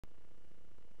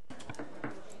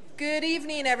Good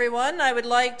evening, everyone. I would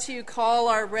like to call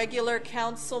our regular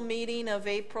council meeting of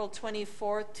April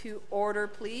 24th to order,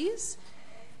 please.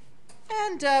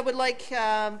 And would like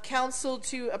council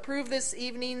to approve this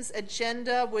evening's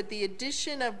agenda with the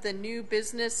addition of the new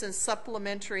business and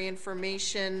supplementary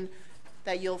information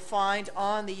that you'll find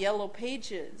on the yellow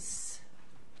pages.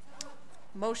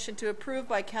 Motion to approve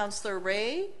by Councillor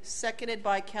Ray, seconded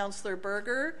by Councillor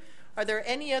Berger. Are there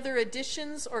any other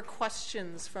additions or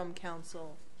questions from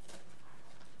council?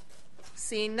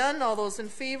 Seeing none, all those in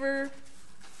favor?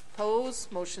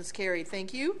 Opposed? Motion's carried.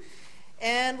 Thank you.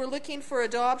 And we're looking for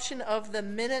adoption of the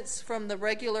minutes from the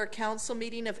regular council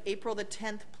meeting of April the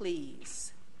 10th,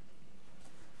 please.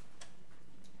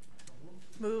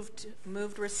 Moved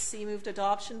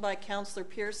adoption by Councillor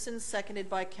Pearson, seconded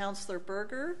by Councillor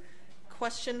Berger.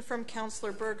 Question from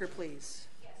Councillor Berger, please.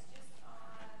 Yes, just on...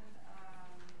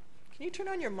 Can you turn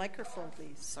on your microphone,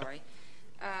 please? Sorry.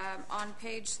 On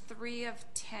page 3 of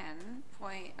 10,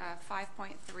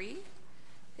 5.3,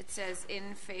 it says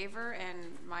in favor,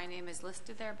 and my name is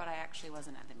listed there, but I actually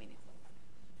wasn't at the meeting.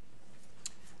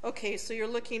 Okay, so you're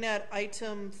looking at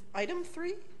item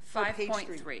 3?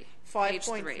 5.3.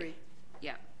 5.3.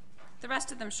 Yeah. The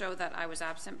rest of them show that I was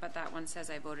absent, but that one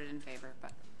says I voted in favor.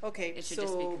 But okay, it should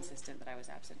just be consistent that I was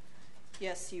absent.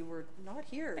 Yes, you were not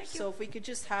here. Thank so you. If we could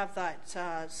just have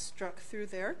that struck through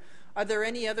there. Are there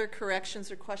any other corrections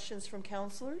or questions from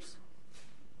councillors?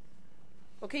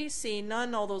 Okay, seeing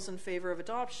none, all those in favor of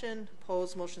adoption,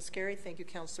 opposed, motion's carried. Thank you,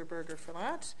 Councillor Berger, for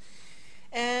that.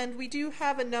 And we do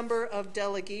have a number of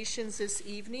delegations this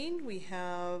evening. We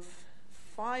have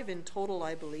 5 in total,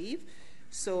 I believe.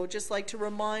 So just like to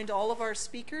remind all of our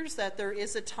speakers that there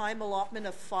is a time allotment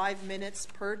of 5 minutes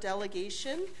per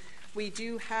delegation. We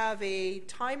do have a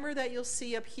timer that you'll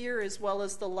see up here, as well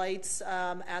as the lights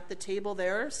at the table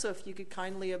there. So if you could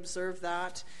kindly observe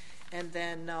that, and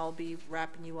then I'll be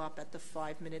wrapping you up at the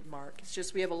 5-minute mark. It's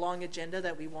just we have a long agenda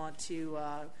that we want to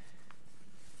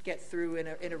get through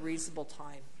in a reasonable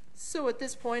time. So at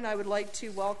this point, I would like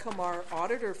to welcome our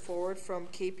auditor forward from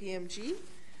KPMG,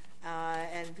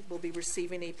 and we'll be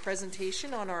receiving a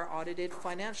presentation on our audited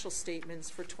financial statements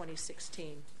for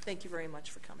 2016. Thank you very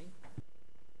much for coming.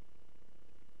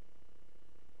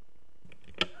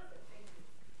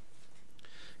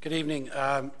 Good evening.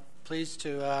 Pleased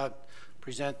to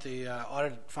present the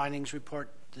audit findings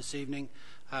report this evening.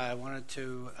 I wanted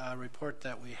to report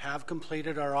that we have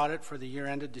completed our audit for the year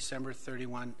ended December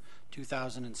 31,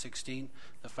 2016.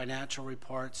 The financial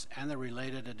reports and the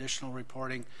related additional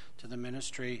reporting to the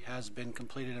ministry has been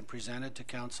completed and presented to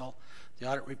council. The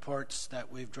audit reports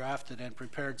that we've drafted and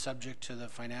prepared subject to the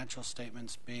financial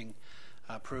statements being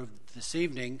approved this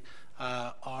evening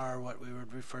are what we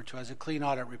would refer to as a clean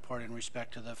audit report in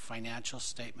respect to the financial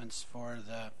statements for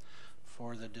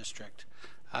the district.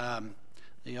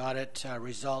 The audit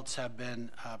results have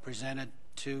been presented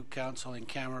to council in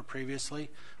camera previously.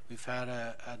 We've had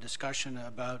a discussion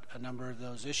about a number of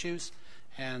those issues,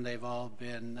 and they've all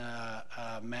been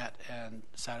met and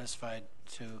satisfied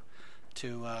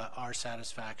to our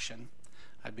satisfaction.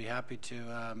 I'd be happy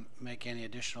to make any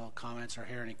additional comments or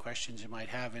hear any questions you might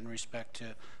have in respect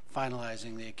to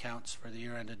finalizing the accounts for the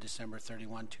year ended December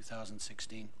 31,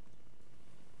 2016.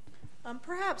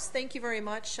 Perhaps. Thank you very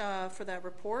much for that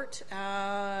report.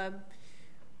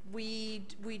 We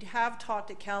have talked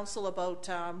to council about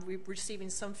receiving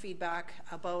some feedback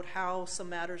about how some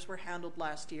matters were handled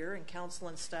last year, and council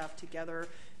and staff together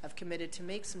have committed to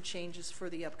make some changes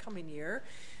for the upcoming year.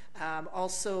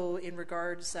 Also, in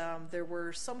regards, there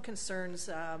were some concerns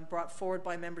brought forward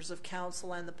by members of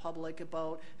council and the public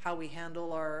about how we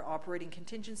handle our operating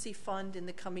contingency fund in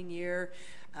the coming year,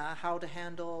 how to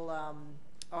handle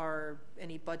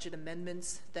any budget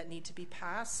amendments that need to be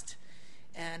passed,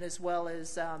 and as well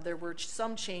as there were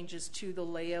some changes to the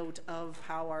layout of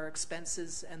how our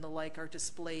expenses and the like are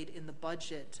displayed in the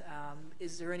budget.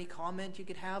 Is there any comment you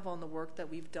could have on the work that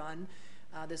we've done?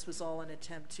 This was all an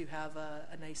attempt to have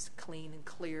a nice, clean, and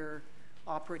clear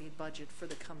operating budget for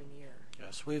the coming year.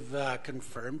 Yes, we've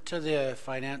confirmed to the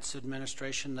Finance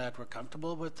Administration that we're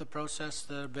comfortable with the process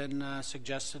that have been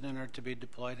suggested and are to be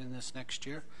deployed in this next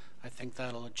year. I think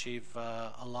that'll achieve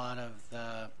a lot of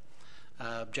the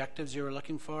objectives you were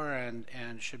looking for, and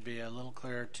should be a little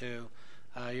clearer to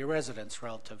your residents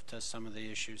relative to some of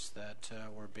the issues that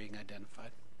were being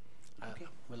identified. Okay.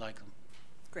 We like them.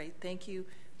 Great, thank you.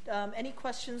 Any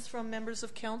questions from members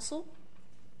of council?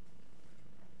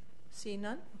 Seeing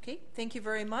none? Okay, thank you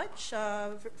very much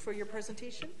for your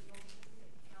presentation.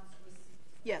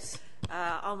 Yes.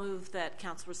 I'll move that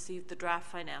council receive the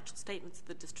draft financial statements of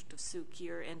the District of Sooke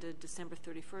year ended December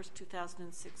 31st,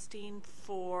 2016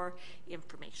 for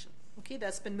information. Okay,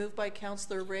 that's been moved by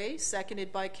Councillor Ray,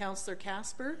 seconded by Councillor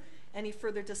Casper. Any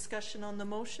further discussion on the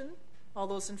motion? All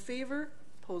those in favor?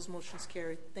 Opposed, motion's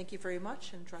carried. Thank you very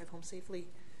much and drive home safely.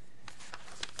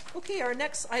 Okay, our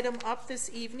next item up this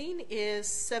evening is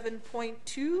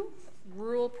 7.2,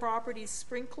 Rural Properties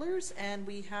Sprinklers, and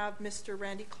we have Mr.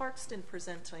 Randy Clarkston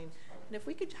presenting. And if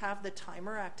we could have the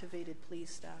timer activated, please,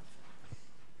 staff.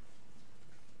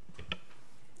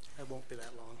 It won't be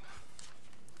that long.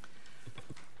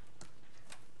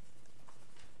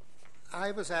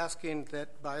 I was asking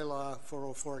that bylaw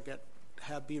 404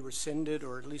 be rescinded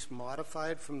or at least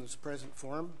modified from this present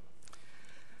form.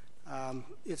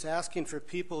 It's asking for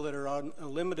people that are on a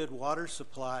limited water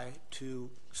supply to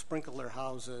sprinkle their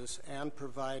houses and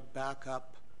provide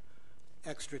backup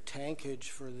extra tankage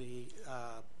for the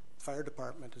fire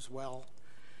department as well.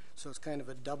 So it's kind of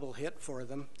a double hit for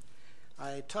them.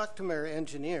 I talked to my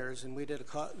engineers, and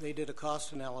they did a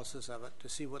cost analysis of it to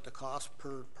see what the cost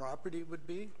per property would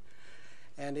be.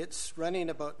 And it's running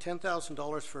about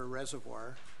 $10,000 for a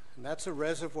reservoir. And that's a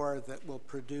reservoir that will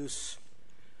produce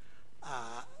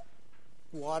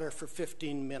water for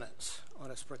 15 minutes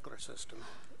on a sprinkler system.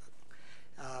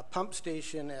 Pump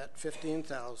station at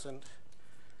 $15,000,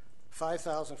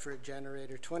 $5,000 for a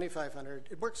generator,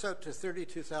 $2,500. It works out to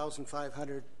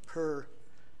 $32,500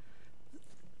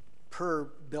 per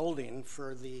building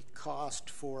for the cost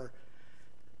for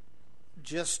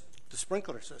just the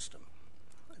sprinkler system.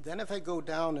 Then if I go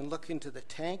down and look into the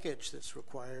tankage that's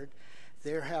required,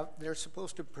 they're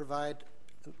supposed to provide,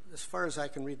 as far as I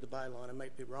can read the bylaw, and I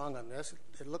might be wrong on this,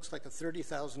 it looks like a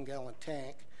 30,000 gallon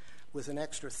tank with an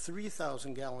extra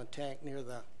 3,000 gallon tank near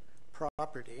the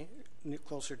property,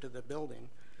 closer to the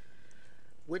building,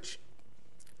 which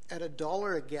at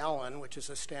 $1 a gallon, which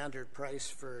is a standard price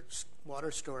for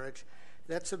water storage,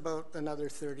 that's about another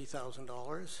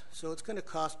 $30,000. So it's going to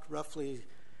cost roughly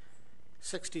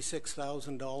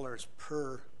 $66,000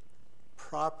 per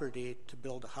property to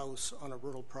build a house on a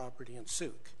rural property in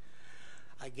Sooke.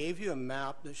 I gave you a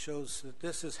map that shows that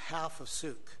this is half of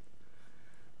Sooke,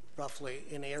 roughly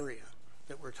in area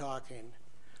that we're talking.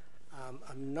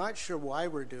 I'm not sure why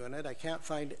we're doing it.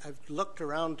 I've looked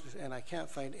around and I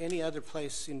can't find any other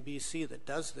place in BC that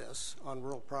does this on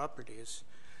rural properties.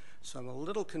 So I'm a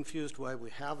little confused why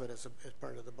we have it as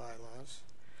part of the bylaws.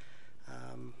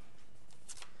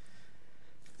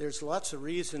 There's lots of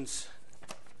reasons,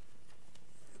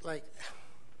 like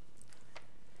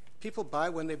people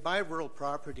when they buy rural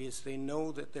properties, they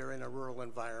know that they're in a rural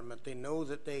environment. They know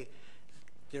that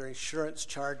their insurance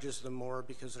charges them more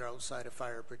because they're outside of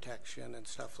fire protection and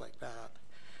stuff like that.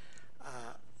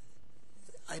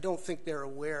 I don't think they're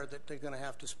aware that they're going to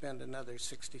have to spend another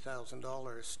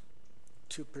 $60,000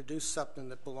 to produce something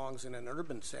that belongs in an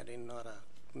urban setting, not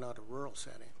a rural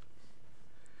setting.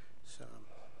 So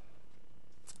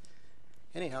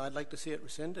anyhow, I'd like to see it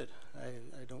rescinded.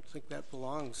 I don't think that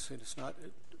belongs. It's not.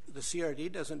 The CRD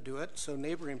doesn't do it, so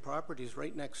neighboring properties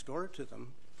right next door to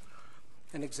them.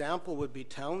 An example would be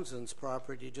Townsend's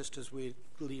property, just as we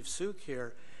leave Sooke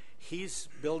here. He's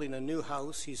building a new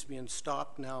house. He's being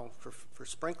stopped now for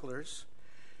sprinklers.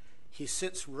 He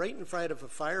sits right in front of a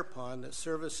fire pond that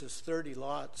services 30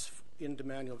 lots into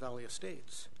Manuel Valley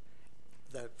Estates.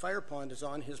 The fire pond is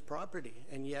on his property,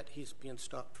 and yet he's being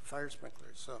stopped for fire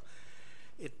sprinklers. So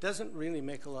it doesn't really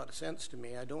make a lot of sense to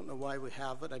me. I don't know why we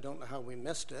have it. I don't know how we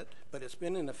missed it, but it's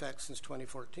been in effect since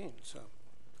 2014. So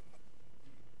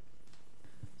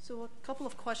a couple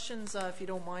of questions, if you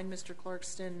don't mind, Mr.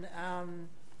 Clarkston.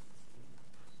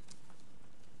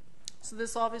 So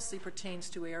this obviously pertains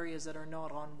to areas that are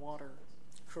not on water.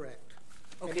 Correct.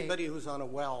 Okay. Anybody who's on a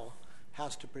well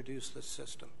has to produce this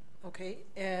system. Okay,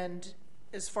 and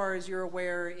as far as you're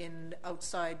aware, in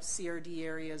outside CRD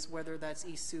areas, whether that's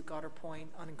East Sooke, Otter Point,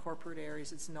 unincorporated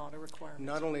areas, it's not a requirement.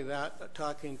 Not only that,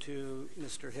 talking to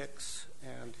Mr. Hicks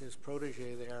and his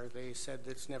protege there, they said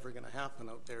that it's never going to happen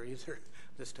out there either,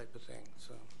 this type of thing.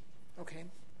 So. Okay.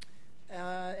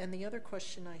 And the other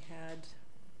question I had,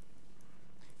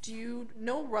 do you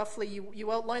know roughly,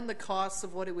 you outlined the costs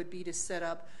of what it would be to set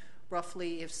up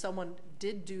roughly, if someone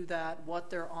did do that, what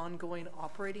their ongoing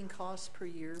operating costs per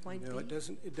year might be? No,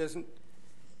 it doesn't.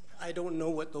 I don't know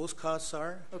what those costs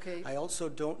are. Okay. I also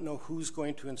don't know who's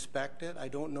going to inspect it. I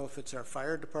don't know if it's our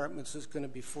fire departments that's going to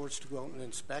be forced to go out and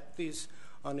inspect these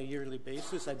on a yearly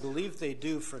basis. I believe they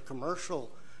do for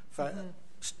commercial fire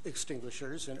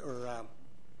extinguishers or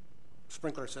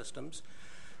sprinkler systems.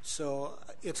 So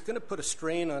it's going to put a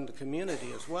strain on the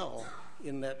community as well,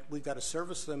 in that we've got to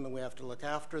service them and we have to look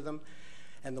after them.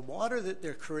 And the water that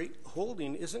they're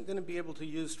holding isn't going to be able to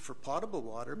use for potable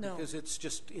water because it's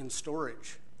just in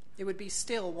storage. It would be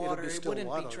still water. It wouldn't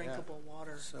water, be drinkable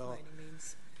water So, by any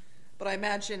means. But I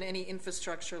imagine any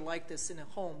infrastructure like this in a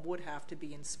home would have to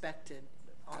be inspected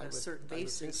on a certain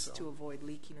basis to avoid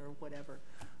leaking or whatever.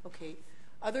 Okay.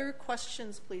 Other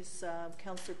questions, please?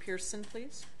 Councillor Pearson,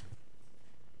 please.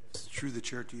 It's through the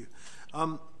chair to you.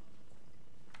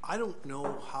 I don't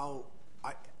know how,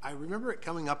 I remember it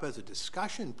coming up as a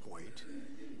discussion point,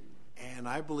 and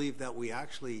I believe that we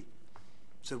actually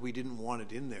said we didn't want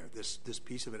it in there, this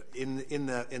piece of it, in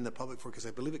the public forum, because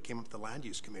I believe it came up at the land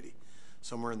use committee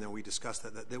somewhere, and then we discussed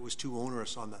that it was too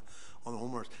onerous on the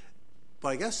homeowners. But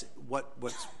I guess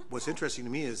what's interesting to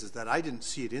me is that I didn't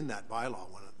see it in that bylaw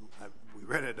when we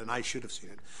read it, and I should have seen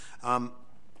it.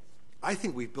 I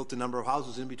think we've built a number of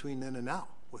houses in between then and now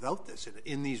without this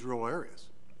in these rural areas.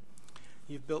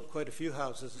 You've built quite a few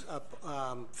houses up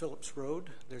Phillips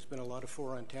Road. There's been a lot of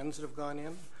 4-on-10s that have gone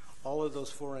in. All of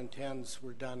those 4-on-10s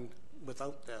were done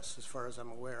without this, as far as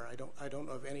I'm aware. I don't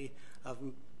know of any of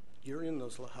them. You're in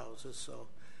those houses, so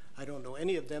I don't know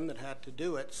any of them that had to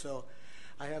do it. So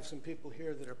I have some people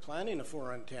here that are planning a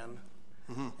 4-on-10,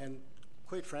 and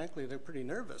quite frankly, they're pretty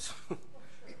nervous.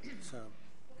 So.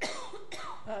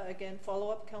 Again,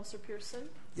 follow-up, Councillor Pearson?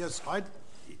 Yes,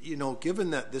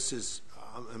 given that this is,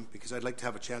 because I'd like to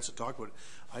have a chance to talk about it,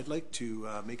 I'd like to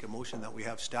make a motion that we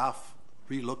have staff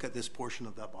relook at this portion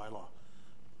of that bylaw,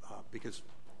 because...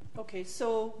 Okay,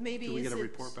 so maybe... Do we get a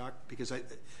report back? Because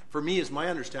for me, it's my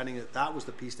understanding that was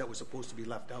the piece that was supposed to be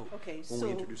left out when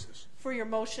we introduced this. For your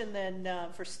motion then,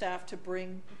 for staff to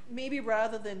bring, maybe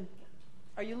rather than...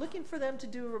 Are you looking for them to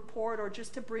do a report or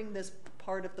just to bring this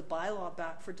part of the bylaw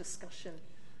back for discussion?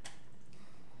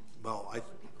 Well, I'm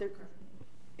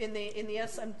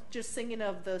just thinking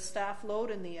of the staff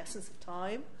load and the essence of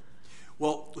time.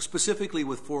 Well, specifically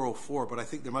with 404, but I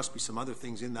think there must be some other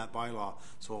things in that bylaw.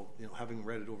 So, having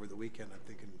read it over the weekend, I'm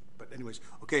thinking, but anyways,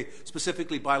 okay,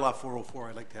 specifically bylaw 404,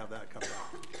 I'd like to have that come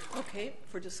back. Okay,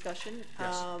 for discussion.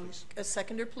 Yes, please. A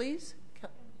seconder, please.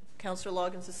 Councillor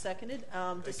Loggins is seconded.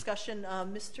 Discussion,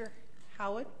 Mr.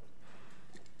 Howard.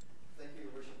 Thank you,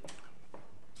 Your Worship.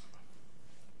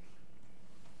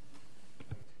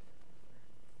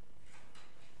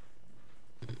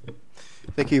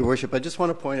 Thank you, Your Worship. I just want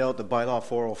to point out the bylaw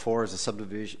 404 is a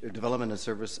subdivision development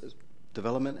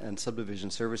and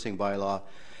subdivision servicing bylaw,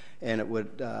 and it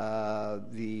would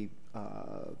the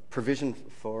provision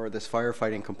for this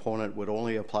firefighting component would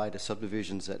only apply to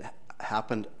subdivisions that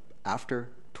happened after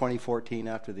 2014,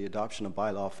 after the adoption of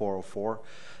bylaw 404.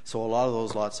 So a lot of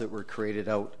those lots that were created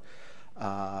out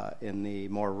in the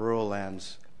more rural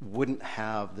lands wouldn't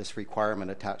have this requirement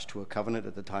attached to a covenant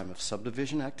at the time of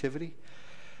subdivision activity.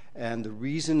 And the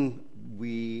reason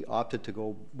we opted to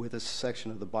go with this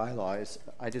section of the bylaw is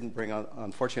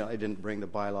unfortunately I didn't bring the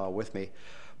bylaw with me,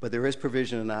 but there is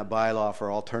provision in that bylaw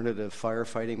for alternative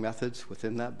firefighting methods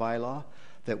within that bylaw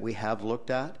that we have looked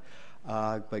at.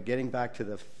 But getting back to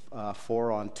the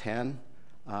 4-on-10,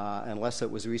 unless it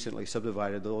was recently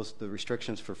subdivided, the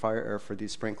restrictions for for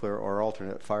these sprinkler or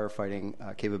alternate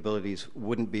firefighting capabilities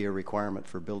wouldn't be a requirement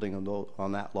for building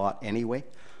on that lot anyway.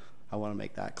 I want to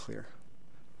make that clear.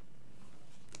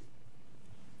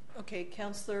 Okay,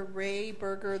 Councillor Ray,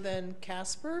 Berger, then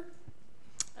Casper.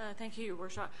 Thank you, Your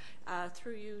Worship.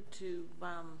 Through you to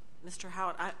Mr.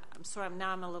 Howard, I'm sorry,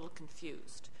 I'm a little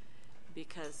confused,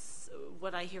 because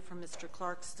what I hear from Mr.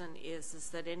 Clarkston is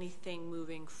that anything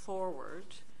moving forward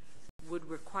would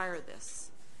require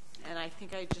this. And I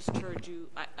think I just heard you,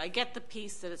 I get the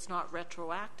piece that it's not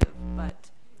retroactive, but...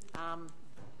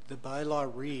 The bylaw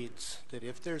reads that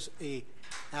if there's a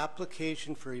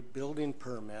application for a building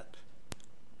permit,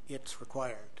 it's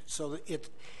required. So it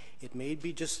may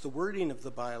be just the wording of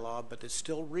the bylaw, but it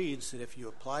still reads that if you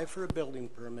apply for a building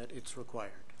permit, it's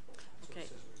required. Okay.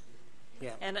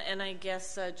 Yeah. And I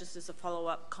guess just as a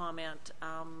follow-up comment,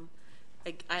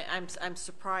 I'm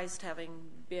surprised, having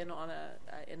been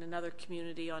in another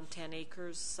community on 10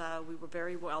 acres. We were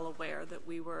very well aware that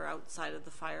we were outside of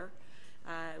the fire.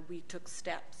 We took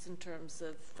steps in terms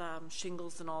of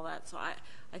shingles and all that. So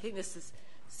I think this is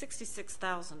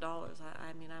 $66,000.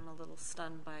 I mean, I'm a little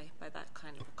stunned by that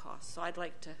kind of a cost. So I'd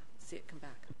like to see it come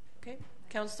back. Okay.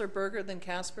 Councillor Berger, then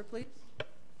Casper, please.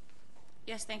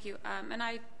 Yes, thank you. And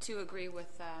I, too, agree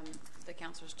with the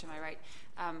councillors to my right.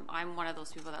 I'm one of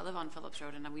those people that live on Phillips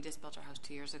Road, and we just built our house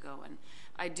 2 years ago. And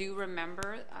I do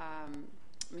remember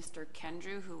Mr.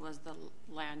 Kendrew, who was the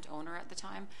landowner at the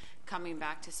time, coming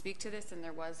back to speak to this, and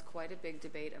there was quite a big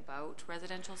debate about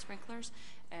residential sprinklers.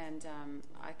 And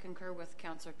I concur with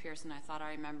Councillor Pearson. I thought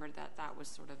I remembered that that was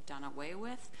sort of done away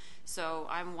with. So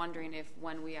I'm wondering if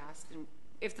when we ask,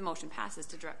 if the motion passes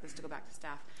to direct this to go back to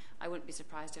staff, I wouldn't be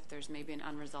surprised if there's maybe an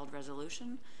unresolved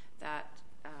resolution that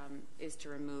is to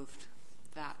remove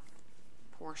that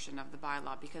portion of the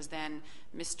bylaw, because then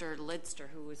Mr. Lidster,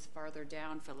 who was farther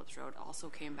down Phillips Road, also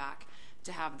came back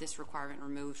to have this requirement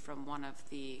removed from one of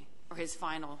the, or his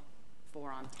final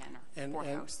 4 on 10 or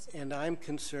house. And I'm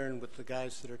concerned with the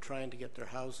guys that are trying to get their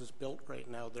houses built right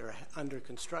now. They're under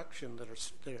construction that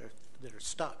are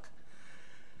stuck.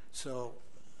 So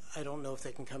I don't know if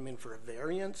they can come in for a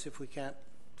variance if we can't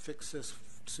fix this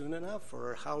soon enough,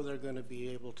 or how they're going to be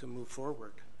able to move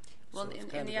forward. Well,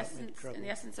 So in the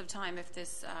essence of time, if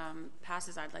this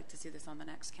passes, I'd like to see this on the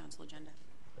next council agenda.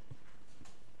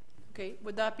 Okay,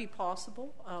 would that be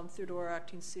possible through to our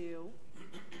acting CEO?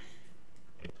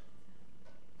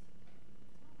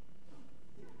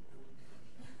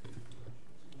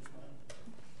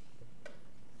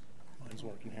 Mine's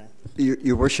working here.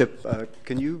 Your Worship,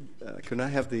 can I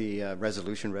have the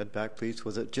resolution read back, please?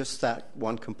 Was it just that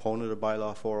one component of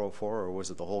bylaw 404, or was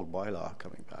it the whole bylaw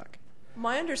coming back?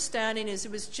 My understanding is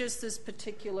it was just this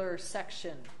particular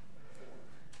section.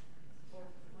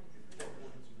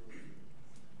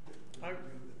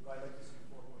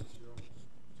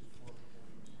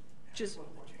 Just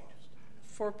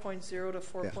 4.0 to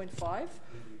 4.5?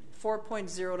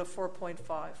 4.0 to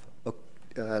 4.5.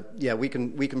 Yeah, we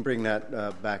can bring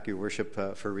that back, Your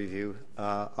Worship, for review.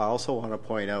 I also want to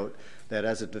point out that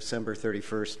as of December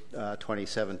 31st,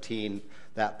 2017,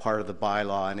 that part of the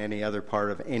bylaw and any other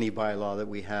part of any bylaw that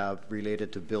we have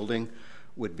related to building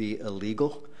would be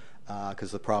illegal,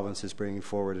 because the province is bringing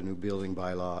forward a new building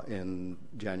bylaw in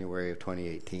January of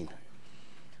 2018.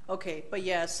 Okay, but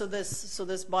yeah, so this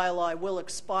bylaw will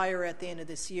expire at the end of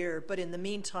this year, but in the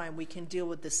meantime, we can deal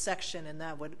with this section, and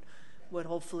that would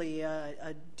hopefully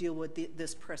deal with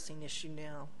this pressing issue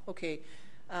now. Okay,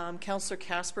 Councillor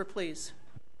Casper, please.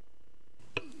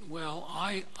 Well,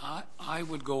 I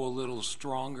would go a little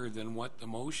stronger than what the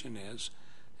motion is,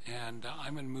 and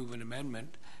I'm going to move an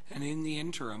amendment, and in the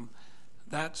interim,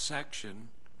 that section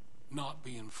not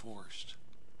be enforced.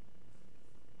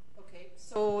 Okay,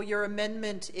 so your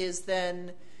amendment is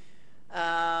then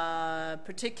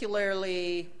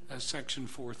particularly... Section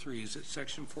 4.3. Is it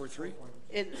section 4.3?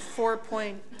 It's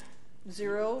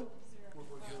 4.0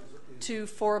 to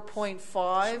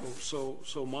 4.5.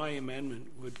 So my amendment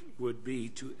would be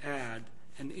to add,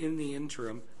 and in the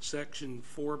interim, section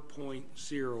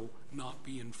 4.0 not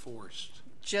be enforced.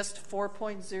 Just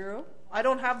 4.0? I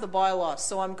don't have the bylaw,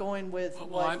 so I'm going with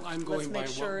what. I'm going by let's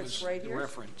make sure what it's was right the here.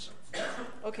 reference.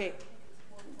 Okay.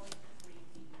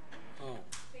 Oh.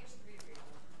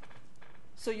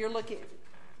 So you're looking,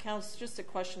 just a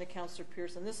question to Councillor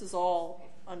Pearson. This is all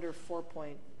under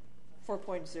 4.0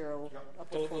 up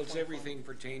to 4.5. Well, it's everything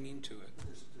pertaining to it.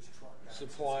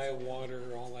 Supply of water,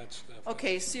 all that stuff.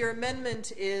 Okay, so your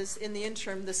amendment is in the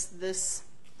interim. This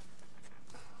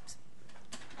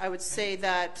I would say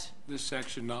that. This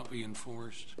section not be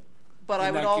enforced. But and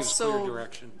I would that gives clear also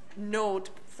direction. note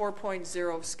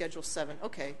 4.0 of Schedule 7.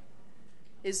 Okay.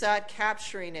 Is that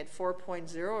capturing it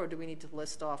 4.0, or do we need to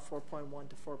list off 4.1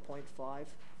 to 4.5?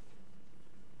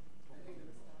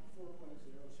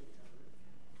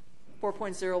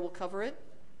 4.0 will cover it?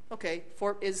 Okay.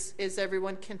 Is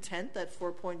everyone content that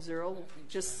 4.0,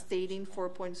 just stating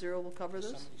 4.0 will cover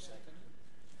this?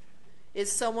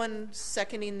 Is someone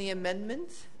seconding the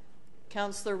amendment?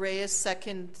 Councillor Reyes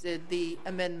seconded the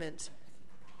amendment.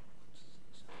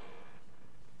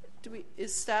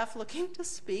 Is staff looking to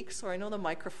speak? Sorry, I know the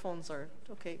microphones are...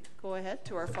 Okay, go ahead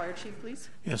to our fire chief, please.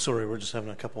 Yeah, sorry, we're just having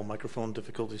a couple of microphone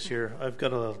difficulties here. I've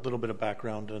got a little bit of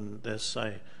background on this.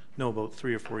 I know about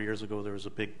 3 or 4 years ago there was a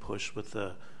big push with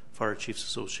the Fire Chiefs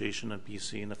Association of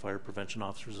BC and the Fire Prevention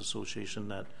Officers Association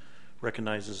that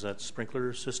recognizes that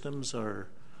sprinkler systems are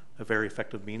a very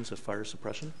effective means of fire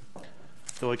suppression.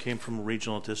 Though I came from a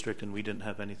regional district and we didn't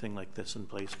have anything like this in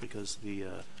place because the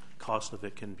cost of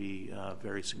it can be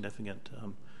very significant.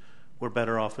 We're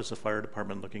better off as a fire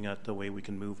department looking at the way we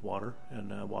can move water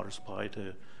and water supply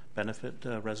to benefit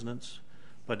residents.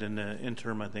 But in the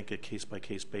interim, I think a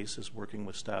case-by-case basis, working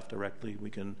with staff directly,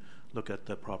 we can look at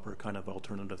the proper kind of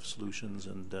alternative solutions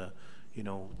and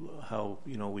how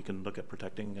we can look at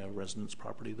protecting residents'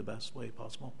 property the best way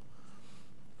possible.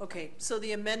 Okay, so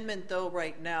the amendment, though,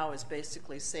 right now is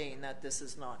basically saying that this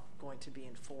is not going to be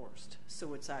enforced.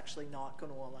 So it's actually not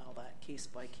going to allow that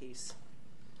case-by-case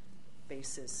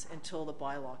basis until the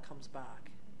bylaw comes back.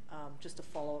 just a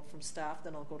follow-up from staff,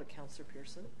 then I'll go to Councillor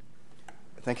Pearson.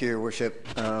 Thank you, Your Worship.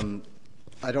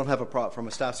 I don't have a problem, from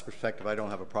a staff's perspective, I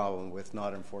don't have a problem with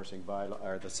not enforcing bylaw,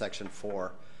 or the Section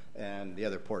 4 and the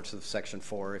other parts of Section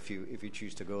 4 if you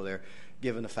choose to go there,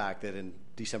 given the fact that in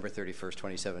December 31st,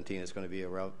 2017 it's going to be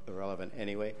irrelevant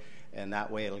anyway, and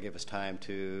that way it'll give us time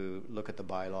to look at the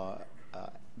bylaw,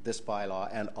 this bylaw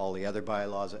and all the other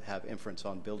bylaws that have inference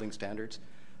on building standards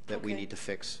that we need to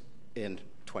fix in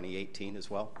 2018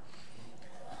 as well.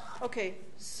 Okay,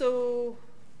 so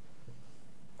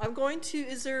I'm going to,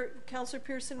 is there, Councillor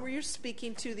Pearson, were you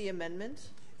speaking to the amendment?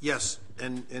 Yes,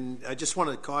 and I just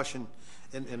want to caution,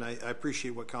 and I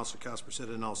appreciate what Councillor Casper said,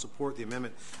 and I'll support the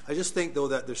amendment. I just think, though,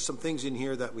 that there's some things in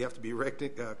here that we have to be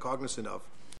cognizant of.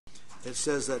 It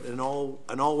says that an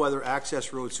all-weather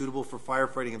access road suitable for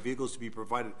firefighting and vehicles to be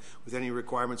provided with any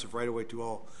requirements of right-of-way to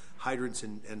all hydrants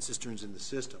and cisterns in the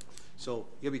system. So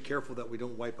you gotta be careful that we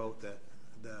don't wipe out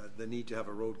the need to have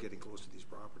a road getting close to these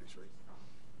properties, right?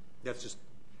 That's just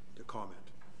the comment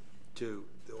to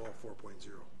the all 4.0.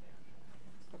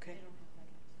 Okay.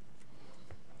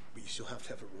 But you still have to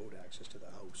have a road access to the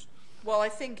house. Well, I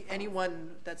think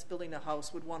anyone that's building a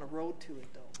house would want a road to it,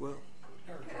 though. Well,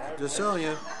 just telling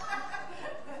you.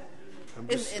 I'm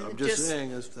just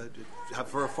saying, is that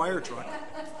for a fire truck.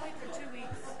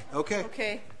 Okay.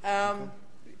 Okay.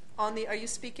 Are you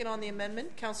speaking on the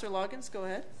amendment? Councillor Loggins, go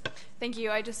ahead. Thank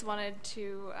you. I just wanted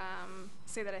to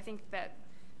say that I think that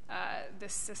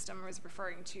this system was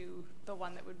referring to the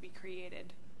one that would be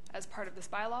created as part of this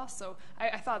bylaw. So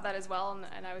I thought that as well,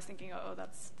 and I was thinking, oh,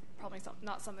 that's probably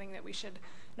not something that we should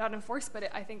not enforce, but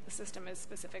I think the system is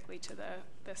specifically to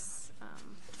this.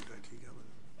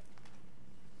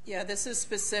 Yeah, this is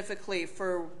specifically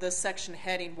for the section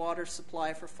heading water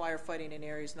supply for firefighting in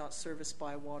areas not serviced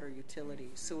by water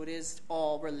utilities. So it is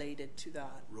all related to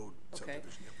that. Road subdivision.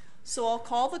 Yep. So I'll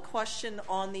call the question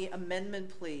on the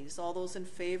amendment, please. All those in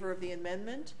favor of the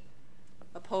amendment?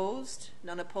 Opposed?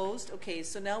 None opposed? Okay,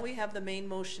 so now we have the main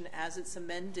motion as it's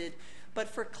amended. But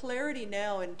for clarity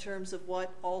now in terms of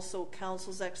what also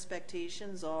council's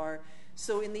expectations are,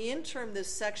 so in the interim,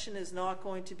 this section is not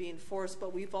going to be enforced,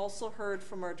 but we've also heard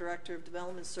from our Director of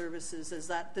Development Services is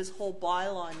that this whole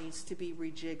bylaw needs to be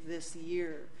rejigged this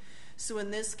year. So in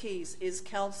this case, is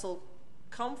council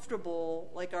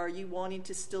comfortable, like are you wanting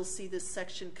to still see this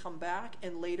section come back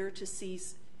and later to see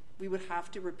we would have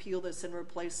to repeal this and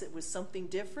replace it with something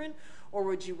different? Or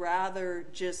would you rather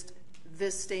just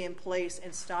this stay in place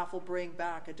and staff will bring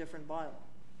back a different bylaw?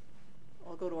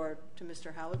 I'll go to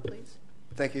Mr. Howard, please.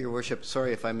 Thank you, Your Worship.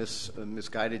 Sorry if I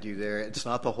misguided you there. It's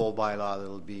not the whole bylaw that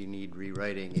will need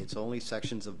rewriting. It's only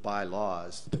sections of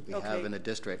bylaws that we have in the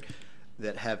district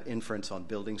that have inference on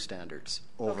building standards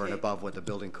over and above what the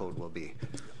building code will be.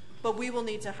 But we will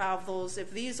need to have those,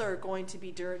 if these are going to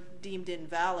be deemed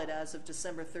invalid as of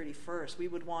December 31st, we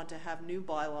would want to have new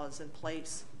bylaws in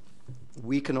place.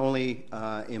 We can only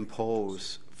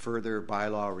impose further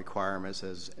bylaw requirements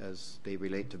as they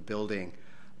relate to building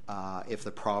if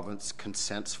the province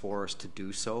consents for us to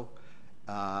do so.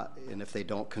 And if they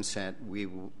don't consent,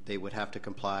 they would have to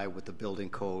comply with the building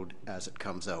code as it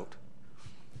comes out.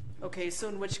 Okay, so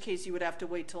in which case you would have to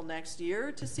wait till next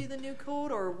year to see the new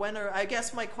code, or when? Or I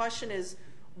guess my question is,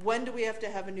 when do we have to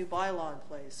have a new bylaw in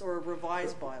place or a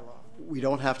revised bylaw? We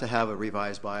don't have to have a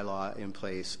revised bylaw in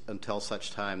place until such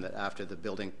time that after the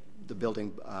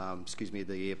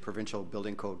provincial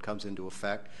building code comes into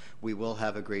effect. We will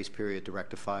have a grace period to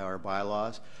rectify our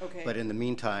bylaws. Okay. But in the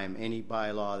meantime, any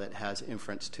bylaw that has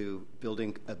inference to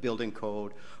a building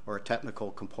code or a technical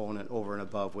component over and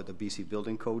above what the BC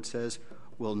Building Code says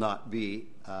will not be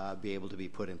able to be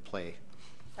put in play.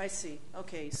 I see.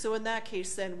 Okay, so in that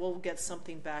case, then we'll get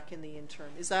something back in the interim.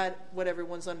 Is that what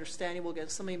everyone's understanding? We'll get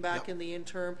something back in the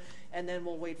interim, and then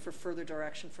we'll wait for further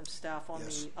direction from staff on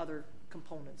the other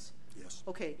components. Yes.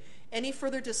 Okay. Any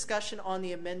further discussion on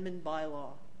the amendment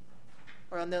bylaw,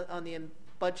 or on the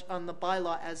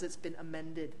bylaw as it's been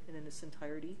amended in its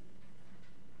entirety,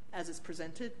 as it's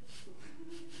presented?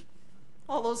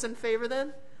 All those in favor,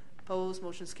 then? Opposed?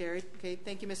 Motion's carried. Okay.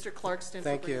 Thank you, Mr. Clarkston,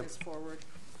 for bringing this forward.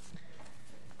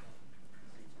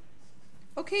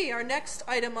 Okay, our next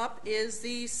item up is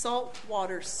the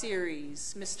saltwater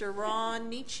series. Mr. Ron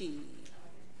Nietzsche.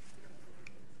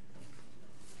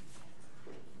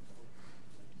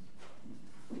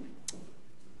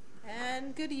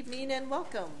 And good evening and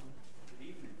welcome. Good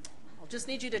evening. I'll just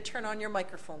need you to turn on your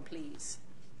microphone, please.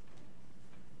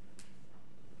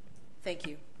 Thank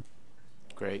you.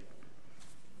 Great.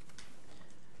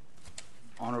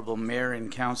 Honorable Mayor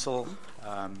and Council,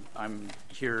 I'm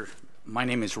here. My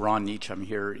name is Ron Nietzsche. I'm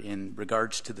here in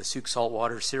regards to the Sooke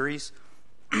Saltwater Series.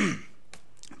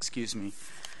 excuse me,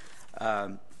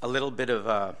 a little bit of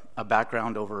a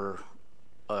background over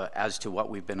as to what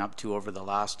we've been up to over the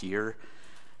last year.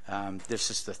 This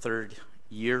is the third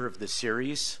year of the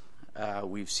series.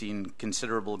 We've seen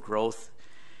considerable growth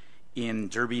in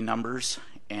Derby numbers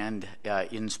and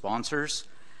in sponsors.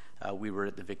 We were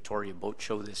at the Victoria Boat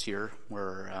Show this year,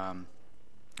 where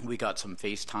we got some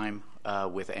FaceTime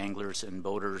with anglers and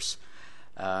boaters,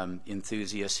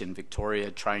 enthusiasts in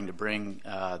Victoria, trying to bring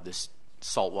this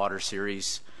saltwater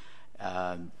series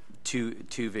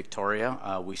to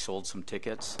Victoria. We sold some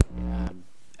tickets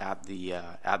at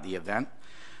the event,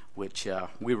 which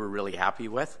we were really happy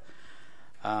with.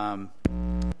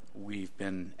 We've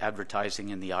been advertising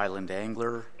in the Island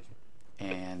Angler,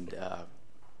 and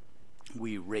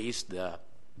we raised the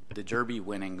Derby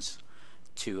winnings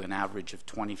to an average of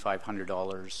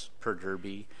 $2,500 per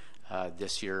Derby.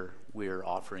 This year we're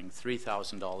offering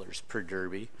 $3,000 per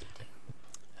Derby.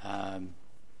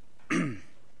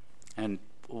 And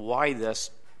why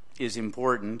this is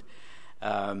important,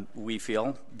 we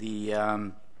feel the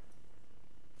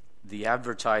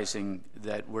advertising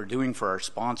that we're doing for our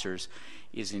sponsors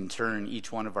is, in turn,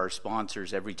 each one of our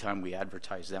sponsors, every time we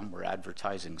advertise them, we're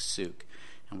advertising Sooke.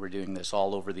 And we're doing this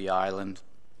all over the island.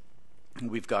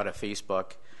 We've got a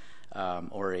Facebook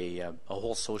or a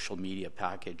whole social media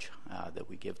package that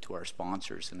we give to our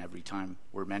sponsors, and every time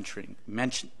we're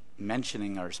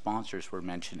mentioning our sponsors, we're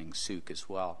mentioning Sooke as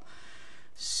well.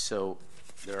 So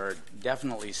there are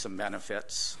definitely some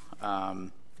benefits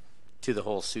to the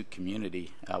whole Sooke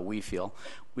community. We feel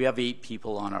we have 8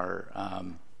 people on our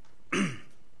on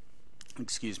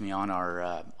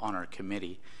our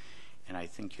committee, and I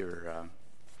think you're.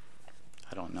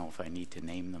 I don't know if I need to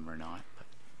name them or not, but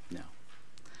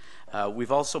no.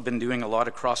 We've also been doing a lot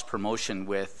of cross-promotion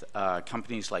with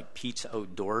companies like Pete's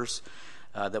Outdoors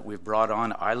that we've brought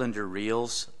on, Islander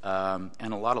Reels,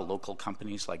 and a lot of local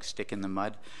companies like Stick in the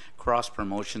Mud.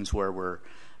 Cross-promotions where we're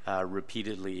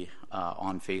repeatedly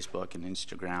on Facebook and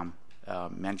Instagram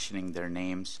mentioning their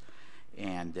names,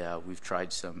 and we've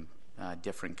tried some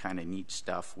different kind of neat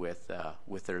stuff with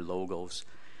their logos.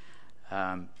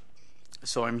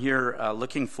 So I'm here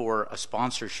looking for a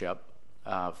sponsorship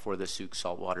for the Sooke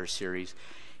Saltwater Series.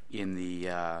 In the,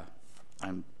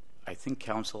 I think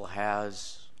Council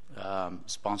has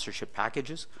sponsorship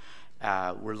packages.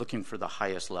 We're looking for the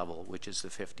highest level, which is the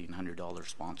 $1,500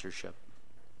 sponsorship.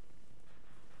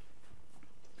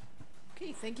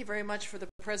 Okay, thank you very much for the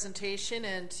presentation,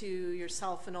 and to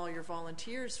yourself and all your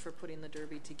volunteers for putting the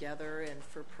Derby together and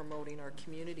for promoting our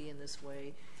community in this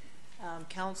way.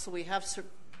 Council, we have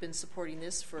been supporting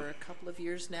this for a couple of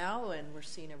years now, and we're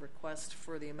seeing a request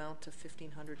for the amount of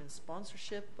 $1,500 in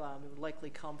sponsorship. It would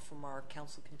likely come from our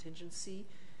council contingency.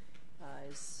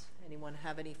 Does anyone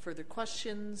have any further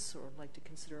questions or like to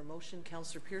consider a motion?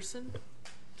 Councillor Pearson.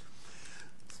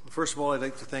 First of all, I'd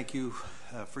like to thank you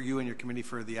for you and your committee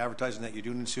for the advertising that you're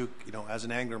doing in Sooke. You know, as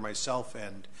an angler myself,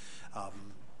 and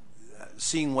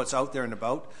seeing what's out there and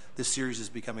about, this series is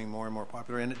becoming more and more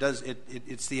popular, and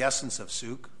it's the essence of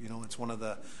Sooke. You know, it's one of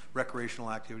the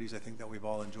recreational activities I think that we've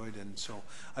all enjoyed, and so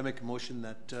I make a motion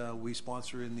that we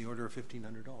sponsor in the order of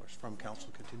 $1,500 from council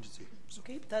contingency.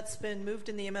 Okay, that's been moved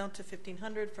in the amount of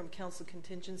 $1,500 from council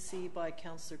contingency by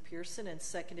Councillor Pearson and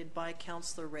seconded by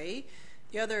Councillor Ray.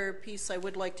 The other piece I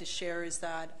would like to share is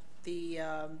that the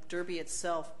Derby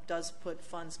itself does put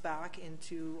funds back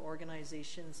into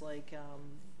organizations like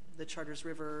the Charters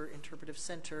River Interpretive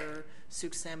Center,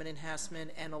 Sooke Salmon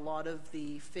Enhancement, and a lot of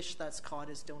the fish that's caught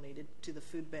is donated to the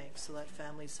food bank so that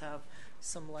families have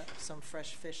some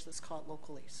fresh fish that's caught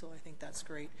locally. So I think that's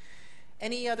great.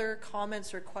 Any other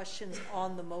comments or questions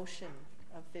on the motion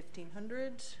of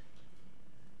 $1,500?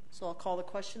 So I'll call the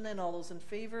question then. All those in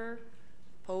favor?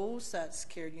 Opposed? That's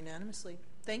carried unanimously.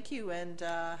 Thank you, and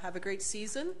have a great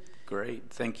season. Great.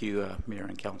 Thank you, Mayor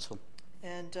and Council.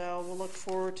 And we'll look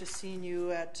forward to seeing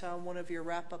you at one of your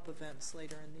wrap-up events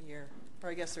later in the year,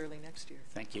 or I guess early next year.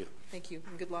 Thank you. Thank you,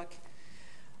 and good luck.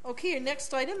 Okay, our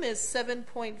next item is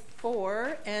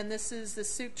 7.4, and this is the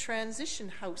Sooke Transition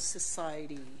House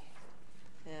Society.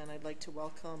 And I'd like to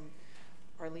welcome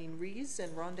Arlene Rees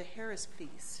and Rhonda Harris,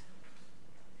 please.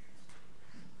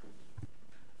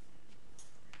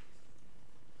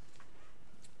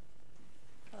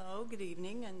 Hello, good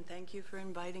evening, and thank you for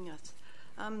inviting us.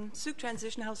 Sooke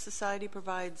Transition House Society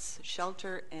provides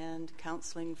shelter and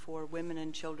counseling for women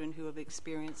and children who have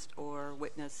experienced or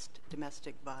witnessed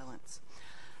domestic violence.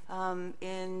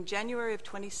 In January of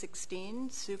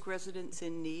 2016, Sooke Residents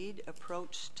in Need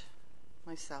approached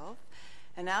myself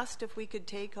and asked if we could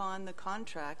take on the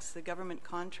contracts, the government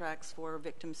contracts for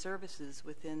victim services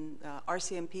within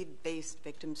RCMP-based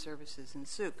victim services in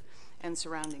Sooke and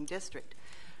surrounding district.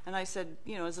 And I said,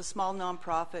 you know, as a small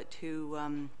nonprofit who,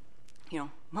 you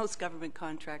know, most government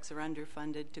contracts are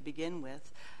underfunded to begin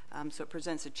with, so it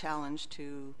presents a challenge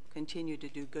to continue to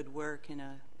do good work in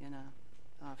a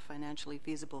financially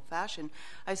feasible fashion.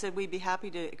 I said we'd be happy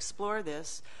to explore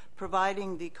this,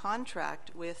 providing the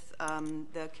contract with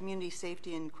the Community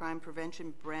Safety and Crime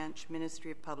Prevention Branch,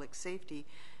 Ministry of Public Safety,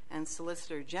 and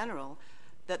Solicitor General,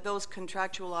 that those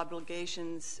contractual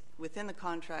obligations within the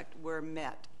contract were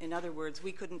met. In other words,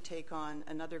 we couldn't take on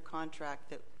another contract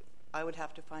that I would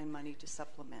have to find money to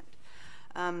supplement.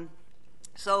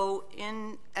 So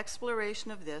in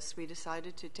exploration of this, we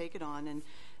decided to take it on,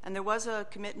 and there was a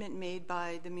commitment made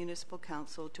by the Municipal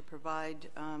Council to provide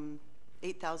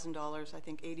 $8,000, I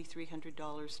think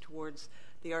 $8,300 towards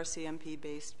the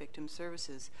RCMP-based victim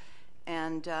services.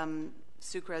 And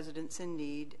Sooke residents in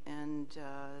need and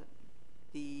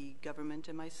the government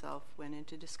and myself went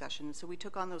into discussion. So we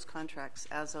took on those contracts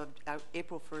as of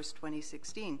April 1st,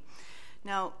 2016.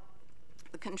 Now,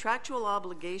 the contractual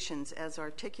obligations as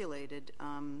articulated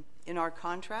in our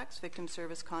contracts, victim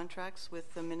service contracts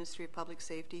with the Ministry of Public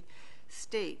Safety,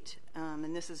 state,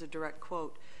 and this is a direct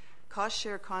quote, cost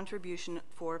share contribution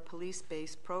for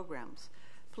police-based programs.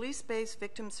 Police-based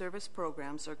victim service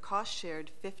programs are cost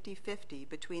shared 50-50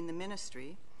 between the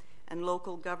ministry and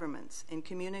local governments in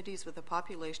communities with a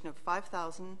population of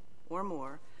 5,000 or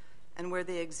more and where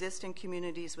they exist in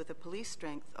communities with a police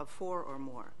strength of 4 or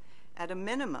more. At a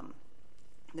minimum,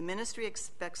 the ministry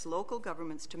expects local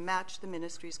governments to match the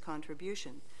ministry's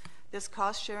contribution. This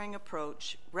cost-sharing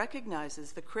approach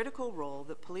recognizes the critical role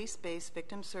that police-based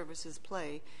victim services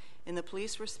play in the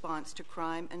police response to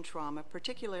crime and trauma,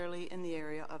 particularly in the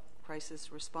area of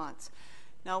crisis response.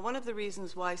 Now, one of the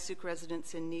reasons why Sooke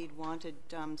residents in need wanted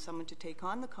someone to take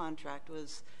on the contract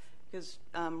was because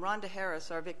Rhonda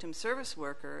Harris, our victim service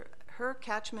worker, her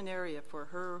catchment area for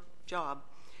her job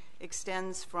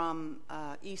extends from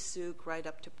East Sooke right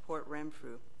up to Port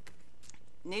Renfrew.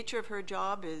 Nature of her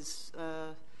job is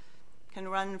can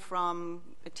run from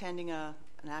attending an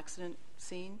accident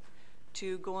scene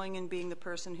to going and being the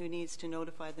person who needs to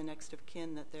notify the next of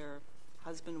kin that their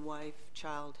husband, wife,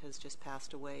 child has just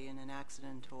passed away in an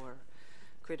accident or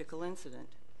critical incident.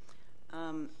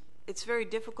 It's very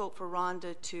difficult for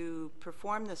Rhonda to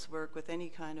perform this work with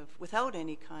without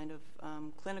any kind of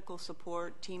clinical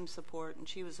support, team support, and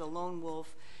she was a lone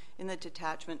wolf in the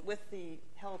detachment with the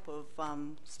help of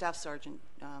Staff Sergeant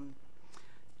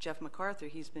Jeff MacArthur.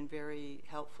 He's been very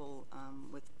helpful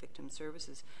with victim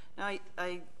services. Now,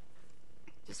 I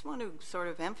just want to sort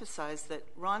of emphasize that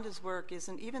Rhonda's work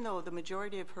isn't, even though the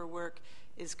majority of her work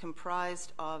is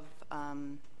comprised of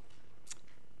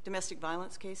domestic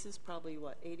violence cases, probably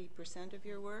what, 80% of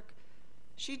your work?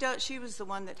 She was the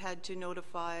one that had to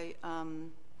notify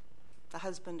the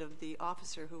husband of the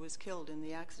officer who was killed in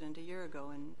the accident a year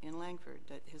ago in Langford,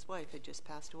 that his wife had just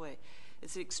passed away.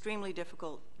 It's an extremely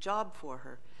difficult job for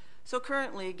her. So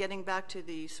currently, getting back to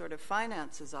the sort of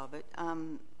finances of it,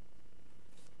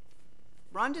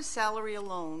 Rhonda's salary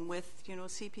alone, with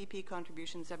CPP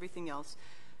contributions, everything else,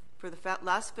 for the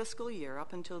last fiscal year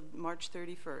up until March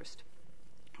 31st,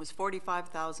 was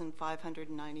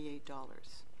 $45,598.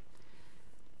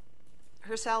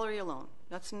 Her salary alone.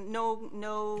 That's nothing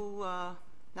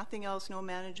else, no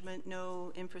management,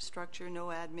 no infrastructure, no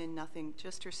admin, nothing,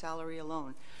 just her salary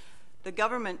alone. The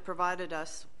government provided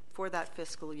us for that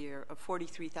fiscal year of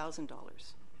 $43,000.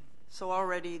 So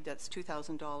already that's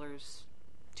 $2,000, $2,000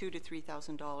 to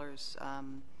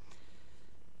 $3,000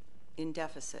 in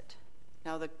deficit.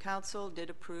 Now, the council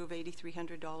did approve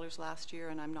 $8,300 last year,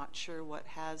 and I'm not sure what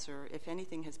has or if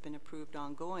anything has been approved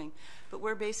ongoing. But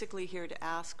we're basically here to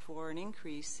ask for an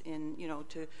increase in,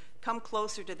 to come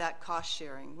closer to that cost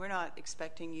sharing. We're not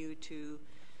expecting you to,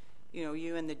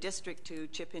 you and the district to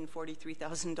chip in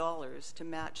 $43,000 to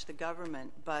match the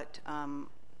government. But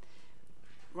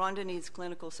Rhonda needs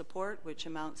clinical support, which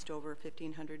amounts to over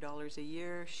 $1,500 a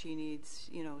year. She needs,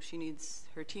 she needs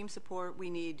her team support. We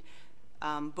need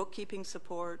bookkeeping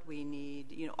support. We need,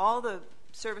 all the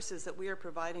services that we are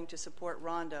providing to support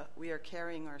Rhonda, we are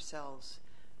carrying ourselves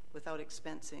without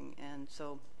expensing. And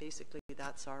so basically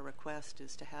that's our request,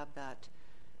 is to have that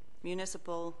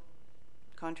municipal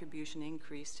contribution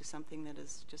increase to something that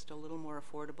is just a little more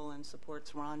affordable and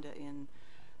supports Rhonda in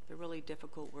the really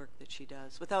difficult work that she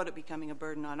does, without it becoming a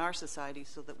burden on our society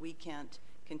so that we can't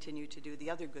continue to do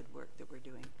the other good work that we're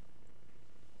doing.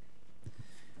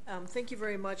 Thank you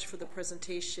very much for the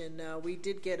presentation. We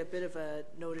did get a bit of a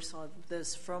notice on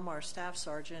this from our staff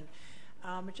sergeant.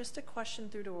 Just a question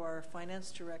through to our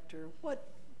finance director. What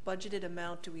budgeted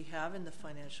amount do we have in the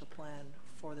financial plan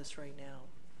for this right now?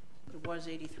 It was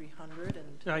 8,300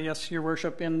 and... yes, Your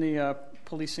Worship, in the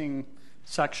policing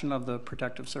section of the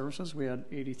protective services, we had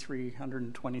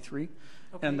 8,323,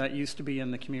 Okay. and that used to be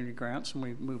in the community grants, and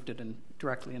we moved it in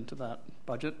directly into that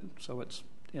budget, so it's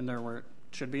in there where it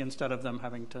should be, instead of them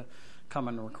having to come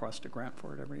and request a grant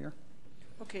for it every year.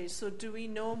 Okay, so do we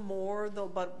know more though?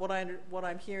 But what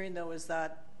I'm hearing though is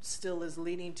that still is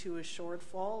leading to a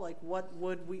shortfall. Like, what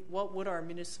would our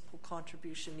municipal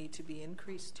contribution need to be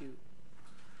increased to?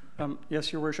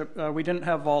 Yes, Your Worship. We didn't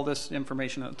have all this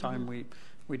information at the time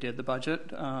we did the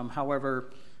budget.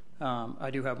 However, I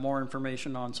do have more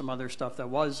information on some other stuff that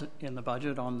was in the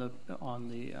budget on the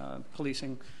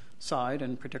policing side,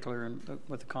 in particular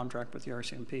with the contract with the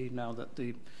RCMP. Now that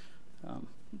the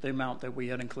amount that we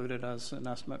had included as an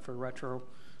estimate for retro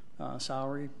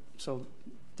salary, so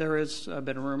there is a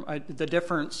bit of room. The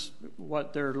difference,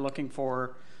 what they're looking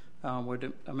for,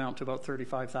 would amount to about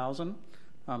 $35,000.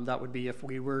 That would be if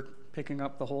we were picking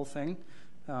up the whole thing.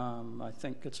 I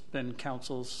think it's been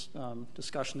council's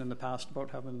discussion in the past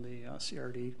about having the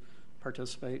CRD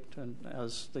participate, and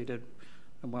as they did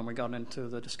when we got into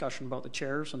the discussion about the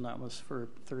chairs, and that was for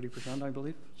 30%, I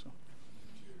believe. So.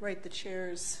 Right, the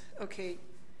chairs. Okay.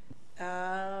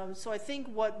 So I think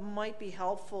what might be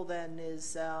helpful then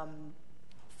is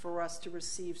for us to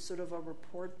receive sort of a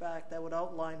report back that would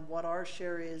outline what our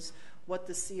share is, what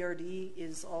the CRD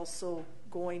is also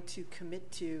going to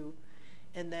commit to,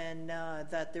 and then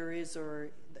that there is or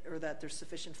that there's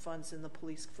sufficient funds in the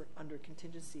police for under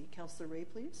contingency. Councillor Ray,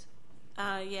 please.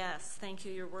 Yes, thank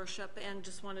you, Your Worship, and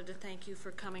just wanted to thank you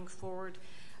for coming forward.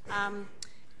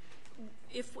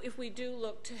 If we do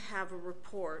look to have a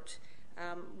report,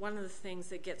 one of the things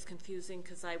that gets confusing,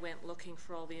 because I went looking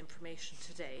for all the information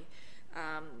today,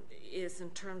 is in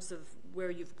terms of where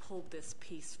you've pulled this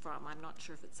piece from. I'm not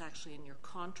sure if it's actually in your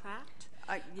contract.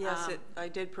 Yes, I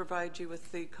did provide you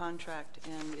with the contract,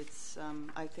 and it's,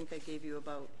 I think I gave you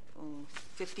about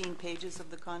 15 pages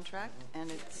of the contract,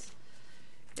 and it's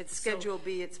Schedule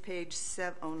B, it's page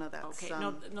 7. Oh, no, that's... Okay,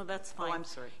 no, that's fine. Oh, I'm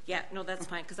sorry. Yeah, no, that's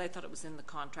fine, because I thought it was in the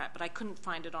contract, but I couldn't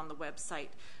find it on the website.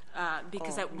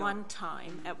 Because at one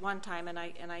time,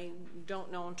 and I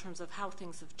don't know in terms of how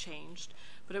things have changed,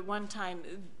 but at one time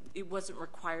it wasn't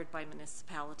required by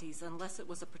municipalities unless it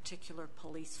was a particular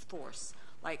police force,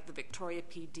 like the Victoria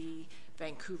PD,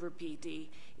 Vancouver PD.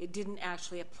 It didn't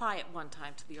actually apply at one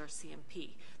time to the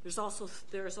RCMP. There's also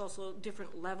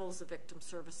different levels of victim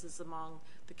services among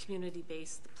the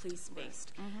community-based, the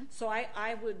police-based. Right. Mm-hmm. So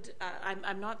I would,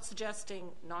 I'm not suggesting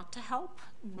not to help,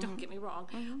 don't get me wrong.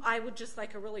 I would just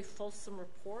like a really fulsome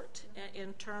report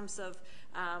in terms of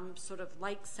sort of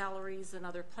like salaries in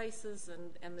other places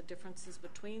and the differences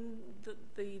between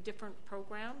the different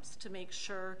programs to make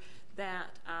sure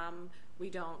that we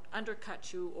don't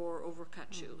undercut you or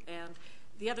overcut you. And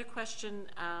the other question,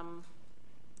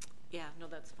 yeah, no,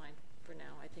 that's fine for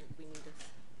now. I think we need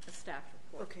a staff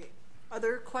report. Okay.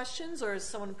 Other questions, or is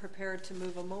someone prepared to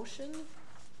move a motion?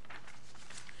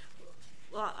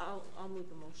 Well, I'll move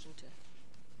a motion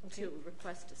to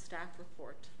request a staff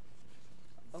report.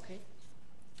 Okay.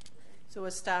 So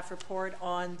a staff report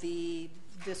on the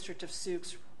District of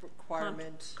Sooke's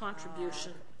requirement.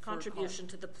 Contribution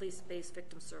to the police-based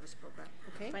victim service program.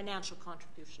 Okay. Financial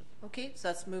contribution. Okay, so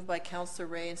that's moved by Councillor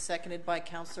Ray and seconded by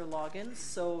Councillor Loggins.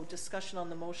 So discussion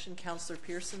on the motion, Councillor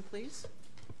Pearson, please.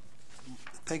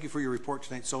 Thank you for your report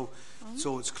tonight. So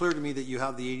it's clear to me that you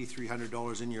have the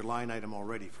 $8,300 in your line item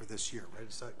already for this year, right?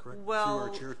 Is that correct? Well,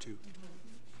 through our chair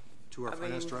to our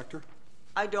finance director?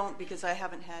 I don't, because I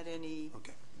haven't had any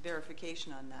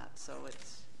verification on that. So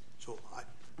it's.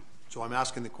 So I'm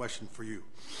asking the question for you.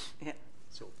 Yeah.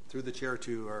 So through the chair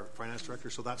to our finance director.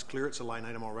 So that's clear. It's a line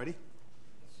item already.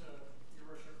 Your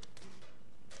Worship.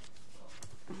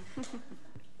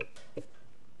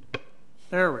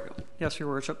 There we go. Yes, Your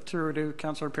Worship. Through to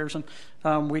Councillor Pearson.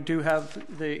 We do have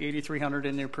the $8,300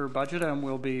 in there per budget, and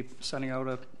we'll be sending out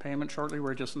a payment shortly.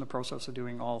 We're just in the process of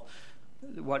doing all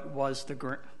what was the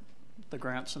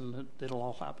grants, and it'll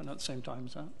all happen at the same time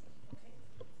as that.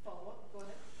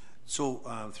 So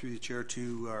through the chair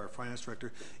to our finance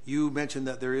director, you mentioned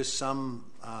that there is some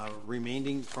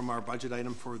remaining from our budget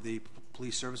item for the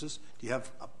police services. Do you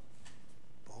have a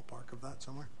ballpark of that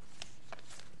somewhere?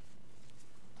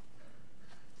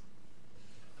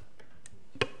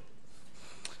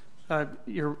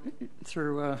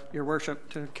 Through Your Worship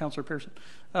to Councillor Pearson,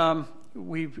 I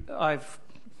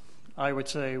would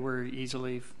say we're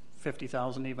easily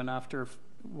 50,000 even after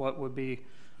what would be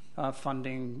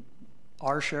funding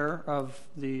our share of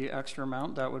the extra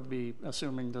amount, that would be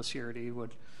assuming the CRD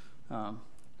would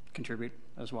contribute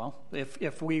as well.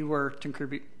 If we were to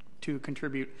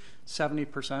contribute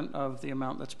 70% of the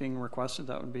amount that's being requested,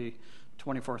 that would be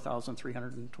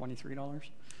 $24,323.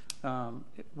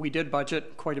 We did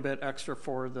budget quite a bit extra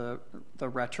for the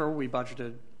retro. We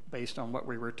budgeted based on what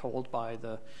we were told by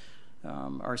the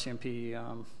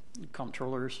RCMP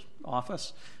Comptroller's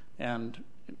office, and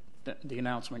the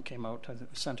announcement came out, I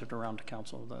sent it around to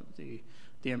council, that the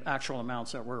actual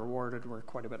amounts that were awarded were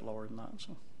quite a bit lower than that.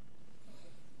 So.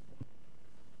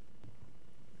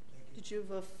 Did you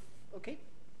have okay.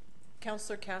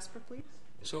 Councillor Casper, please.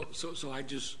 So I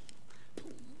just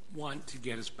want to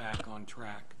get us back on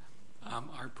track.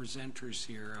 Our presenters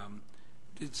here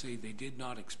did say they did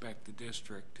not expect the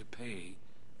district to pay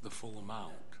the full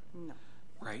amount. No.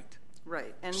 Right?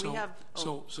 Right. And so, we have...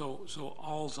 So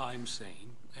all I'm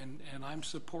saying, and I'm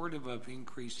supportive of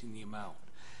increasing the amount,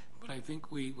 but I think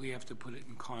we have to put it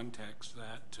in context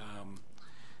that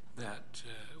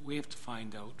we have to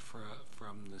find out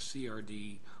from the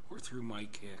CRD or through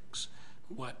Mike Hicks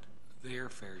what their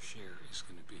fair share is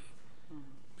going to be.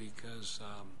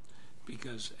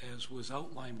 Because as was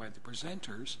outlined by the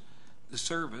presenters, the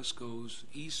service goes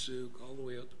East Sooke all the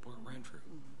way out to Port Renfrew.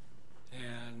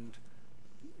 And,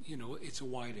 you know, it's a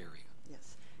wide area.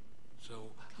 Yes.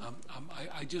 So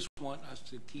I just want us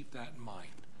to keep that in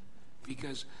mind,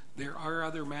 because there are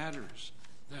other matters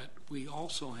that we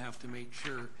also have to make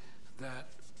sure that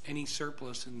any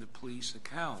surplus in the police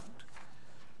account,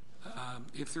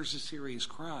 if there's a serious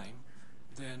crime,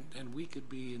 then we could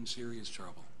be in serious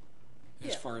trouble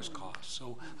as far as costs.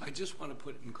 So I just want to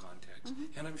put it in context,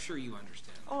 and I'm sure you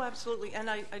understand that. Oh, absolutely. And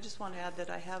I just want to add that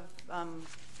I have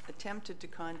attempted to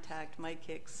contact Mike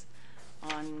Hicks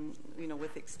on,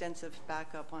 with extensive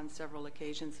backup on several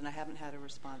occasions, and I haven't had a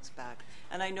response back.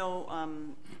 And I know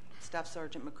Staff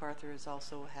Sergeant MacArthur has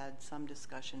also had some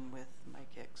discussion with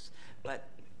Mike Hicks, but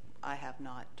I have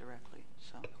not directly.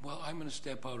 So. Well, I'm going to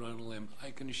step out on a limb.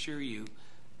 I can assure you,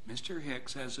 Mr.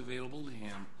 Hicks has available to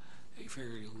him a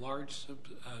very large,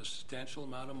 substantial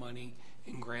amount of money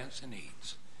in grants and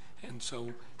aids. And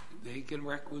so they can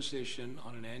requisition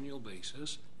on an annual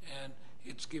basis, and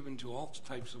it's given to all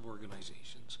types of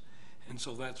organizations. And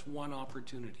so that's one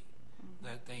opportunity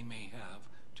that they may have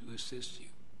to assist you.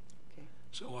 Okay.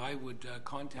 So I would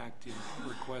contact him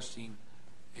requesting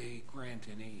a grant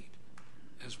and aid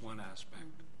as one aspect.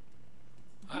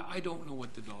 I don't know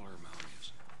what the dollar amount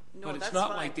is. No, but it's that's not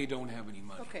fine. like they don't have any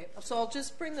money. Okay, so I'll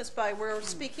just bring this by. We're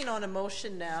speaking on a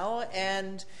motion now,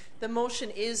 and the motion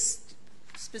is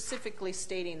specifically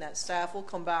stating that staff will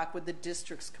come back with the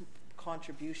district's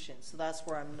contribution. So that's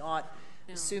where I'm not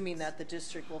assuming that the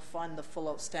district will fund the full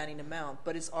outstanding amount,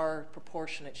 but it's our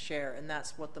proportionate share, and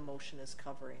that's what the motion is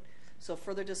covering. So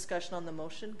further discussion on the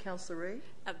motion, Councillor Ray?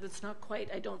 That's not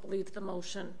quite, I don't believe, the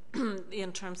motion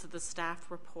in terms of the staff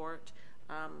report.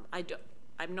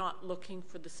 I'm not looking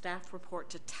for the staff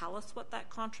report to tell us what that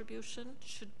contribution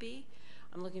should be.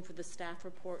 I'm looking for the staff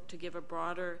report to give a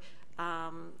broader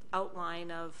outline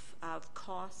of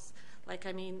costs. Like,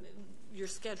 I mean, your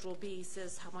Schedule B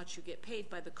says how much you get paid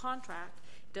by the contract.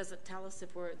 It doesn't tell us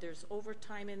if there's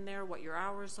overtime in there, what your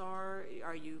hours are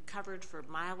you covered for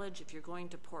mileage if you're going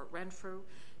to Port Renfrew,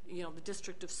 the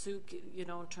District of Sooke, in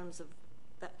terms of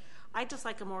that. I just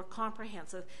like a more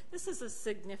comprehensive. This is a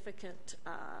significant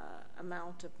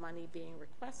amount of money being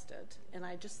requested, and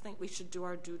I just think we should do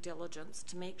our due diligence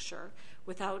to make sure,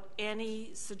 without any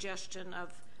suggestion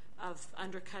of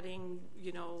undercutting,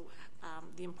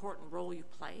 the important role you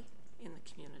play in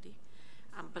the community.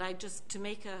 But to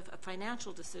make a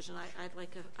financial decision, I'd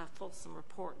like a fulsome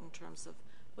report in terms of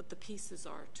what the pieces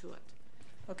are to it.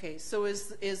 Okay, so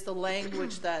is the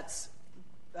language that's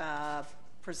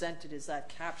presented, is that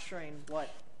capturing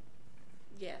what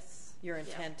your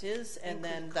intent is? And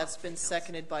then that's been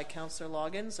seconded by Councillor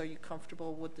Loggins. Are you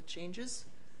comfortable with the changes?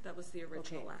 That was the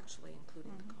original, actually,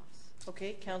 including the costs.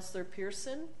 Okay, Councillor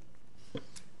Pearson?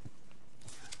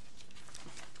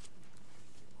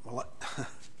 Well,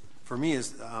 for me,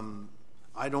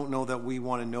 I don't know that we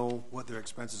want to know what their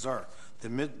expenses are. The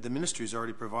ministry is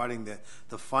already providing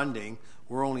the funding.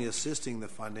 We're only assisting the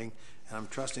funding, and I'm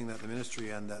trusting that the ministry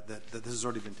and that this has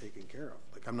already been taken care of.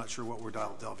 Like, I'm not sure what we're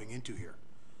delving into here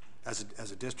as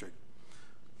a district.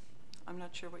 I'm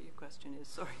not sure what your question is.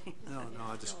 Sorry. No,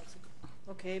 I just.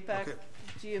 Okay, back. Okay.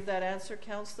 Do you have that answer,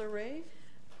 Councillor Ray?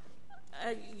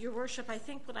 Your Worship, I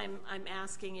think what I'm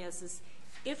asking is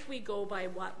if we go by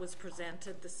what was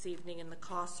presented this evening and the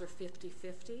costs are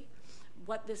 50-50,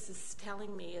 what this is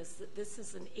telling me is that this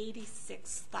is an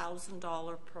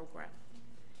 $86,000 program.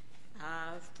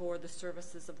 for the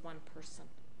services of one person.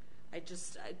 I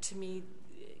just, to me,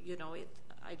 you know,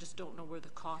 I just don't know where the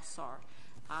costs are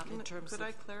in terms of... Could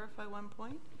I clarify one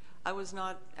point? I was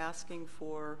not asking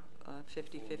for a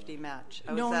 50-50 match.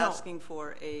 I was asking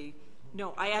for a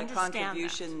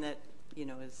contribution that, you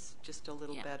know, is just a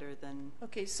little better than...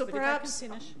 Okay, so perhaps,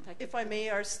 if I may,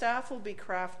 our staff will be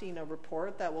crafting a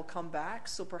report that will come back,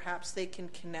 so perhaps they can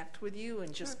connect with you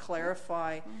and just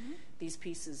clarify these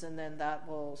pieces, and then that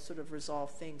will sort of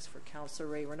resolve things for Councillor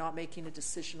Ray. We're not making a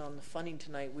decision on the funding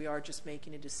tonight. We are just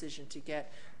making a decision to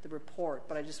get the report,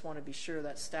 but I just want to be sure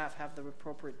that staff have the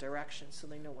appropriate direction so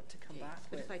they know what to come back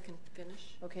with. If I can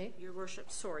finish? Okay. Your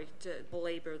Worship, sorry to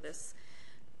belabor this.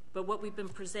 But what we've been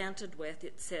presented with,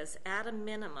 it says, at a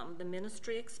minimum, the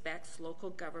ministry expects local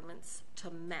governments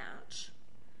to match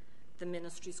the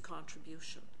ministry's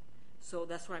contribution. So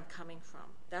that's where I'm coming from.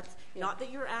 That's not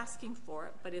that you're asking for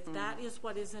it, but if that is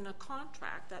what is in a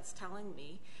contract, that's telling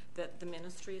me that the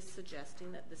ministry is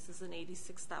suggesting that this is an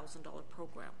 $86,000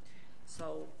 program.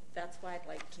 So that's why I'd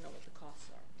like to know what the costs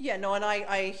are. Yeah, no, and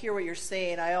I hear what you're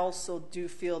saying. I also do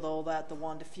feel, though, that the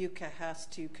Juan de Fuca has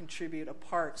to contribute a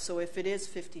part. So if it is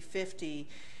 50-50,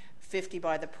 50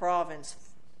 by the province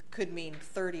could mean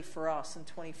 30 for us and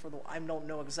 20 for the... I don't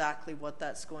know exactly what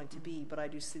that's going to be, but I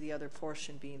do see the other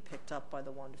portion being picked up by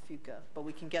the Juan de Fuca. But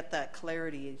we can get that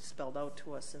clarity spelled out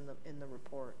to us in the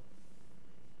report.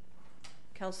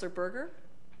 Councillor Berger?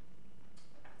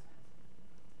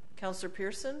 Councillor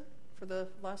Pearson for the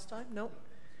last time? No?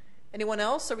 Anyone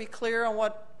else? Are we clear on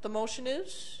what the motion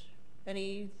is?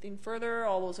 Anything further?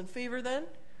 All those in favor then?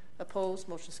 Opposed?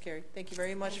 Motion's carried. Thank you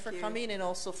very much for coming and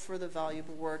also for the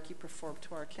valuable work you perform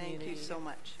to our community. Thank you so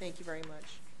much. Thank you very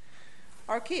much.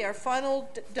 Okay, our final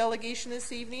delegation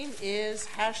this evening is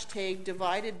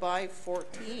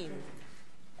 #divided-by-14.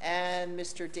 And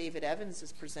Mr. David Evans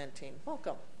is presenting.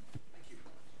 Welcome.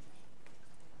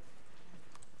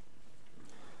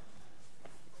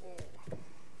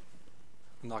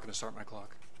 I'm not going to start my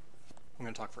clock. I'm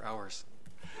going to talk for hours.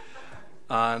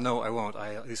 No, I won't.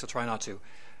 At least I'll try not to.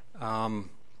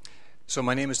 So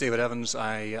my name is David Evans.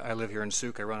 I live here in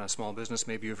Sooke. I run a small business.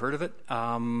 Maybe you've heard of it,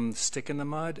 Stick in the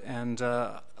Mud. And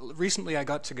recently I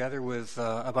got together with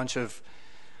a bunch of,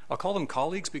 I'll call them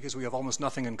colleagues because we have almost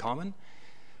nothing in common.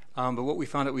 But what we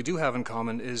found that we do have in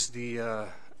common is the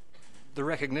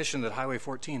recognition that Highway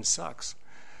 14 sucks.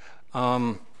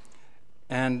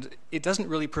 And it doesn't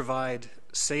really provide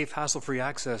safe, hassle-free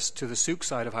access to the Sooke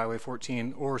side of Highway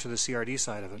 14 or to the CRD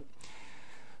side of it.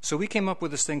 So we came up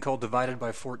with this thing called Divided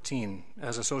by 14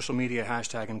 as a social media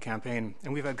hashtag and campaign,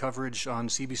 and we've had coverage on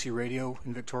CBC Radio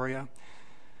in Victoria.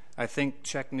 I think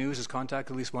Czech News has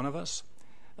contacted at least one of us.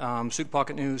 Sooke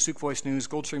Pocket News, Sooke Voice News,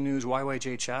 Goldstream News,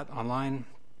 YYJ Chat online,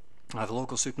 the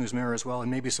local Sooke News Mirror as well,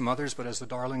 and maybe some others, but as the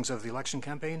darlings of the election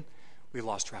campaign, we've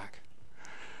lost track.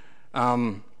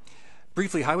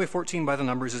 Briefly, Highway 14 by the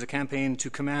numbers is a campaign to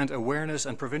command awareness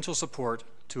and provincial support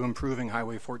to improving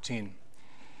Highway 14.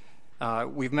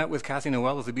 We've met with Cathy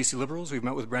Noel of the BC Liberals. We've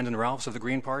met with Brendan Ralphs of the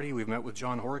Green Party. We've met with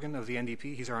John Horgan of the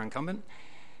NDP. He's our incumbent.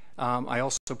 I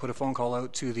also put a phone call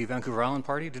out to the Vancouver Island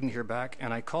Party, didn't hear back,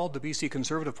 and I called the BC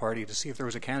Conservative Party to see if there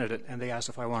was a candidate, and they asked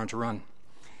if I wanted to run.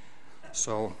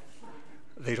 So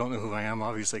they don't know who I am,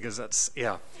 obviously, because that's,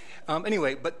 yeah.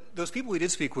 Anyway, but those people we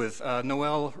did speak with,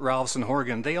 Noel, Ralphs, and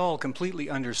Horgan, they all completely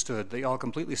understood. They all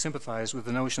completely sympathized with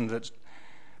the notion that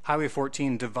Highway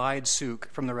 14 divides Sooke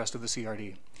from the rest of the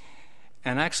CRD.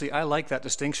 And actually, I like that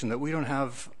distinction that we don't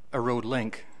have a road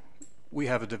link, we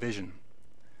have a division.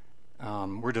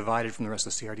 We're divided from the rest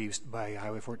of the CRD by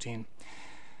Highway 14.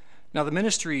 Now, the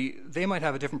ministry, they might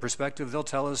have a different perspective. They'll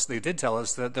tell us, they did tell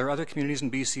us, that there are other communities in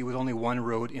BC with only one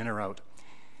road in or out.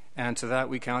 And to that,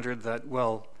 we countered that,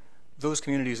 well, those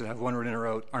communities that have one road in or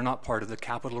out are not part of the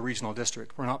Capital Regional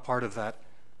District. We're not part of that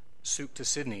Sooke to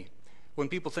Sydney. When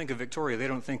people think of Victoria, they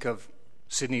don't think of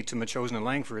Sydney to Metchosin and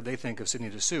Langford. They think of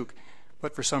Sydney to Sooke.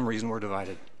 But for some reason, we're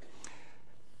divided.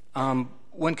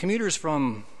 When commuters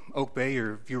from Oak Bay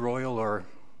or View Royal or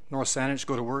North Saanich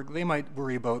go to work, they might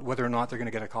worry about whether or not they're going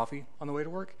to get a coffee on the way to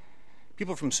work.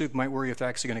 People from Sooke might worry if they're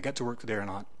actually going to get to work today or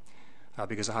not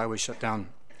because the highway's shut down.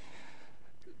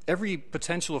 Every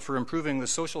potential for improving the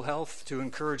social health, to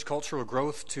encourage cultural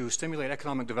growth, to stimulate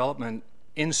economic development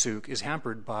in Sooke is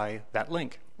hampered by that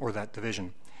link or that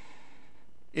division.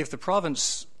 If the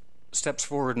province steps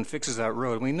forward and fixes that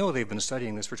road, we know they've been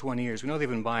studying this for 20 years, we know they've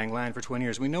been buying land for 20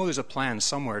 years, we know there's a plan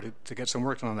somewhere to get some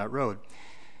work done on that road,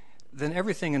 then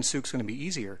everything in Sooke's going to be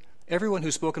easier. Everyone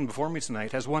who's spoken before me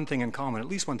tonight has one thing in common, at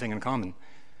least one thing in common.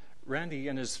 Randy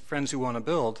and his friends who want to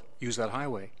build use that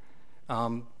highway.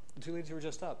 The two ladies who were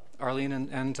just up, Arlene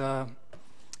and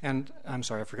and I'm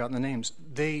sorry, I've forgotten the names,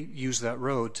 they use that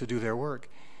road to do their work.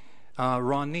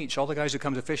 Ron Nietzsche, all the guys who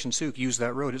come to fish in Sooke use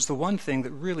that road. It's the one thing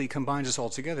that really combines us all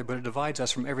together, but it divides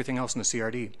us from everything else in the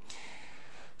CRD.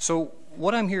 So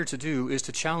what I'm here to do is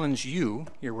to challenge you,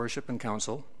 Your Worship and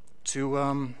Council,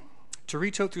 to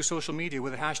reach out through social media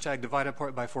with a hashtag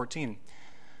 #DividedBy14,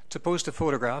 to post a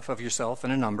photograph of yourself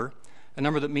and a number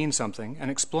that means something,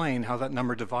 and explain how that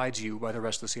number divides you by the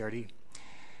rest of the CRD.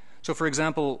 So for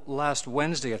example, last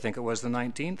Wednesday, I think it was the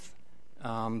 19th,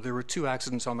 there were 2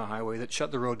 accidents on the highway that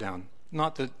shut the road down.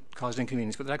 Not that caused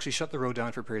inconvenience, but that actually shut the road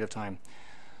down for a period of time.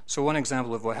 So one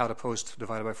example of how to post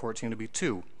divided by 14 would be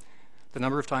 2. The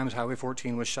number of times Highway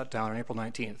 14 was shut down on April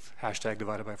 19th, hashtag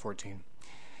 #DividedBy14.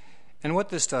 And what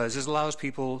this does is allows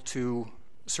people to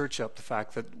search up the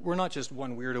fact that we're not just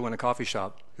one weirdo in a coffee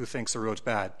shop who thinks the road's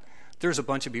bad. There's a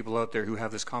bunch of people out there who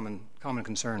have this common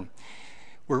concern.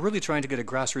 We're really trying to get a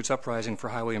grassroots uprising for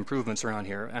highway improvements around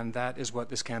here, and that is what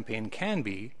this campaign can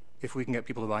be if we can get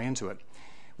people to buy into it.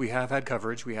 We have had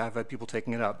coverage, we have had people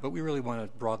taking it up, but we really want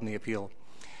to broaden the appeal.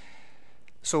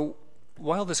 So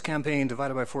while this campaign,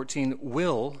 Divided by 14,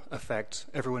 will affect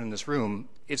everyone in this room,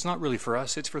 it's not really for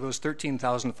us, it's for those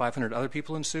 13,500 other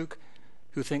people in Sooke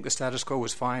who think the status quo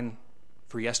was fine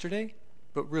for yesterday,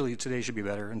 but really today should be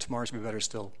better and tomorrow should be better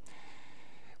still.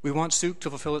 We want Sooke to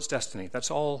fulfill its destiny. That's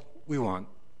all we want.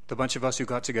 The bunch of us who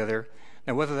got together.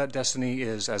 Now, whether that destiny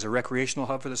is as a recreational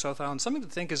hub for the South Island, something to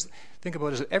think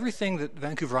about is that everything that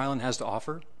Vancouver Island has to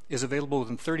offer is available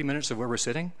within 30 minutes of where we're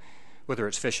sitting, whether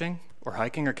it's fishing or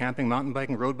hiking or camping, mountain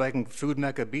biking, road biking, food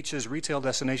mecca, beaches, retail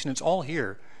destination. It's all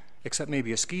here, except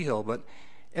maybe a ski hill. But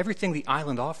everything the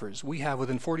island offers, we have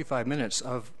within 45 minutes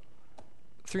of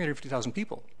 350,000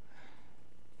 people,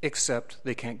 except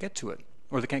they can't get to it,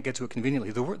 or they can't get to it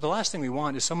conveniently. The last thing we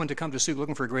want is someone to come to Sooke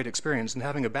looking for a great experience and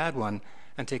having a bad one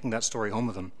and taking that story home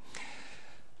with them.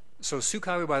 So Sooke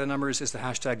Highway by the numbers is the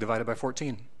hashtag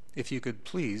 #DividedBy14. If you could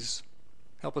please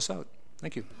help us out.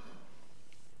 Thank you.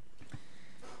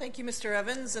 Thank you, Mr.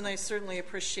 Evans, and I certainly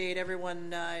appreciate everyone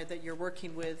that you're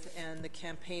working with and the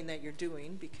campaign that you're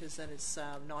doing, because that is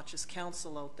not just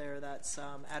council out there that's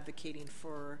advocating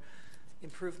for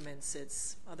improvements,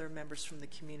 it's other members from the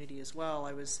community as well.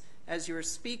 As you were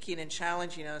speaking and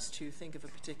challenging us to think of a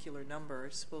particular number, I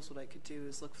suppose what I could do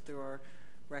is look through our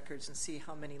records and see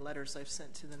how many letters I've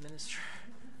sent to the Minister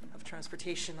of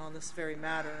Transportation on this very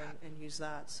matter and use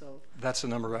that. So that's a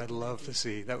number I'd love to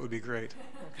see. That would be great.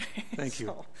 Okay. Thank you.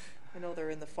 So, I know they're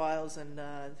in the files, and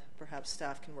perhaps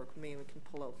staff can work with me and we can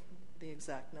pull out the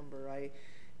exact number. I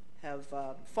have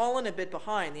fallen a bit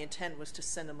behind. The intent was to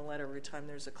send them a letter every time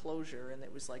there's a closure, and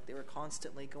it was like they were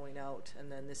constantly going out.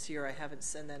 And then this year I haven't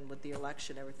sent them. With the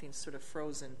election, everything's sort of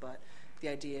frozen, but the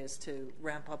idea is to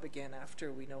ramp up again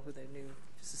after we know who the new,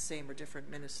 if it's the same or different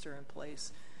minister in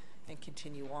place, and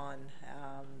continue on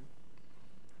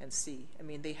and see. I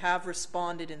mean, they have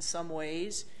responded in some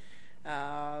ways.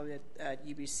 At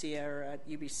UBC or at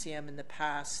UBCM in the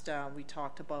past, we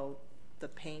talked about the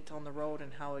paint on the road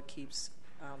and how it keeps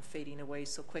fading away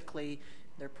so quickly.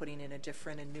 They're putting in a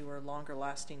different and newer, longer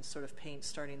lasting sort of paint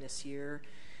starting this year.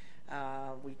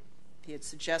 He had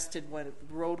suggested when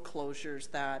road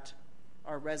closures that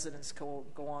our residents go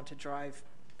on to drive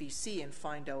BC and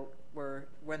find out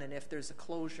when and if there's a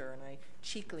closure. And I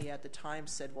cheekily at the time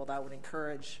said, well, that would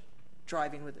encourage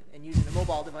driving with and using a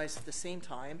mobile device at the same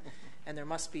time, and there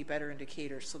must be better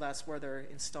indicators. So that's where they're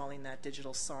installing that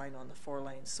digital sign on the 4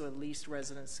 lanes, so at least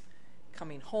residents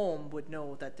coming home would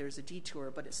know that there's a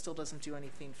detour, but it still doesn't do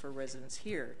anything for residents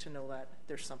here to know that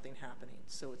there's something happening.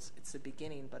 So it's a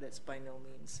beginning, but it's by no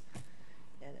means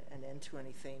an end to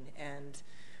anything. And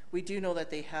we do know that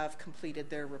they have completed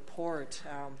their report.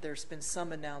 There's been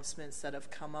some announcements that have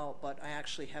come out, but I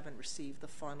actually haven't received the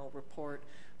final report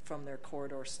from their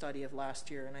corridor study of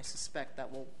last year, and I suspect that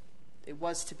it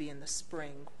was to be in the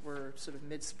spring. We're sort of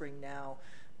mid-spring now,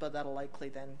 but that'll likely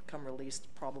then come released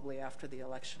probably after the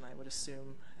election, I would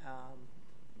assume.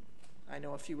 I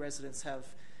know a few residents have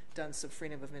done some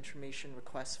freedom of information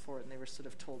requests for it, and they were sort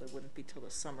of told it wouldn't be till the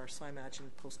summer, so I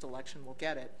imagine post-election we'll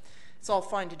get it. It's all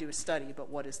fine to do a study, but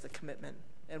what is the commitment,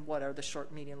 and what are the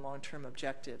short, medium, long-term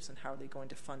objectives, and how are they going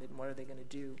to fund it, and what are they going to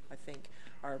do? I think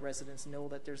our residents know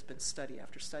that there's been study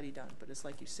after study done, but it's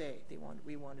like you say,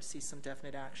 we want to see some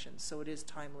definite action, so it is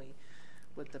timely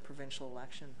with the provincial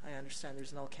election. I understand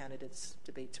there's an all candidates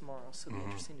debate tomorrow, so it'll be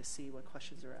interesting to see what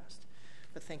questions are asked.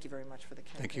 But thank you very much for the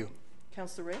campaign. Thank you.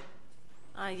 Councillor Ray?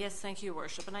 Yes, thank you, Your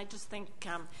Worship. And I just think,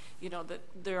 that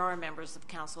there are members of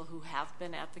council who have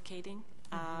been advocating,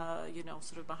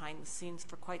 sort of behind the scenes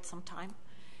for quite some time.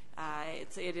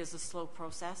 it is a slow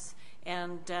process.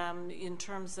 And in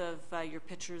terms of your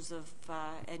pictures of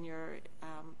and your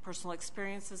personal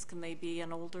experiences, can they be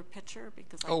an older picture?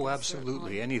 Because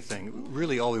Absolutely, anything.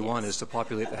 Really, all we want is to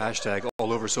populate the hashtag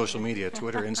all over social media,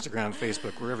 Twitter, Instagram,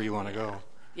 Facebook, wherever you want to go.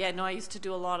 Yeah, no, I used to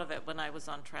do a lot of it when I was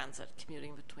on transit,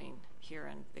 commuting between here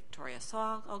and Victoria. So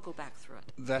I'll go back through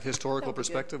it. That historical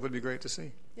perspective would be great to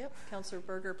see. Yep. Councillor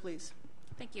Berger, please.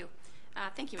 Thank you.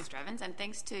 Thank you, Mr. Evans, and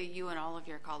thanks to you and all of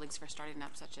your colleagues for starting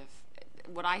up such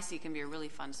what I see can be a really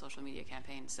fun social media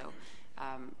campaign. So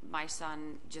my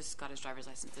son just got his driver's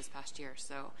license this past year,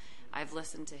 so I've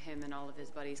listened to him and all of his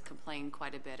buddies complain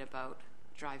quite a bit about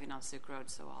driving on Sooke Road,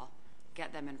 so I'll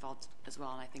get them involved as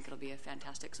well, and I think it'll be a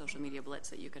fantastic social media blitz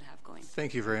that you could have going.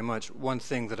 Thank you very much. One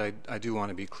thing that I do want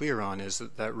to be clear on is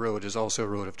that road is also a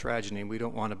road of tragedy, and we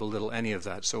don't want to belittle any of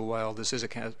that. So while this is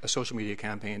a social media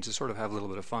campaign to sort of have a little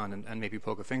bit of fun and maybe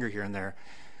poke a finger here and there,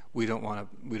 we don't want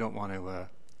to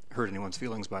hurt anyone's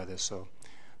feelings by this. So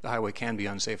the highway can be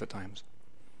unsafe at times.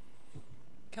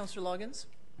 Councillor Loggins.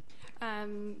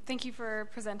 Thank you for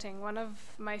presenting. One of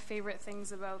my favorite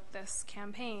things about this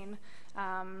campaign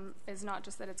is not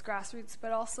just that it's grassroots,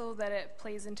 but also that it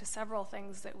plays into several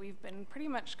things that we've been pretty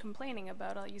much complaining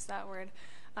about, I'll use that word,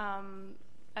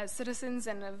 as citizens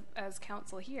and as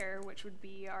council here, which would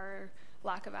be our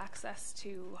lack of access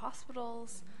to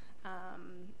hospitals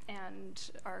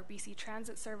and our BC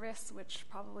Transit service, which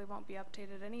probably won't be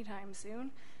updated anytime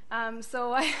soon.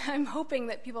 So I'm hoping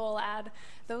that people will add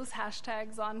those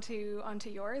hashtags onto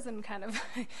yours and kind of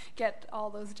get all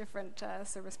those different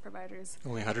service providers.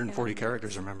 Only 140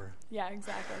 characters, remember. Yeah,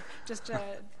 exactly. Just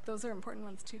those are important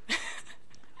ones too.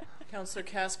 Councillor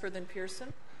Casper, then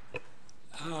Pearson.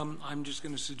 I'm just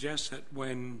going to suggest that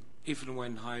if and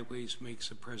when Highways makes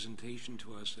a presentation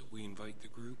to us, that we invite the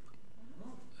group.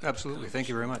 Absolutely. Thank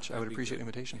you very much. I would appreciate the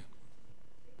invitation.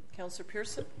 Councillor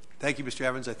Pearson. Thank you, Mr.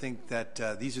 Evans. I think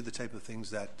that these are the type of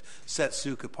things that set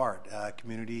Sooke apart: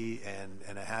 community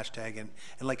and a hashtag, and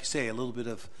like you say, a little bit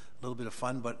of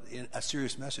fun, but a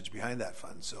serious message behind that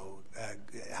fun. So,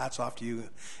 hats off to you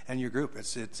and your group.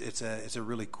 It's a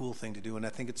really cool thing to do, and I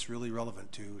think it's really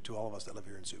relevant to all of us that live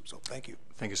here in Sooke. So, thank you.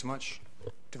 Thank you so much.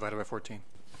 Divided by 14.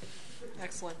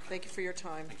 Excellent. Thank you for your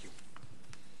time. Thank you.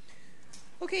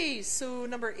 Okay, so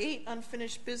number 8,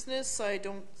 unfinished business. I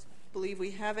don't believe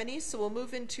we have any, so we'll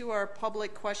move into our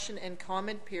public question and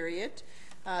comment period.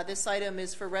 This item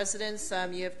is for residents.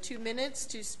 You have 2 minutes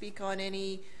to speak on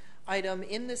any item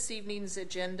in this evening's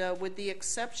agenda, with the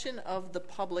exception of the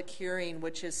public hearing,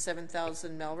 which is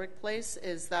 7000 Melrick Place,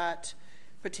 is that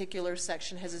particular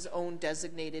section has its own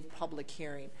designated public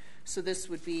hearing. So this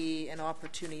would be an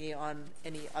opportunity on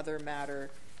any other matter.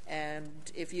 And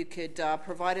if you could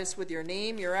provide us with your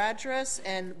name, your address,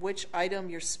 and which item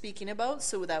you're speaking about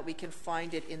so that we can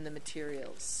find it in the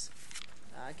materials.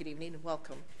 Good evening and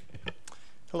welcome.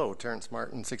 Hello, Terrence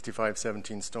Martin,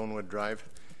 6517 Stonewood Drive.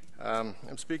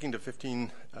 I'm speaking to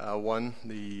 15-1,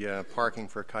 the parking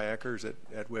for kayakers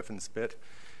at Whiff and Spit.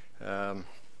 In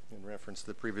reference to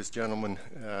the previous gentleman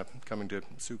coming to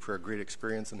Sooke for a great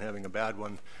experience and having a bad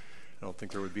one, I don't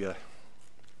think there would be a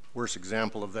worse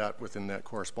example of that within that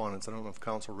correspondence. I don't know if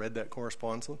council read that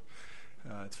correspondence.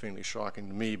 It's faintly shocking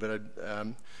to me, but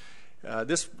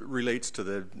this relates to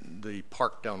the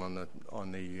park down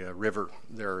on the river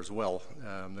there as well.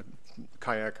 The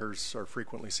kayakers are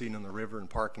frequently seen on the river, and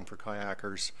parking for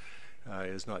kayakers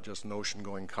is not just an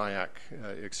ocean-going kayak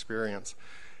experience.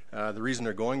 The reason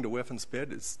they're going to Whiff and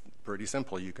Spit is pretty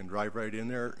simple. You can drive right in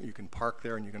there, you can park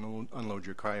there, and you can unload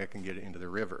your kayak and get it into the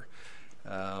river.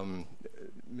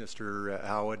 Mr.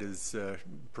 Howard has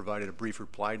provided a brief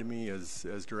reply to me as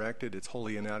directed. It's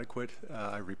wholly inadequate.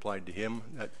 I replied to him.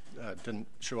 That didn't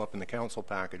show up in the council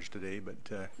package today,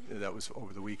 but that was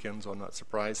over the weekend, so I'm not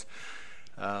surprised.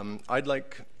 I'd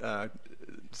like,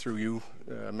 through you,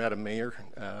 Madam Mayor,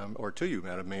 or to you,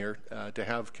 Madam Mayor, to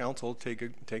have council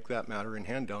take that matter in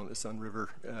hand down at the Sun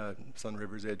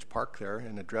River's Edge Park there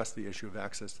and address the issue of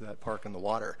access to that park and the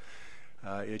water.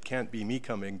 It can't be me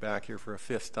coming back here for a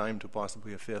 5th time to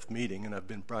possibly a 5th meeting, and I've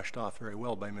been brushed off very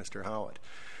well by Mr. Howard.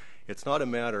 It's not a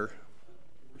matter...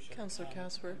 Councillor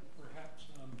Casper. Perhaps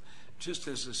just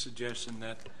as a suggestion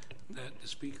that the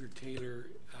Speaker tailor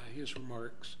his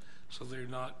remarks so they're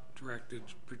not directed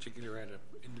particularly at an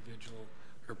individual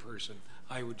or person.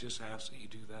 I would just ask that you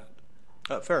do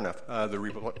that. Fair enough. The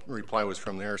reply was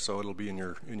from there, so it'll be in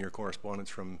your correspondence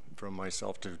from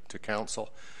myself to council.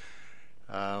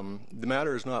 The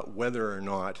matter is not whether or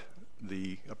not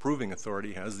the approving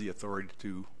authority has the authority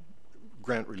to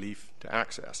grant relief to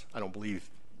access. I don't believe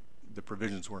the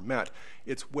provisions were met.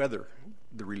 It's whether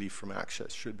the relief from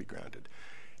access should be granted.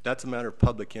 that's a matter of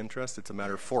public interest. It's a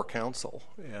matter for council,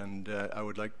 and I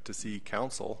would like to see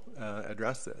council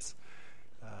address this.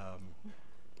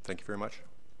 Thank you very much.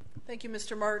 Thank you,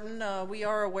 Mr. Martin. We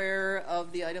are aware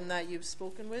of the item that you've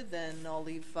spoken with, and I'll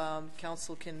leave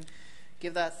council can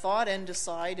give that thought and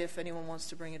decide if anyone wants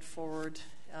to bring it forward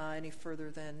any further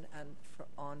than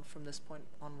on from this point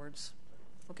onwards.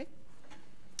 Okay.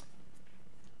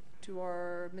 To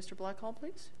our Mr. Blackhall,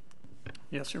 please.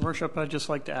 Yes, Your Worship. I'd just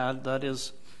like to add that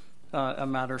is a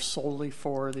matter solely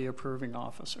for the approving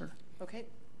officer. Okay.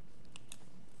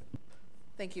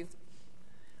 Thank you.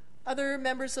 Other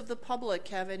members of the public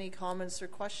have any comments or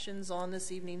questions on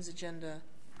this evening's agenda?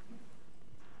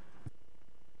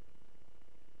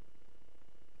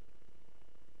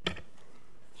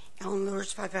 Ellen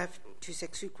Lewis,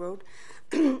 5526 Sooke Road.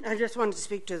 I just wanted to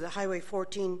speak to the Highway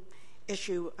 14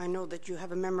 issue. I know that you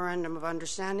have a memorandum of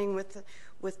understanding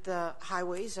with the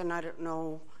highways, and I don't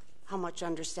know how much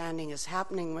understanding is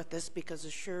happening with this because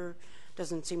there sure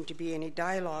doesn't seem to be any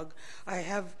dialogue.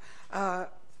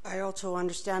 I also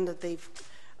understand that they've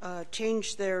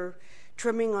changed their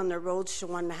trimming on their roads to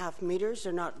 1.5 meters.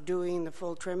 They're not doing the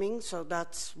full trimming, so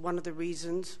that's one of the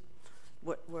reasons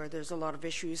where there's a lot of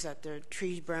issues, that the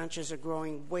tree branches are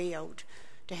growing way out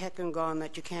to heck and gone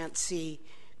that you can't see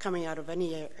coming out of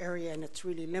any area, and it's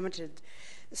really limited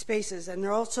spaces. And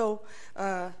they're also,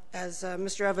 as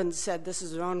Mr. Evans said, this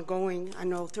is ongoing. I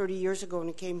know 30 years ago when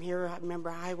he came here, I remember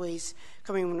highways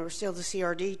coming when we were still the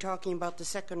CRD, talking about the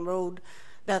second road.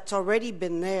 That's already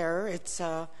been there. It's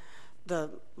the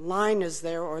line is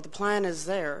there, or the plan is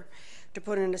there to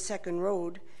put in a second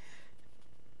road.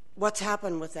 What's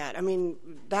happened with that? I mean,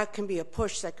 that can be a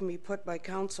push that can be put by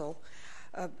council.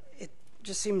 It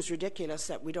just seems ridiculous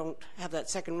that we don't have that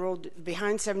second road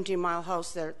behind 17 Mile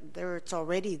House. There, it's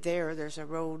already there. There's a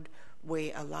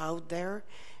roadway allowed there,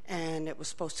 and it was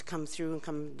supposed to come through and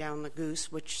come down the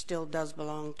Goose, which still does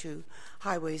belong to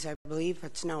highways, I believe.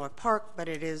 It's now a park, but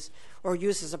it is, or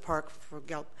used as a park for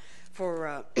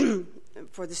the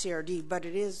CRD, but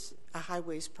it is a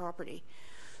highways property.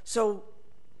 So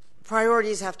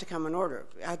priorities have to come in order.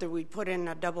 Either we put in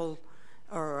a double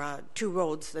or two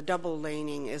roads. The double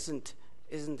laning isn't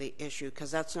the issue,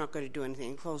 because that's not going to do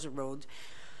anything. Close the roads.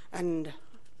 And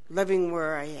living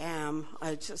where I am,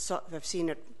 I've seen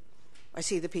it. I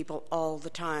see the people all the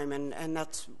time, and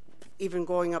that's even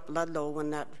going up Ludlow when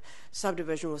that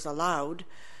subdivision was allowed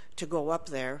to go up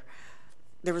there.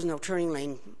 There was no turning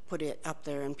lane put it up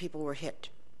there, and people were hit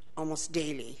almost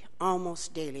daily.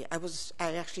 Almost daily. I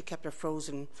actually kept a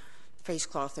frozen face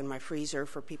cloth in my freezer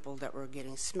for people that were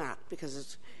getting smacked,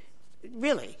 because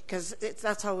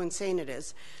that's how insane it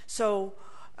is. So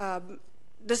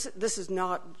this is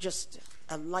not just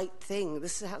a light thing.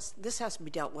 This has to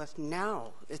be dealt with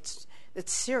now. It's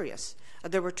serious.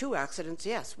 There were 2 accidents,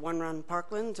 yes, one on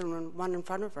Parklands and one in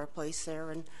front of our place there,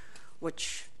 and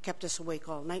which kept us awake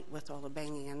all night with all the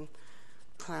banging and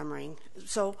clamoring.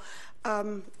 So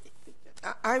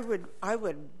I would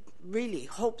really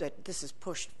hope that this is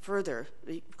pushed further.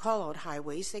 They call out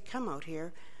highways. They come out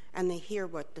here and they hear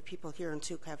what the people here in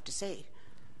Sooke have to say.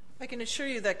 I can assure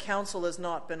you that council has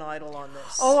not been idle on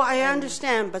this. Oh, I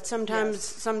understand, but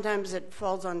sometimes it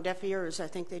falls on deaf ears. I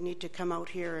think they need to come out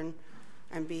here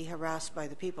and be harassed by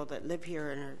the people that live here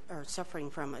and are suffering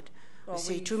from it. Well, I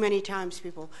see too many times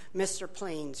people miss their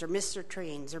planes or miss their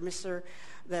trains or miss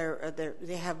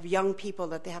they have young people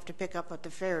that they have to pick up at the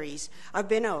ferries. I've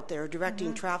been out there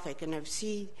directing traffic, and I've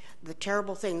seen the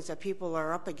terrible things that people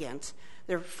are up against.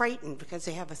 They're frightened because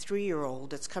they have a 3-year-old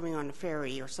that's coming on a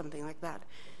ferry or something like that.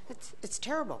 It's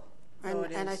terrible.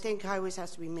 And I think highways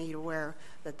has to be made aware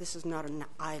that this is not an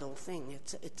idle thing.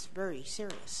 It's very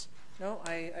serious. No,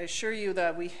 I assure you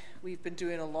that we've been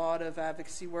doing a lot of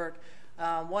advocacy work.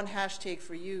 One hashtag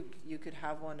for you could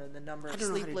have one of the number of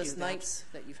sleepless nights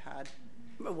that you've had.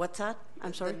 What's that?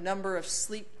 I'm sorry? The number of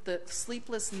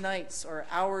sleepless nights or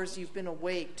hours you've been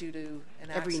awake due to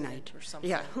an every accident night or something.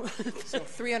 Yeah. So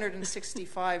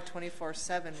 365,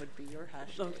 24/7 would be your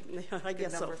hashtag. I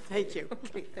guess so. Thank you.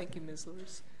 Okay, thank you, Ms.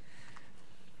 Lewis.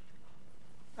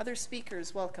 Other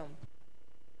speakers, welcome.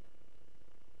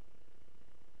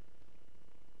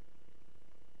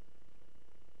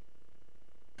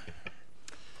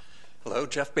 Hello,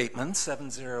 Jeff Bateman,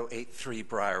 7083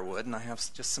 Briarwood, and I have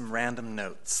just some random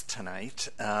notes tonight.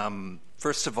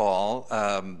 First of all,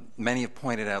 many have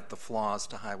pointed out the flaws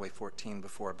to Highway 14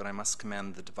 before, but I must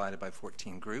commend the Divided by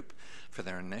 14 group for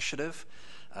their initiative.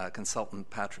 Consultant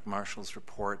Patrick Marshall's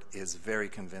report is very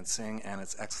convincing, and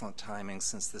it's excellent timing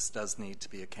since this does need to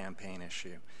be a campaign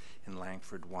issue in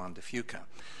Langford, Juan de Fuca.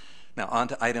 Now, on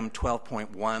to item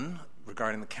 12.1.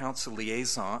 Regarding the council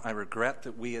liaison, I regret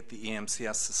that we at the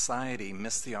EMCS Society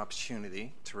missed the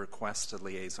opportunity to request a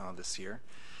liaison this year.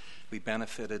 We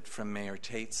benefited from Mayor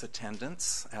Tate's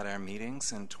attendance at our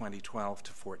meetings in 2012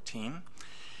 to 14,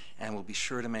 and we'll be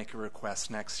sure to make a request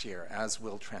next year, as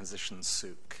will Transition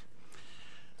Sooke.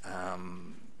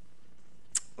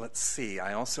 Let's see,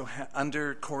 I also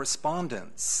under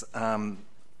correspondence,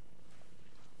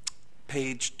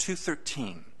 page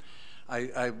 213,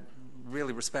 I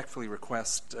really respectfully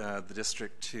request the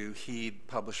district to heed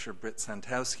publisher Britt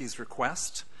Santowski's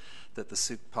request that the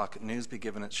Sooke Pocket News be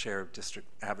given its share of district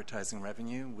advertising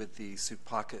revenue, with the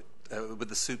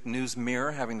Sooke News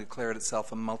Mirror having declared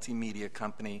itself a multimedia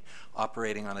company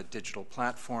operating on a digital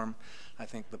platform. I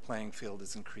think the playing field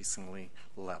is increasingly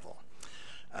level.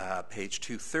 Page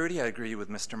 230, I agree with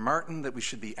Mr. Martin that we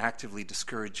should be actively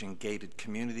discouraging gated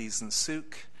communities in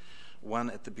Sooke. One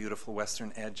at the beautiful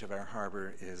western edge of our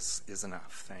harbor is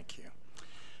enough. Thank you.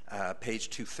 Page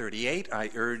 238,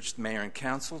 I urged Mayor and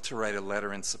Council to write a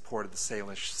letter in support of the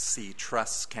Salish Sea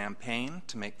Trust's campaign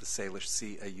to make the Salish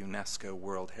Sea a UNESCO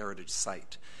World Heritage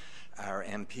Site. Our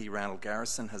MP, Randall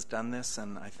Garrison, has done this,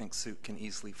 and I think Sooke can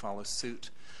easily follow suit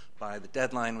by the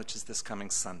deadline, which is this coming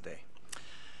Sunday.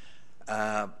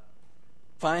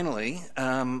 Finally,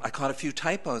 I caught a few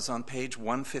typos on page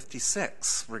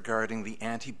 156 regarding the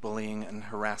anti-bullying and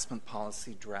harassment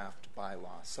policy draft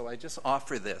bylaw. So I just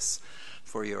offer this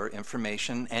for your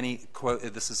information. Any quote,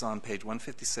 this is on page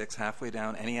 156, halfway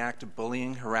down, any act of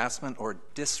bullying, harassment, or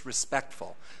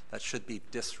disrespectful, that should be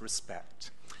disrespect.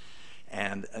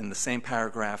 And in the same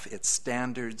paragraph, it's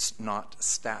standards, not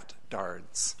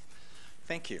stat-dards.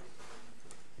 Thank you.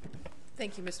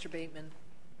 Thank you, Mr. Bateman.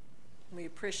 We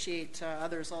appreciate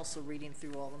others also reading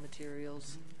through all the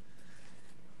materials.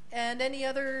 And any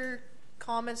other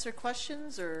comments or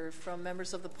questions or from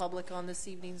members of the public on this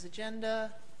evening's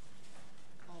agenda?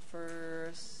 Call for...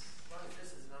 As long as this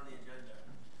isn't on the agenda.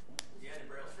 The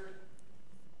Brailsford?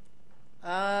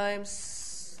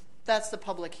 That's the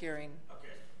public hearing.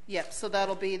 Okay. Yep, so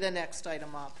that'll be the next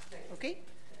item up. Okay?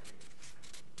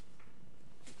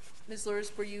 Ms.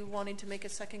 Lurs, were you wanting to make a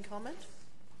second comment?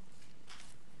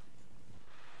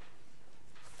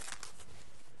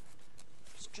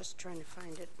 Just trying to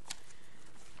find it.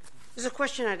 There's a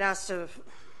question I'd asked a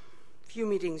few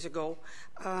meetings ago.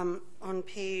 On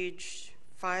page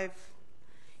 5,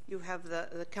 you have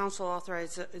the council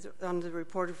authorized, on the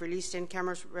report of released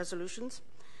in-camera resolutions,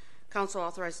 council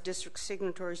authorized district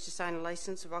signatories to sign a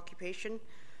license of occupation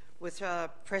with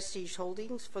Prestige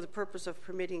Holdings for the purpose of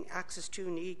permitting access to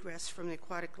and egress from the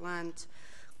aquatic lands.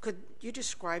 Could you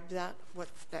describe that, what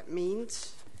that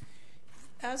means?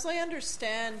 As I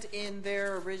understand in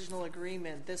their original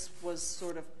agreement, this was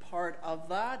sort of part of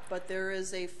that, but there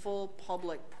is a full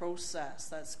public process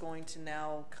that's going to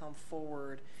now come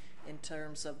forward in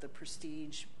terms of the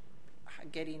Prestige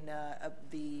getting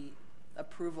the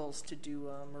approvals to do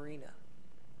a marina.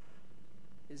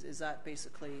 Is that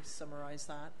basically summarize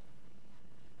that?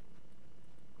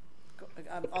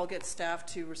 I'll get staff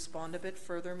to respond a bit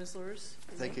further, Ms. Lurs.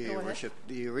 Thank you, Your Worship.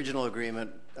 The original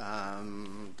agreement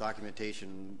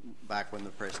documentation back when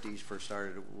the Prestige first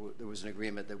started, there was an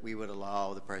agreement that we would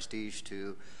allow the Prestige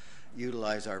to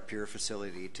utilize our pier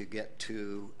facility to get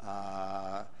to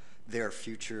their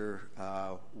future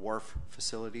wharf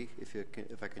facility,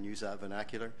 if I can use that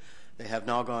vernacular. They have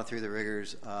now gone through the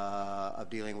rigors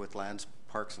of dealing with lands,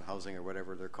 parks and housing, or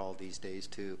whatever they're called these days,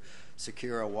 to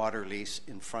secure a water lease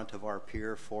in front of our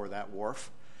pier for that wharf.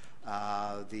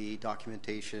 The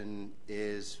documentation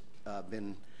is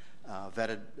been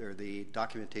vetted, or the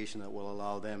documentation that will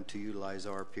allow them to utilize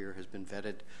our pier has been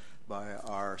vetted by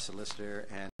our solicitor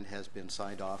and has been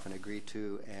signed off and agreed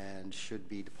to, and should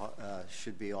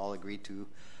be all agreed to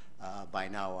by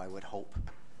now, I would hope.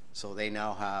 So they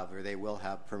now have, or they will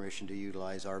have, permission to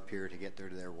utilize our pier to get there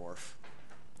to their wharf.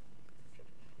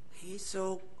 Okay,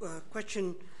 so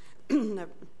question that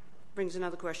brings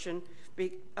another question.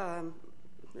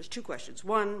 There's two questions.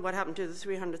 One, what happened to the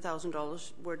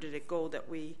 $300,000? Where did it go that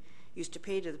we used to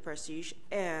pay to the Prestige?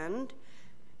 And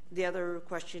the other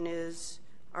question is,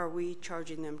 are we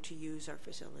charging them to use our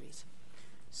facilities?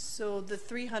 So the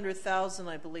 $300,000,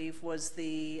 I believe, was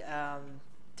the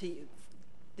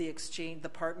exchange, the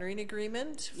partnering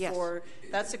agreement. Yes. For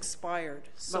that's expired.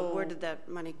 So but where did that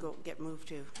money get moved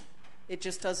to? It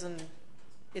just doesn't.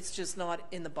 It's just not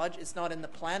in the budget. It's not in the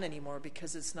plan anymore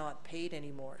because it's not paid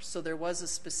anymore. So there was a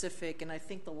specific, and I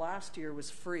think the last year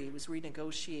was free. It was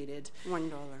renegotiated.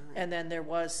 $1. And then there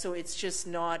was, so it's just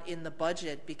not in the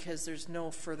budget because there's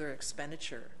no further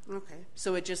expenditure. Okay.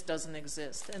 So it just doesn't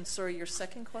exist. And sorry, your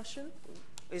second question?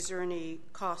 is there any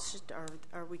cost?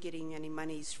 Are we getting any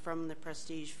monies from the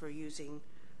Prestige for using,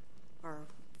 or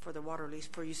for the water lease,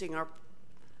 for using our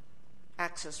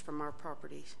access from our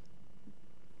properties?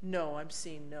 No, I'm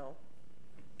seeing no.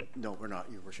 No, we're not,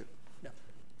 Your Worship. No.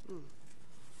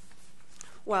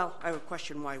 Well, I would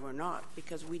question why we're not,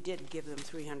 because we did give them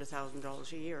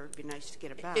 $300,000 a year. It'd be nice to get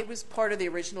it back. It was part of the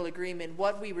original agreement.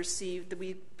 What we received,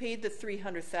 we paid the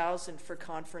 $300,000 for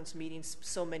conference meetings,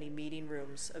 so many meeting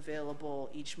rooms available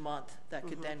each month that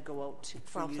could then go out to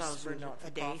for use for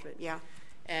not-for-profit. Yeah.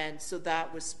 And so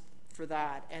that was for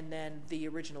that. And then the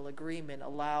original agreement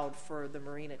allowed for the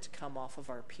marina to come off of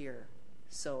our pier.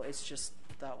 So it's just,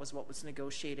 that was what was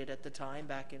negotiated at the time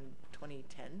back in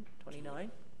 2010,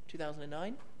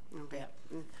 2009? Okay.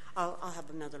 Yeah. I'll have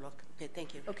another look. Okay,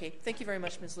 thank you. Okay, thank you very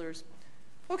much, Ms. Lurs.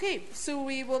 Okay, so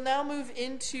we will now move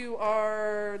into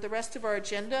the rest of our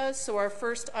agenda. So our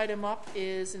first item up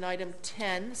is in item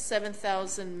 10,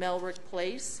 7000 Melrick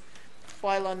Place,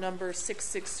 bylaw number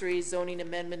 663, zoning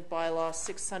amendment bylaw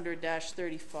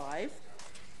 600-35.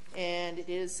 And it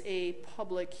is a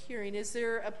public hearing. Is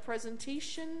there a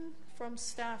presentation from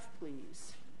staff,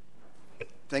 please?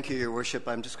 Thank you, Your Worship.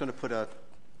 I'm just going to put a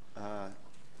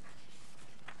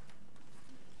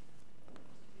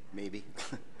maybe.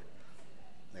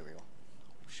 There we go. Oh,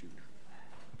 shoot.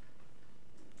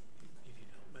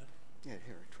 Yeah,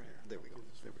 here, try it. There we go.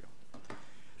 There we go.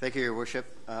 Thank you, Your Worship.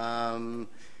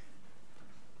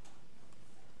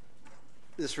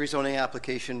 This rezoning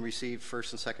application received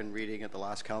first and second reading at the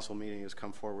last council meeting has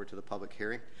come forward to the public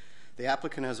hearing. The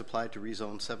applicant has applied to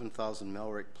rezone 7000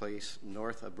 Melrick Place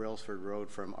north of Brailsford Road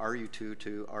from RU2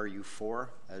 to RU4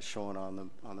 as shown on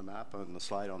the map on the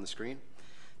slide on the screen.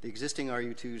 The existing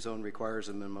RU2 zone requires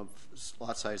a minimum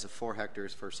lot size of 4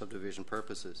 hectares for subdivision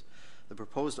purposes. The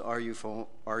proposed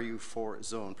RU4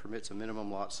 zone permits a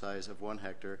minimum lot size of 1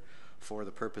 hectare for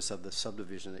the purpose of the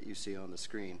subdivision that you see on the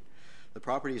screen. The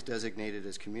property is designated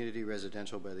as community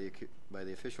residential by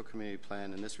the official community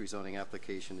plan, and this rezoning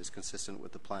application is consistent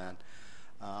with the plan.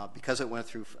 Because it went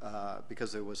through,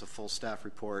 because there was a full staff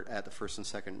report at the first and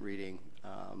second reading,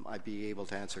 I'd be able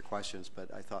to answer questions,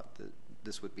 but I thought that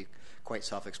this would be quite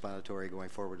self-explanatory going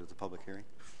forward with the public hearing.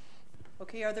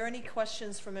 Okay, are there any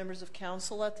questions from members of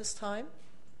council at this time?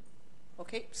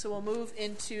 Okay, so we'll move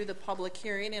into the public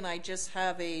hearing, and I just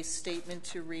have a statement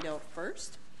to read out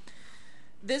first.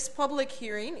 This public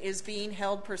hearing is being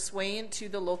held pursuant to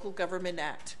the Local Government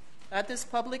Act. At this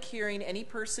public hearing, any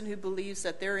person who believes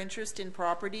that their interest in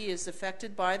property is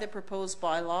affected by the proposed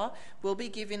bylaw will be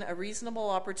given a reasonable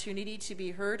opportunity to be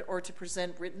heard or to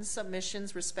present written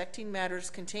submissions respecting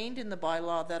matters contained in the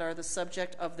bylaw that are the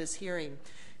subject of this hearing.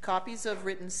 Copies of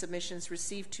written submissions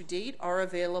received to date are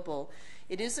available.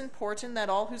 It is important that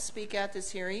all who speak at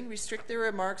this hearing restrict their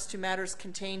remarks to matters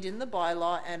contained in the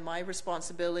bylaw, and my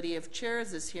responsibility of chair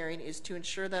of this hearing is to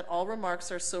ensure that all remarks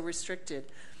are so restricted.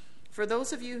 For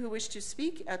those of you who wish to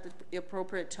speak at the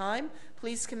appropriate time,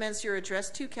 please commence your address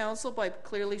to council by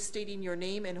clearly stating your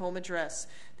name and home address.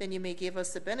 Then you may give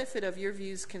us the benefit of your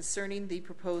views concerning the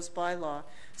proposed bylaw.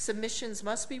 Submissions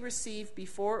must be received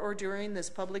before or during this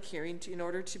public hearing in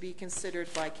order to be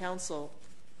considered by council.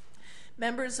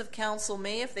 Members of council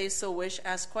may, if they so wish,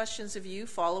 ask questions of you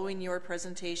following your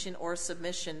presentation or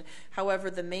submission. However,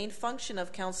 the main function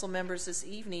of council members this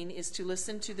evening is to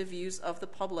listen to the views of the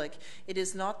public. It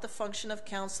is not the function of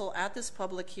council at this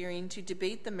public hearing to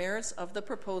debate the merits of the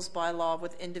proposed bylaw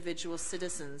with individual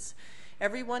citizens.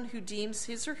 Everyone who deems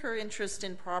his or her interest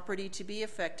in property to be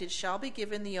affected shall be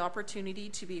given the opportunity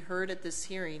to be heard at this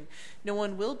hearing. No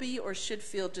one will be or should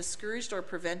feel discouraged or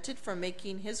prevented from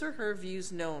making his or her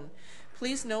views known.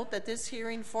 Please note that this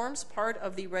hearing forms part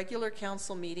of the regular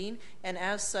council meeting and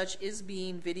as such is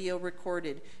being video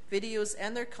recorded. Videos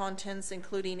and their contents,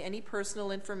 including any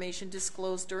personal information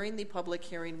disclosed during the public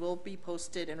hearing, will be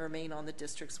posted and remain on the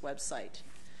district's website.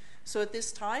 So at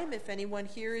this time, if anyone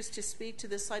here is to speak to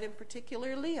this item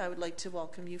particularly, I would like to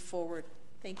welcome you forward.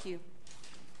 Thank you.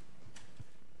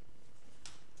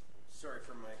 Sorry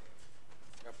for my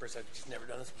first, I've just never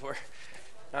done this before.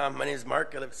 My name is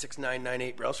Mark. I live at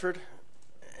 6998 Brailsford.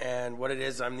 And what it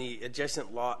is, I'm the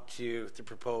adjacent lot to the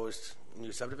proposed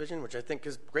new subdivision, which I think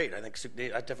is great. I think Sooke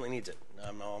definitely needs it.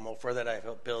 I'm all for that. I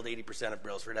helped build 80% of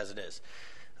Brailsford as it is.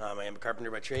 I am a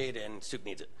carpenter by trade, and Sooke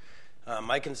needs it.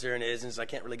 My concern is I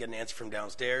can't really get an answer from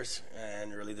downstairs,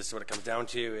 and really this is what it comes down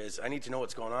to, is I need to know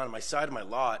what's going on. On my side of my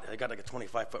lot, I got like a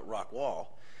 25-foot rock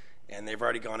wall, and they've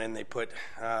already gone in, they put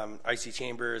icy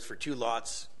chambers for 2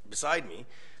 lots beside me,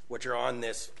 which are on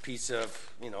this piece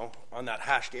of, on that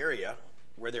hashed area,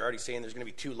 where they're already saying there's going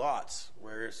to be 2 lots,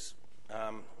 whereas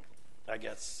I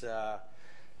guess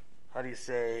how do you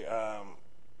say,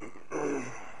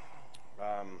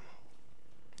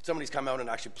 somebody's come out and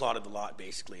actually plotted the lot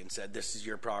basically and said this is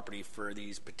your property for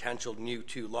these potential new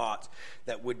 2 lots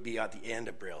that would be at the end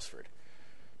of Brailsford.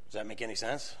 Does that make any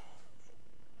sense?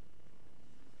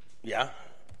 Yeah?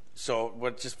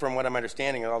 So just from what I'm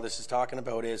understanding, all this is talking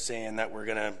about is saying that we're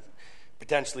going to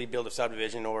potentially build a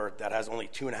subdivision or that has only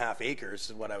 2.5 acres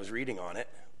is what I was reading on it,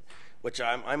 which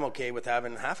I'm okay with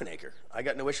having half an acre. I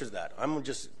got no issues with that. I'm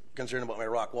just concerned about my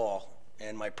rock wall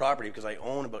and my property because I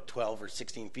own about 12 or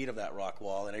 16 feet of that rock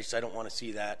wall, and I don't want to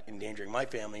see that endangering my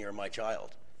family or my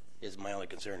child is my only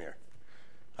concern here.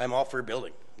 I'm all for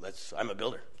building. I'm a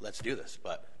builder. Let's do this,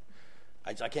 but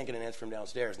I can't get an answer from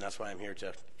downstairs, and that's why I'm here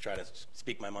to try to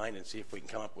speak my mind and see if we can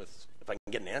come up with, if I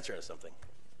can get an answer out of something.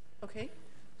 Okay.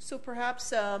 So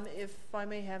perhaps if I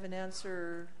may have an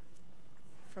answer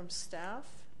from staff.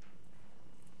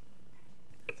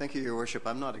 Thank you, Your Worship.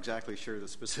 I'm not exactly sure the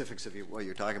specifics of what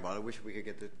you're talking about. I wish we could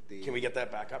get the Can we get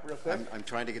that back up real quick? I'm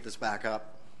trying to get this back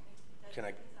up. Can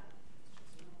I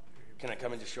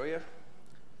come and just show you?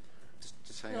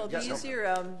 Just hang No, on. these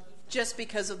are just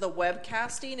because of the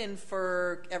webcasting and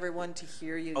for everyone to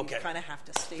hear you, Okay. you kind of have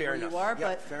to stay Fair where enough. you are. Yep,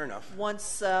 but fair enough.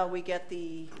 Once we get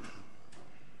the...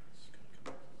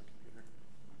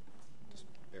 Just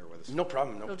bear with us. No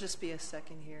problem. No. It'll just be a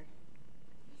second here.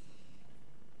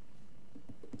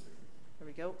 There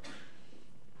we go.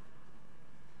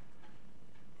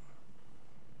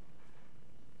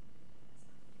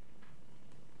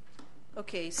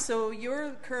 Okay, so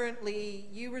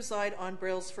you reside on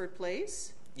Brailsford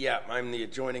Place? Yeah, I'm the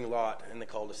adjoining lot in the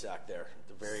cul-de-sac there,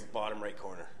 the very bottom right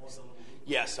corner.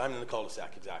 Yes, I'm in the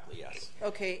cul-de-sac, exactly, yes.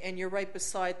 Okay, and you're right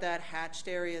beside that hatched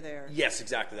area there? Yes,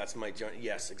 exactly, that's my joint,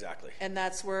 yes, exactly. And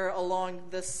that's where along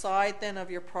the side then of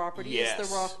your property is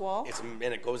the rock wall?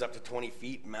 And it goes up to 20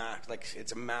 feet max, like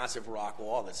it's a massive rock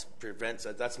wall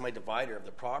that's my divider of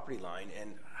the property line,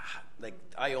 and like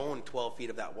I own 12 feet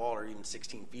of that wall or even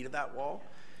 16 feet of that wall.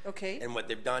 Okay. And what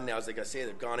they've done now is, like I say,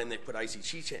 they've gone in, they've put icy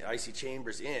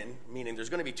chambers in, meaning there's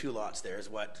going to be 2 lots there is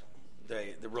what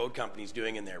the road company's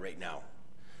doing in there right now.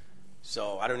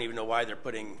 So I don't even know why they're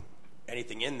putting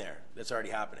anything in there that's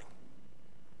already happening.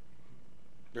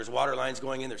 There's water lines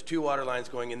going in. There's 2 water lines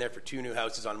going in there for 2 new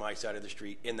houses on my side of the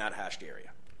street in that hashed area.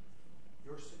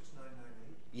 You're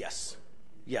 6998? Yes.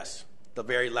 Yes. The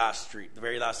very last street, the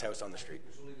very last house on the street.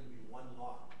 There's only going to be 1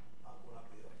 lot up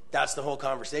the hill. That's the whole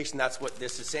conversation. That's what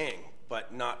this is saying,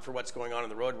 but not for what's going on in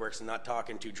the roadworks and not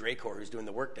talking to Dracor, who's doing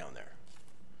the work down there.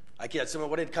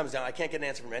 What it comes down, I can't get an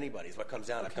answer from anybody is what comes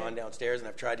down. Okay. I've gone downstairs and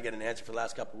I've tried to get an answer for the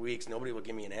last couple of weeks. Nobody will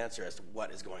give me an answer as to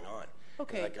what is going on.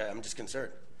 Okay. I'm just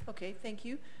concerned. Okay, thank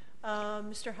you.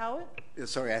 Mr. Howitt?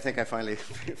 Sorry, I think I finally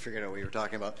figured out what you were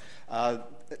talking about.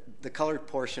 The colored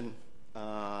portion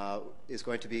is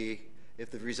going to be, if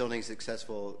the rezoning is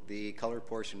successful, the colored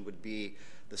portion would be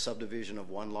the subdivision of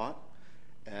 1 lot.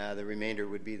 The remainder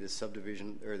would be the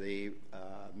subdivision, or the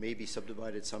may be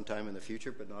subdivided sometime in the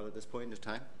future, but not at this point in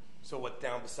time. So what's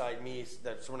down beside me,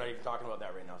 so we're not even talking about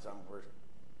that right now. So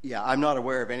Yeah, I'm not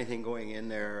aware of anything going in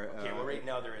there. Okay, well right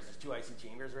now there's 2 icy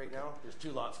chambers right now. There's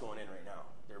 2 lots going in right now.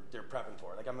 They're prepping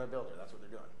for it. Like I'm a builder, that's what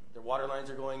they're doing. Their water lines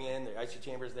are going in, the icy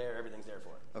chambers there, everything's there for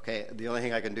it. Okay, the only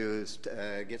thing I can do is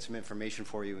get some information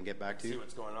for you and get back to you. See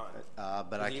what's going on.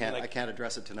 But I can't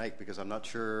address it tonight because I'm not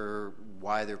sure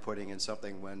why they're putting in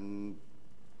something when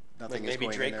nothing is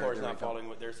going in there. Maybe Dracor's not following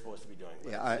what they're supposed to be doing.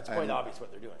 Yeah, it's quite obvious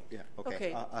what they're doing. Yeah,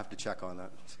 okay. I'll have to check on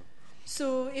that.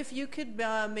 So if you could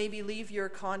maybe leave your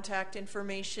contact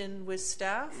information with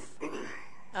staff,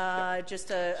 just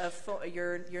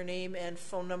your name and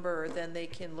phone number, then they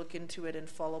can look into it and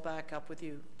follow back up with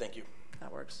you. Thank you.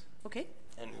 That works. Okay.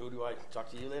 And who do I talk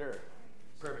to you later?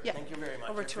 Perfect. Yeah. Thank you very much.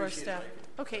 Over to our staff.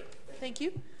 Okay. Thank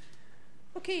you.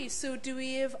 Okay, so do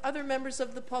we have other members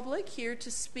of the public here to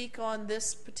speak on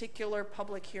this particular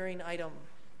public hearing item?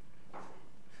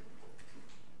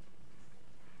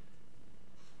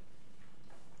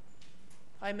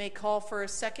 I may call for a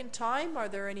second time. Are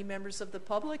there any members of the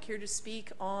public here to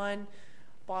speak on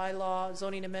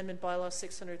zoning amendment bylaw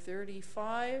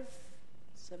 635,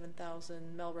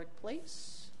 7000 Melrick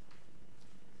Place?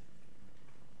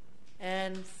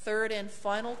 And third and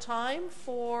final time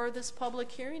for this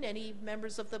public hearing. Any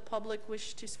members of the public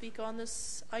wish to speak on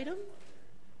this item?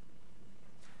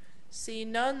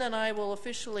 Seeing none, then I will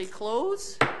officially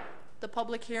close the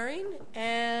public hearing.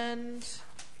 And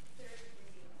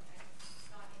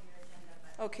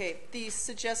okay, the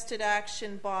suggested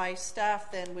action by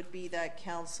staff then would be that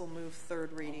council move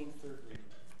 3rd reading.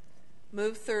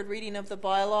 Move 3rd reading of the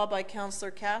bylaw by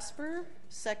Councillor Casper,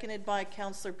 seconded by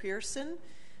Councillor Pearson.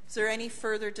 Is there any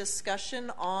further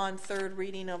discussion on third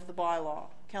reading of the bylaw?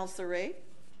 Councillor Ray?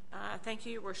 Thank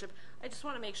you, Your Worship. I just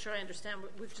want to make sure I understand.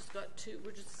 We've just got two.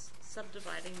 We're just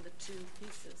subdividing the two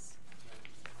pieces.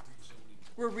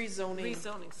 We're rezoning.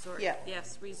 Rezoning, sorry. Yeah.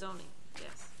 Yes, rezoning.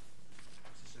 Yes.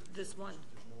 This one.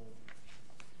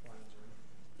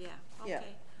 Yeah. Okay.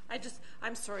 Yeah.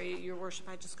 I'm sorry, Your Worship.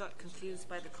 I just got confused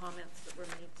by the comments that were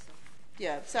made. So.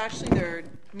 Yeah, it's actually they're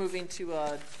moving to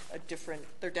a different.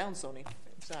 They're downzoning.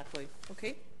 Exactly.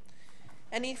 Okay.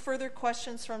 Any further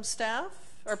questions from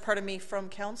staff, or pardon me, from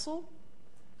council?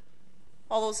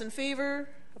 All those in favor?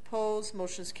 Opposed?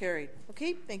 Motion's carried.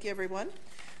 Okay. Thank you, everyone.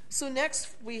 So next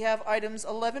we have items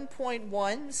 11.1,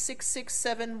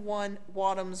 6671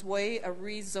 Wadhams Way, a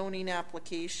rezoning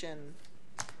application.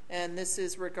 And this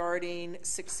is regarding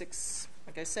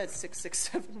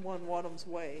 6671 Wadhams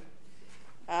Way.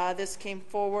 This came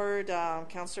forward,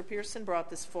 Councillor Pearson brought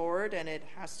this forward, and it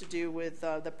has to do with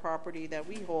the property that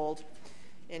we hold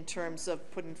in terms of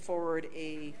putting forward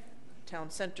a town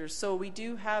center. So we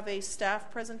do have a staff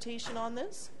presentation on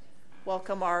this.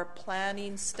 Welcome our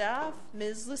planning staff,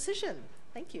 Ms. Lecision.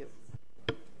 Thank you.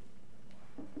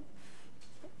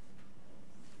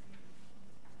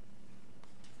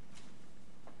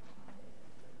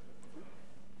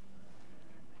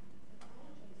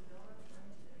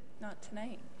 Not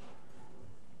tonight.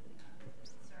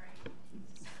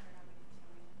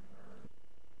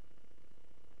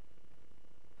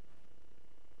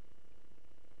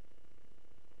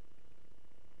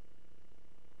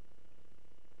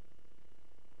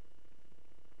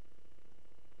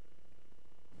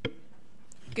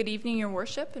 Good evening, Your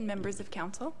Worship and members of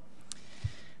Council.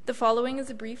 The following is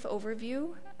a brief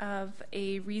overview of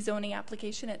a rezoning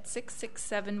application at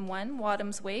 6671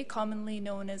 Wadhams Way, commonly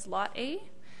known as Lot A,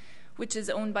 which is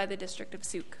owned by the District of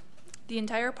Sooke. The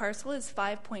entire parcel is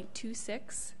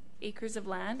 5.26 acres of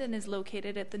land and is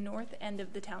located at the north end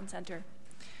of the town centre.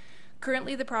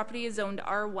 Currently, the property is zoned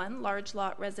R1, large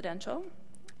lot residential,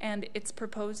 and it's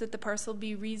proposed that the parcel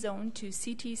be rezoned to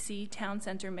CTC town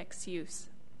centre mixed use.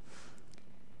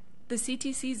 The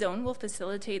CTC zone will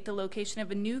facilitate the location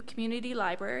of a new community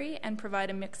library and provide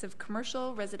a mix of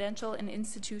commercial, residential, and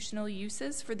institutional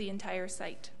uses for the entire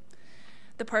site.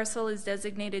 The parcel is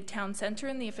designated town center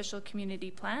in the official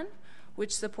community plan,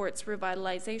 which supports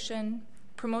revitalization,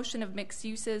 promotion of mixed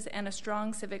uses, and a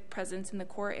strong civic presence in the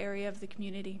core area of the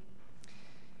community.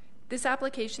 This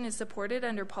application is supported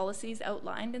under policies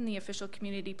outlined in the official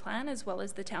community plan as well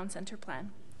as the town center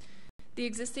plan. The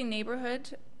existing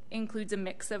neighborhood includes a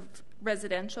mix of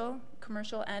residential,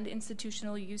 commercial, and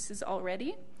institutional uses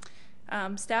already.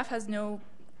 Staff has no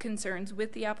concerns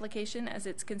with the application as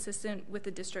it's consistent with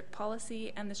the district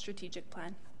policy and the strategic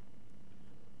plan.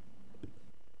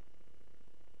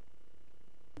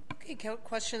 Okay,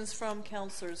 questions from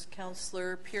councillors.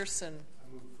 Councillor Pearson. I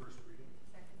move first reading.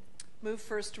 Move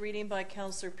first reading by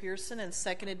Councillor Pearson and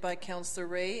seconded by Councillor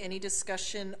Ray. Any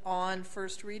discussion on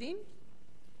first reading?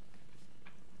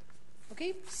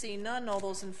 Okay, seeing none. All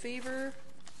those in favor?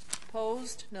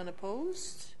 Opposed? None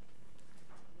opposed.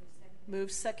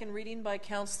 Move second reading by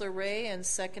Councillor Ray and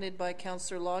seconded by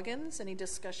Councillor Loggins. Any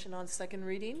discussion on second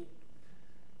reading?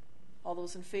 All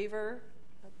those in favor?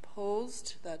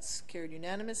 Opposed? That's carried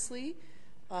unanimously.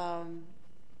 I'll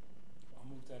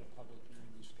move that a public hearing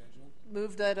be scheduled.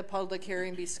 Move that a public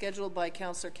hearing be scheduled by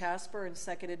Councillor Casper and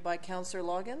seconded by Councillor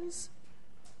Loggins.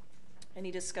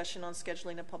 Any discussion on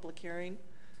scheduling a public hearing?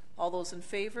 All those in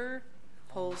favor?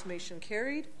 Opposed? Motion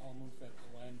carried. I'll move that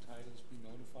the land titles be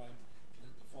notified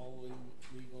that the following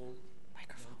legal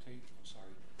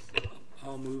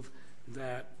I'll move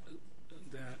that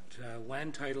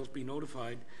land titles be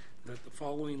notified that the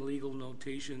following legal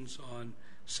notations on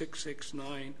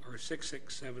 669 or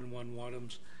 6671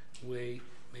 Wadhams Way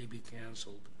may be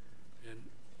cancelled. And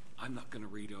I'm not going to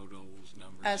read out all those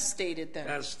numbers. As stated then.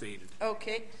 As stated.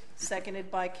 Okay. Seconded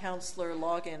by Councillor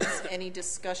Loggins. Any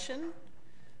discussion?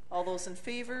 All those in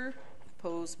favor?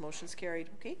 Opposed? Motion's carried.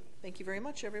 Okay. Thank you very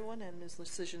much, everyone, and Ms.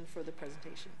 Lecision for the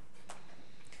presentation.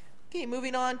 Okay,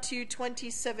 moving on to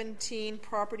 2017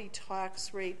 property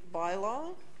tax rate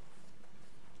bylaw.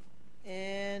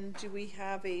 And do we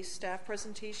have a staff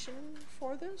presentation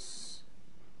for this?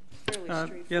 Fairly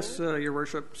straightforward. Yes, Your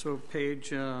Worship. So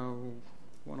page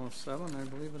 107, I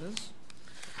believe it is.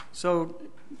 So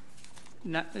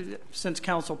since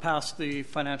Council passed the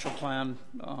financial plan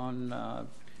on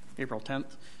April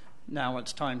 10th, now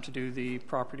it's time to do the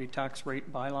property tax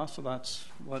rate bylaw. So that's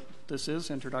what this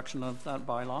is, introduction of that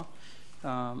bylaw.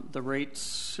 The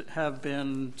rates have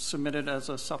been submitted as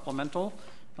a supplemental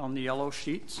on the yellow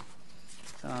sheets.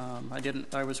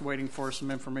 I was waiting for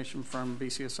some information from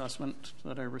BC Assessment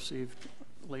that I received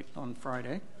late on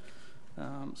Friday.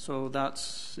 So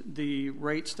that's the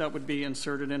rates that would be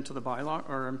inserted into the bylaw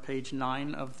are on page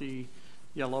 9 of the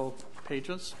yellow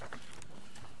pages.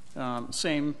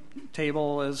 Same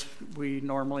table as we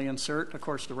normally insert. Of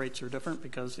course, the rates are different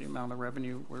because the amount of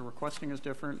revenue we're requesting is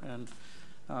different, and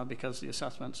because the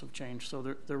assessments have changed.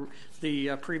 So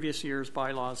the previous year's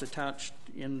bylaws attached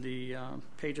in the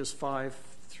pages 5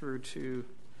 through to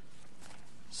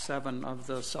 7 of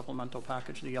the supplemental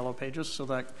package, the yellow pages, so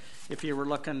that if you were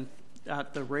looking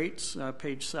at the rates,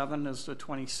 page 7 is the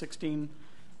 2016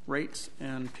 rates,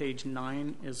 and page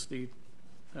 9 is the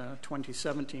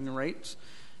 2017 rates.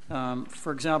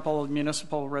 For example,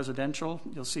 municipal residential,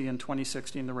 you'll see in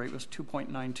 2016 the rate was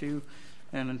 2.92,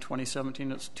 and in 2017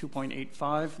 it's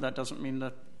 2.85. That doesn't mean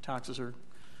that taxes are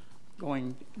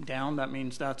going down. That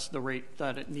means that's the rate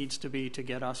that it needs to be to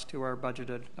get us to our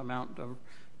budgeted amount of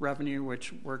revenue,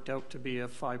 which worked out to be a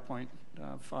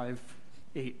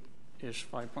 5.58-ish,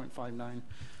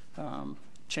 5.59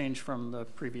 change from the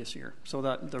previous year. So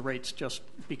that the rates just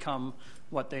become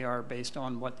what they are based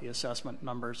on what the assessment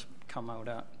numbers come out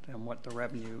at and what the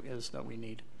revenue is that we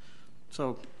need.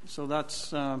 So that's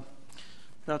the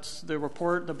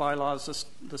report. The bylaw is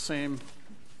the same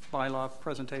bylaw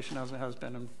presentation as it has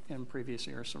been in previous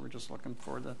years. So we're just looking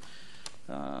for the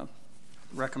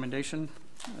recommendation,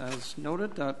 as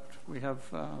noted, that we have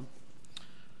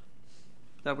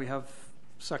first,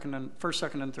 second,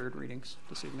 and third readings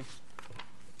this evening.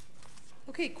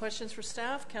 Okay, questions for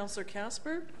staff? Councillor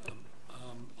Casper?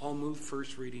 I'll move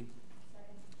first reading.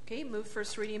 Okay, move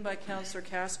first reading by Councillor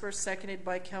Casper, seconded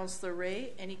by Councillor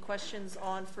Ray. Any questions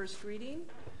on first reading?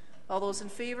 All those in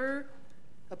favor?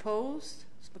 Opposed?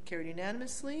 Carried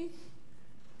unanimously.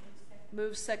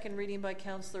 Move second reading by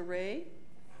Councillor Ray,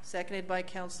 seconded by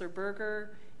Councillor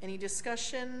Berger. Any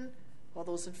discussion? All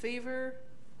those in favor?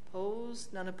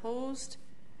 Opposed? None opposed?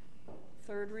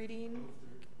 Third reading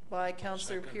by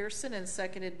Councillor Pearson and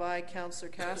seconded by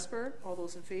Councillor Casper. All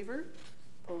those in favor?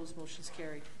 Opposed? Motion's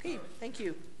carried. Okay, thank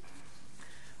you.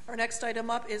 Our next item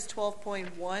up is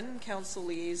 12.1, Council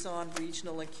Liaison,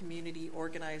 Regional and Community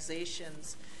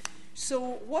Organizations.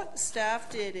 So what staff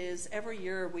did is every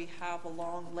year we have a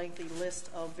long, lengthy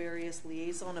list of various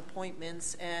liaison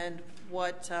appointments, and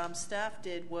what staff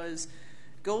did was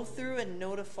go through and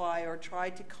notify or try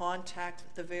to contact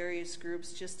the various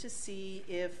groups just to see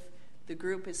if the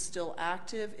group is still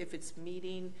active, if it's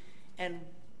meeting, and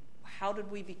how did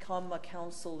we become a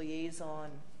council liaison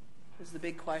is the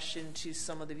big question to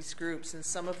some of these groups, and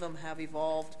some of them have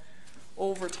evolved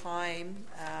over time,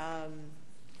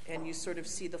 and you sort of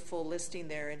see the full listing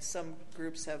there, and some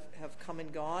groups have come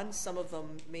and gone. Some of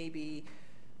them maybe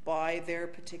by their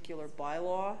particular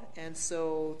bylaw, and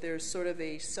so there's sort of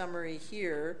a summary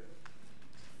here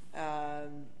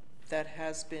that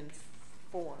has been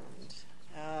formed.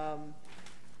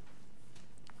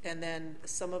 And then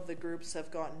some of the groups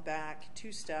have gotten back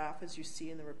to staff, as you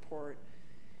see in the report,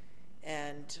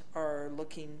 and are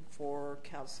looking for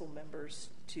council members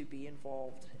to be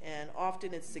involved. And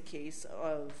often it's the case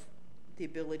of the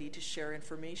ability to share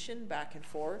information back and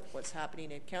forth, what's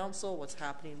happening at council, what's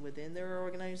happening within their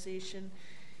organization,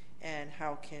 and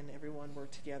how can everyone work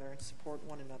together and support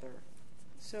one another.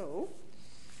 So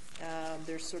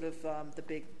there's sort of the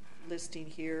big listing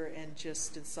here, and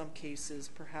just in some cases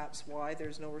perhaps why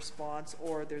there's no response,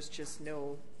 or there's just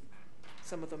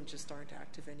some of them just aren't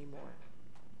active anymore.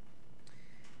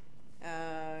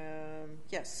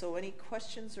 Yes, so any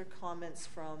questions or comments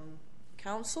from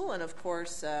council? And of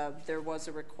course there was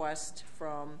a request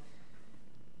from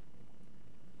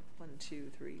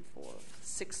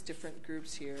 6 different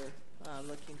groups here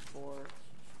looking for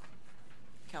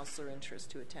councillor interest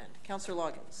to attend. Councillor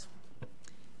Loggins.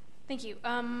 Thank you.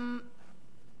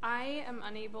 I am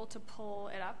unable to pull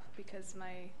it up because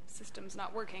my system's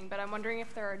not working, but I'm wondering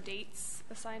if there are dates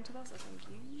assigned to those. I think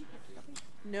you probably.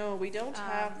 No, we don't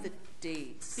have the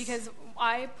dates. Because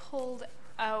I pulled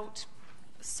out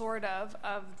sort of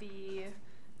the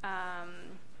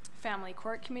family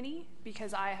court committee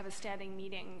because I have a standing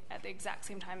meeting at the exact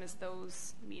same time as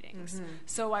those meetings. Mm-hmm.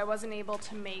 So I wasn't able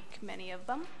to make many of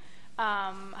them.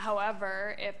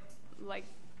 However, if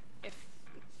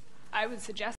I would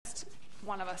suggest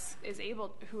one of us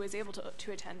who is able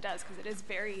to attend does, because it is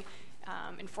very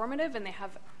informative, and they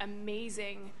have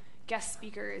amazing guest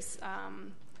speakers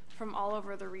from all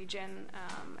over the region.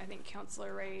 I think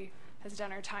Councillor Ray has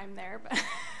done her time there,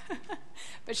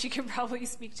 but she can probably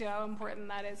speak to how important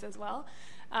that is as well.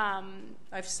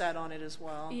 I've sat on it as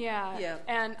well. Yeah.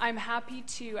 And I'm happy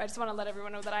to, I just want to let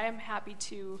everyone know that I am happy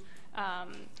to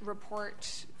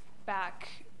report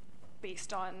back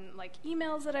based on like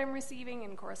emails that I'm receiving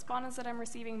and correspondence that I'm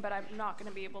receiving, but I'm not going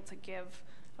to be able to give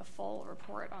a full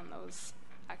report on those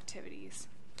activities.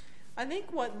 I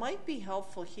think what might be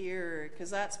helpful here, because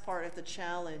that's part of the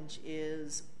challenge,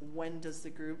 is when does the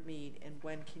group meet and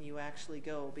when can you actually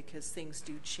go, because things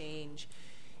do change.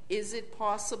 Is it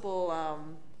possible,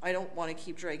 I don't want to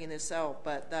keep dragging this out,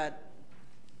 but that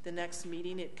the next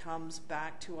meeting it comes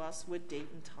back to us with date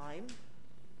and time?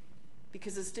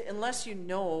 Because it's, unless you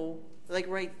know, like,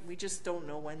 right, we just don't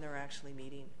know when they're actually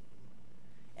meeting.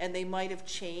 And they might have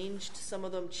changed, some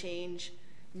of them change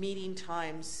meeting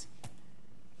times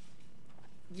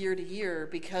year to year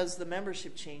because the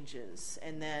membership changes.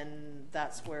 And then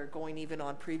that's where going even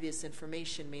on previous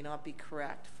information may not be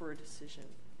correct for a decision.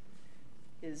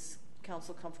 Is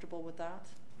council comfortable with that?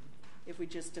 If we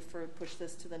just push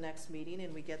this to the next meeting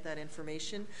and we get that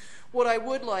information? What I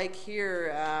would like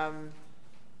here,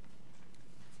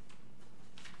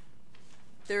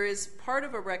 there is part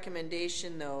of a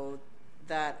recommendation, though,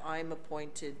 that I'm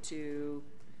appointed to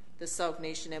the South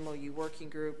Nation MOU Working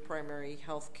Group, Primary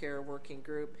Healthcare Working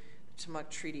Group, Timuc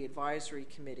Treaty Advisory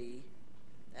Committee.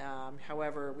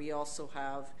 However, we also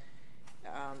have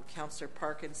Councillor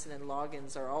Parkinson and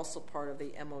Loggins are also part of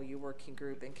the MOU Working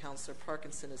Group, and Councillor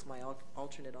Parkinson is my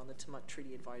alternate on the Timuc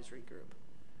Treaty Advisory Group.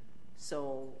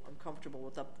 So I'm comfortable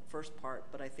with the first part,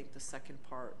 but I think the second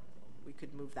part, we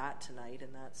could move that tonight,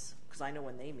 and that's because I know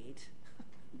when they meet.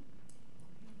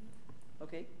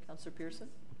 Okay, Councillor Pearson?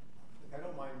 I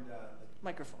don't mind.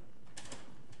 Microphone.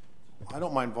 I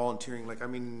don't mind volunteering. Like, I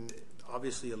mean,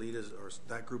 obviously Alita's, or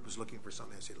that group is looking for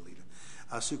something. I say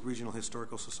Alita. Sooke Regional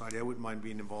Historical Society. I wouldn't mind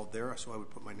being involved there, so I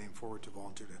would put my name forward to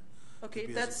volunteer to. Okay,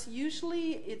 that's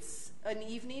usually, it's an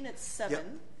evening at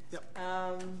 7. Yep.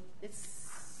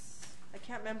 It's, I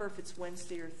can't remember if it's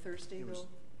Wednesday or Thursday, though.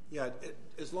 Yeah,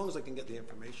 as long as I can get the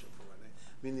information for my name.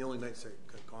 I mean, the only nights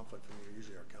that conflict for me are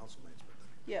usually our council nights. But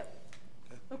yeah.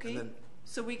 Okay. Then,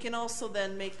 so we can also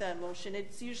then make that motion.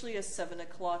 It's usually a 7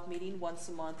 o'clock meeting once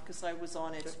a month because I was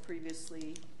on it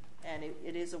previously, and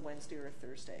it is a Wednesday or a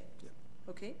Thursday. Yeah.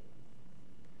 Okay.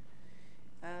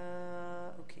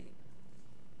 Okay.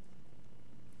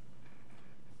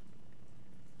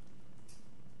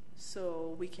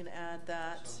 So we can add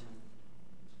that.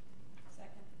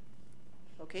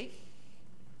 Okay.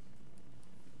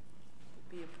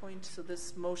 Be appointed. So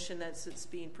this motion as it's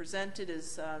being presented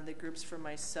is the groups for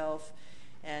myself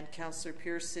and Councillor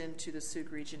Pearson to the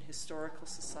Sooke Region Historical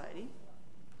Society.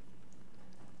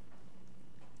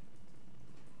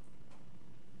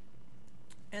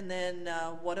 And then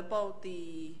what about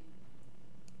the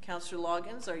Councillor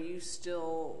Loggins? Are you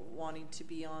still wanting to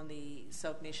be on the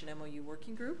South Nation MOU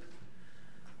Working Group?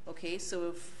 Okay, so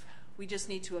if we just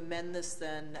need to amend this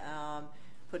then,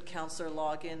 put Councillor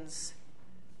Loggins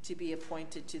to be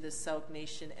appointed to the South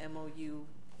Nation MOU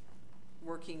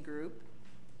Working Group.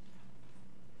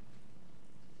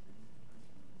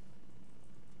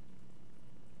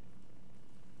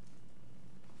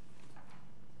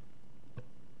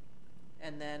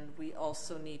 And then we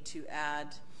also need to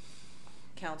add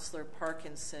Councillor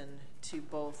Parkinson to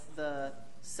both the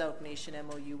South Nation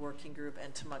MOU Working Group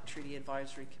and Timuc Treaty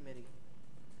Advisory Committee.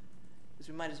 Because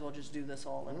we might as well just do this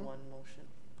all in one motion.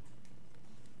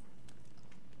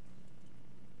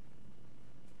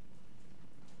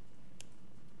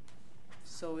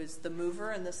 So is the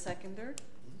mover and the seconder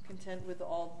content with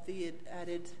all the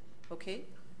added? Okay.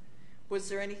 Was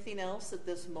there anything else at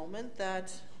this moment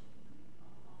that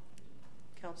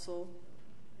council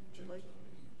would like?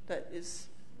 That is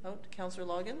out. Councillor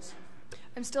Loggins?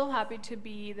 I'm still happy to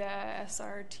be the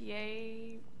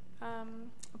SRTA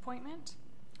appointment.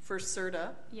 For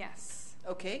CERTA? Yes.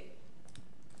 Okay.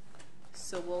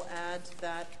 So we'll add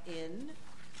that in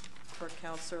for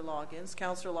Councillor Loggins.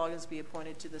 Councillor Loggins be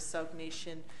appointed to the South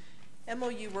Nation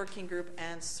MOU Working Group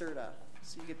and CERTA.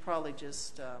 So you could probably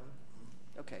just,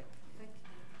 okay. Thank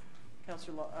you.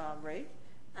 Councillor Ray?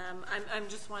 I'm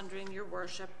just wondering, Your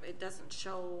Worship, it doesn't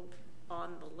show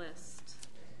on the list.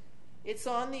 It's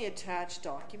on the attached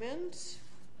document.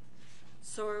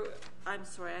 So, I'm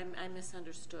sorry, I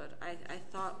misunderstood. I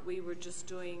thought we were just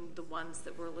doing the ones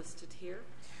that were listed here.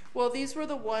 Well, these were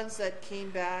the ones that came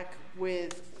back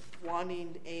with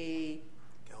wanting a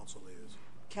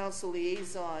council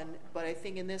liaison, but I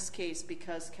think in this case,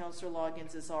 because Councillor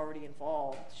Loggins is already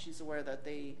involved, she's aware that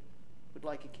they would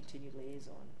like a continued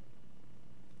liaison.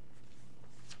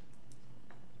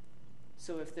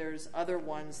 So if there's other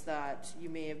ones that you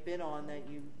may have been on that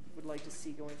you would like to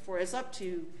see going forward, it's up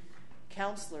to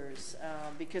councillors,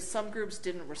 because some groups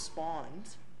didn't respond.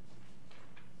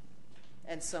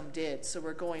 and some did. So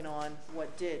we're going on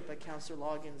what did, but Councillor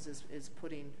Loggins is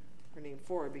putting her name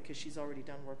forward because she's already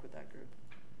done work with that group.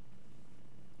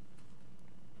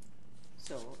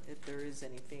 So if there is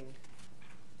anything,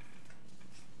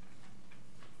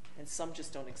 and some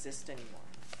just don't exist anymore.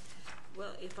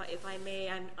 Well, if I may,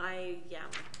 I'm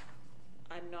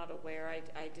not aware.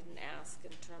 I didn't ask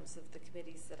in terms of the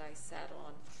committees that I sat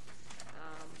on,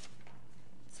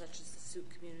 such as the Sooke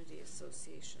Community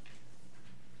Association.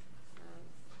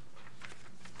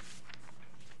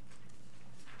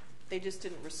 They just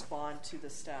didn't respond to the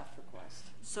staff request.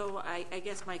 So I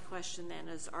guess my question then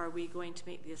is, are we going to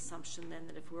make the assumption then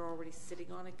that if we're already sitting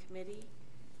on a committee,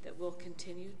 that we'll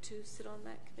continue to sit on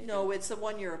that committee? No, it's a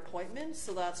one-year appointment,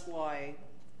 so that's why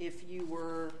if you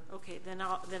were... Okay, then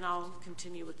I'll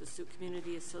continue with the Sooke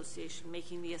Community Association,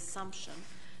 making the assumption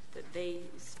that they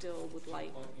still would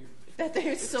like... That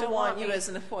they still want you as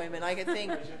an appointment. I could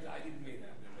think... I didn't mean that.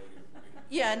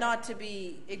 Yeah, not to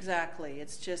be exactly.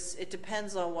 It's just, it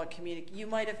depends on what you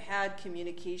might have had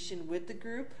communication with the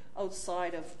group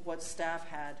outside of what staff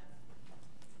had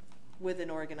with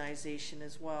an organization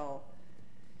as well.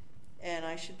 And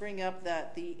I should bring up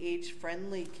that the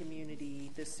age-friendly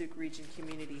community, the Sooke Region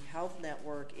Community Health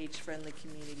Network age-friendly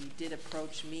community, did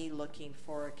approach me looking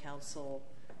for a council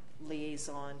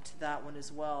liaison to that one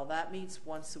as well. That meets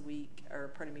once a week, or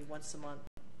pardon me, once a month.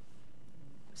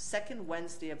 Second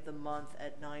Wednesday of the month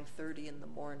at 9:30 in the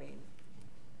morning.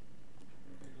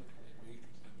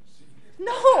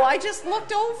 No, I just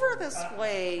looked over this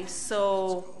way.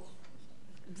 So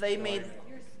they made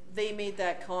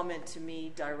that comment to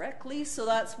me directly. So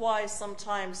that's why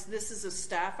sometimes this is a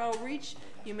staff outreach.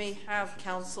 You may have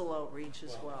council outreach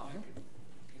as well.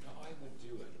 I would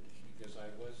do it because I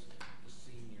was the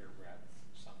senior rep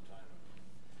sometime ago.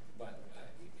 But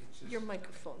it's just... Your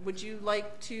microphone. Would you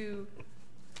like to...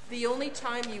 The only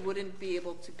time you wouldn't be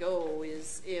able to go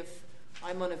is if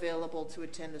I'm unavailable to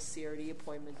attend a CRD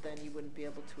appointment, then you wouldn't be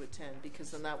able to attend,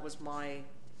 because then that was why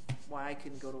I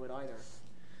couldn't go to it either.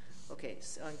 Okay,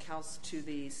 so on council to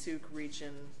the Sooke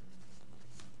Region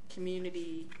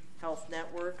Community Health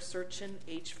Network Search and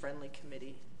Age-Friendly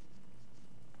Committee.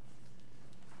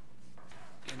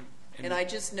 And I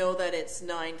just know that it's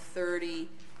 9:30,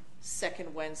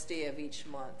 second Wednesday of each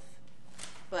month.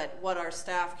 But what our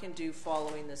staff can do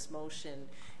following this motion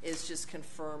is just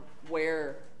confirm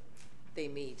where they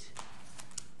meet.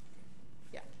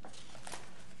 Yeah.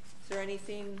 Is there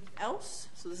anything else?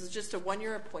 So this is just a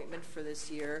one-year appointment for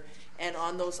this year. And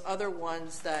on those other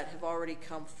ones that have already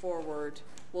come forward,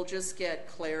 we'll just get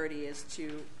clarity as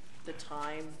to the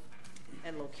time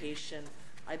and location.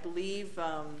 I believe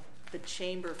the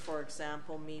chamber, for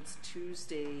example, meets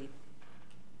Tuesday.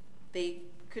 They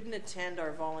couldn't attend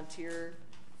our volunteer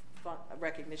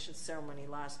recognition ceremony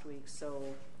last week, so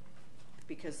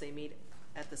because they meet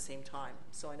at the same time.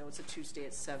 So I know it's a Tuesday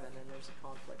at 7 and there's a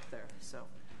conflict there. So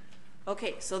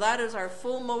okay, so that is our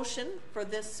full motion for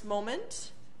this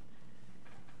moment.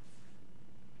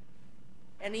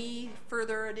 Any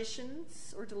further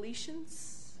additions or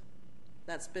deletions?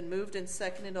 That's been moved and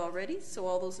seconded already, so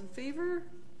all those in favor?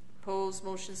 Opposed,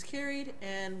 motion's carried,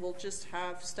 and we'll just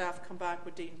have staff come back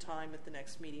with date and time at the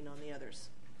next meeting on the others.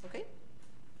 Okay?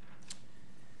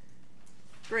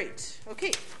 Great.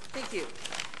 Okay, thank you.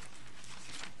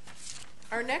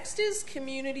 Our next is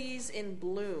Communities in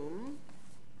Bloom.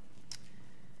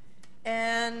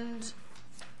 And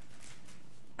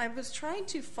I was trying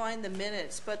to find the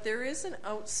minutes, but there is an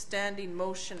outstanding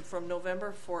motion from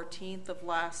November 14th of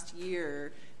last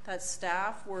year that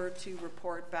staff were to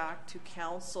report back to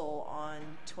council on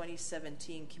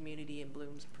 2017 Community in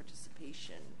Bloom's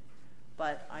participation.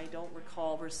 But I don't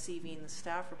recall receiving the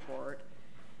staff report.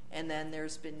 And then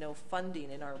there's been no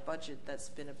funding in our budget that's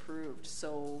been approved.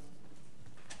 So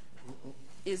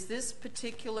is this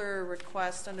particular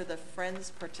request under the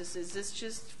Friends is this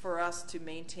just for us to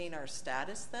maintain our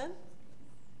status then?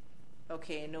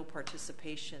 Okay, and no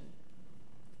participation.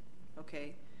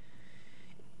 Okay.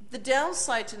 The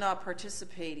downside to not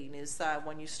participating is that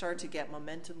when you start to get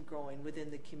momentum growing within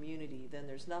the community, then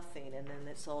there's nothing. And then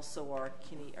it's also our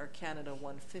Canada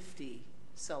 150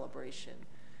 celebration.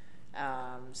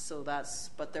 So that's,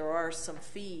 but there are some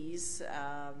fees,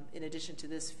 in addition to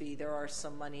this fee, there are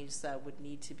some monies that would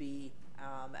need to be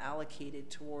allocated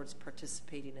towards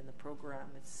participating in the program.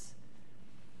 It's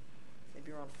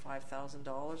maybe around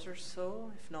 $5,000 or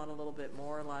so, if not a little bit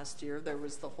more. Last year there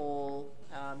was the whole,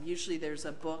 usually there's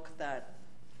a book, that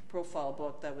profile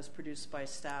book that was produced by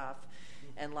staff,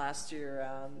 and last year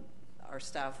our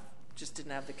staff just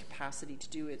didn't have the capacity to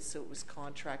do it, so it was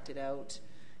contracted out.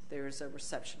 there's a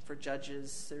reception for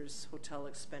judges, there's hotel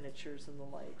expenditures and the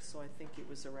like. So I think it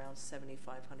was around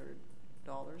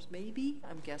 $7,500, maybe.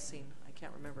 I'm guessing. I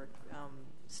can't remember.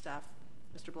 Staff,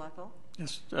 Mr. Blackwell?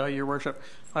 Yes, Your Worship.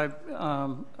 I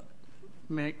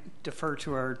may defer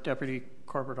to our Deputy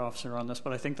Corporate Officer on this,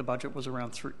 but I think the budget was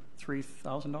around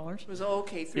 $3,000. It was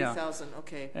okay, 3,000. Yeah.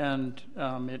 Okay. And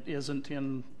it isn't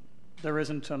in. There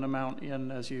isn't an amount in,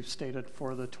 as you stated,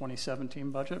 for the 2017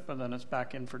 budget, but then it's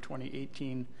back in for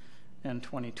 2018 and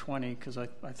 2020, because I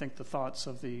think the thoughts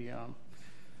of the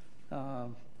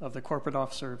corporate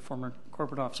officer, former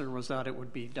corporate officer, was that it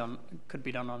would be done, could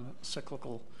be done on a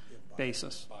cyclical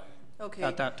basis. Okay.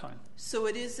 At that time. So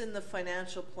it is in the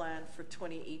financial plan for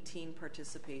 2018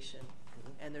 participation,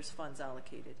 and there's funds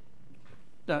allocated.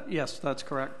 Yes, that's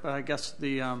correct. But I guess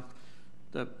the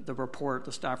report,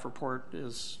 the staff report,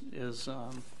 is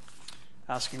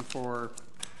asking for,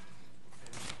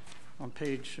 on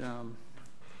page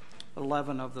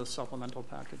 11 of the supplemental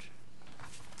package.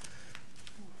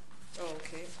 Oh,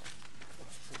 okay.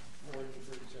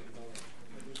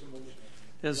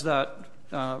 Is that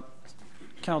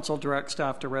Council direct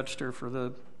staff to register for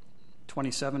the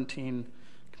 2017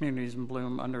 Communities in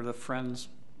Bloom under the Friends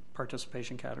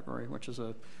participation category, which is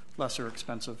a lesser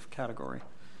expensive category.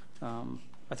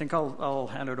 I think I'll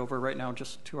hand it over right now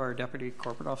just to our Deputy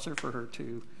Corporate Officer for her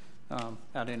to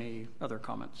add any other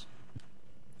comments.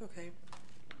 Okay.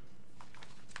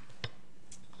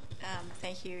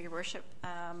 Thank you, Your Worship.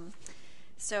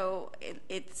 So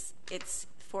it's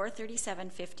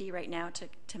 $437.50 right now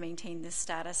to maintain this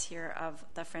status here of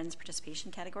the Friends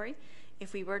participation category.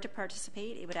 If we were to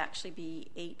participate, it would actually be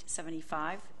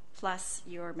 $875 plus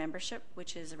your membership,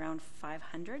 which is around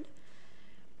 $500,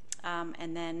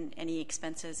 and then any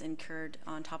expenses incurred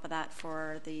on top of that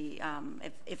for the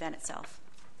event itself.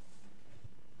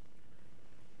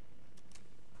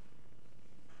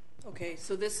 Okay,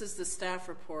 so this is the staff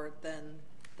report then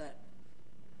that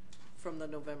from the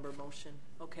November motion.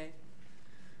 Okay.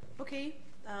 Okay,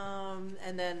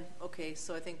 and then, okay,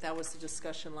 so I think that was the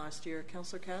discussion last year.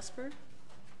 Councillor Casper?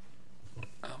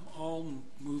 I'll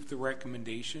move the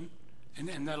recommendation,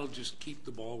 and that'll just keep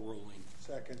the ball rolling.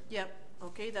 Second. Yep,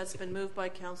 okay, that's been moved by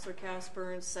Councillor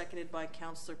Casper and seconded by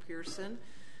Councillor Pearson.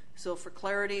 So for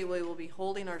clarity, we will be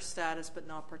holding our status but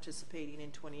not participating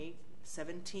in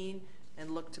 2017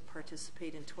 and look to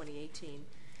participate in 2018.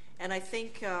 And I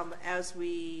think as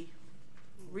we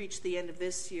reach the end of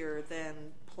this year, then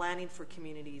planning for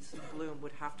Communities in Bloom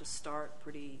would have to start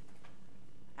pretty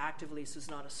actively, so it's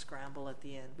not a scramble at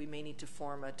the end. We may need to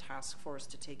form a task force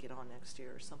to take it on next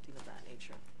year or something of that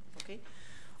nature. Okay,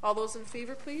 all those in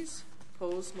favor, please.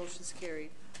 Opposed, motion's carried.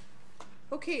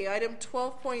 Okay, item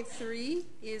 12.3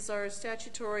 is our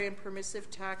statutory and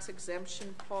permissive tax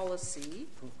exemption policy.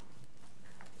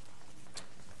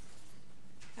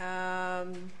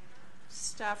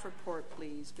 Staff report,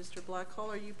 please. Mr. Blackhall,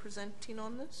 are you presenting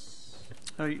on this?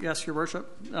 Yes, Your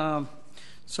Worship.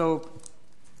 So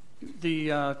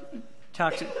the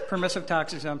permissive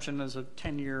tax exemption is a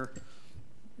 10-year,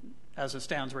 as it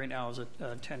stands right now, is a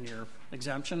 10-year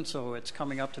exemption. So it's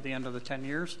coming up to the end of the 10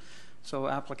 years. So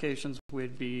applications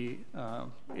would be,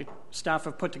 staff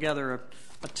have put together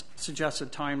a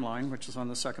suggested timeline, which is on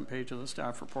the second page of the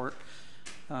staff report.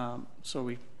 So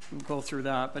we go through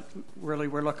that, but really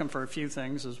we're looking for a few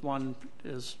things. One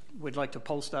is we'd like to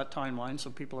post that timeline so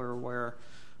people are aware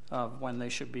of when they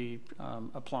should be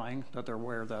applying, that they're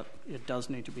aware that it does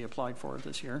need to be applied for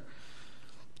this year.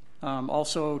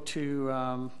 Also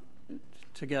to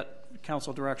get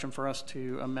council direction for us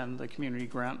to amend the community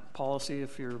grant policy.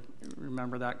 If you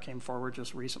remember, that came forward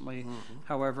just recently.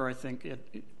 However, I think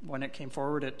when it came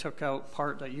forward, it took out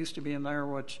part that used to be in there,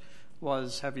 which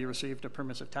was, have you received a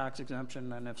permissive tax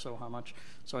exemption, and if so, how much?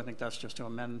 So I think that's just to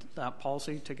amend that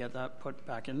policy to get that put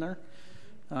back in there.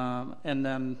 And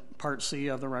then part C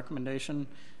of the recommendation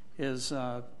is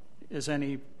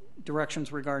any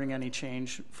directions regarding any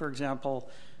change. For example,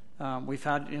 we've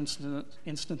had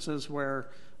instances where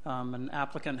an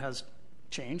applicant has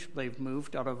changed. They've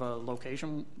moved out of a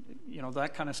location. You know,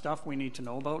 that kind of stuff we need to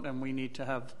know about, and we need to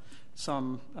have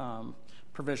some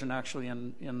provision actually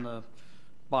in the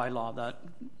bylaw that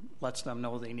lets them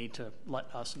know they need to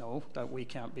let us know that we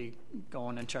can't be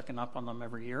going and checking up on them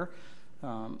every year.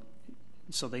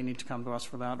 So they need to come to us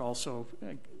for that. Also,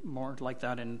 more like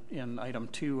that in item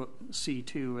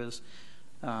 2C2 is,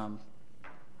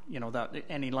 you know, that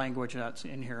any language that's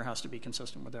in here has to be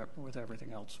consistent with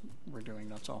everything else we're doing.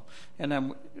 That's all. And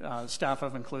then staff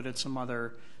have included some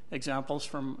other examples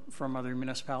from other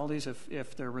municipalities.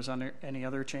 If there was any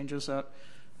other changes that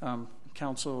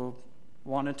council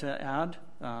wanted to add,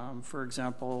 for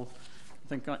example,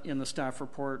 think in the staff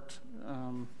report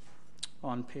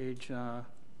on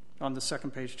the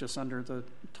second page, just under the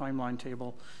timeline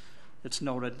table, it's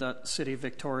noted that City of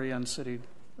Victoria and City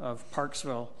of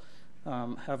Parksville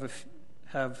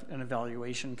have an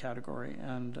evaluation category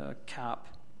and a cap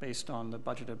based on the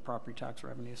budgeted property tax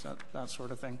revenues, that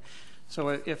sort of thing. So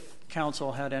if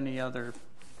council had any other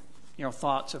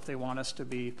thoughts, if they want us to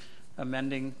be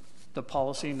amending the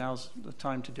policy, now's the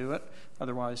time to do it.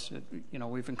 Otherwise,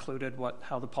 we've included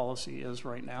how the policy is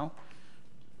right now.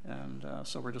 And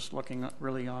so we're just looking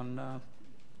really on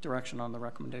direction on the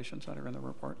recommendations that are in the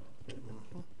report.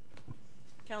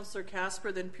 Councillor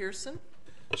Casper, then Pearson.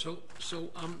 So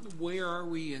where are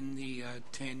we in the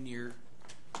 10-year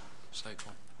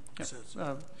cycle?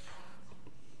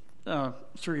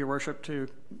 Through your worship to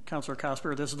Councillor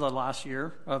Casper, this is the last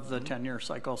year of the 10-year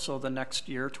cycle. So the next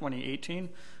year, 2018,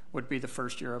 would be the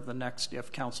first year of the next,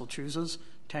 if council chooses,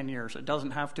 10 years. It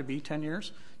doesn't have to be 10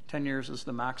 years. 10 years is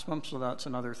the maximum, so that's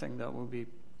another thing that we'll be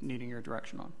needing your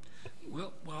direction on.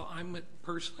 Well, I'm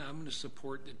going to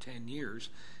support the 10 years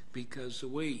because the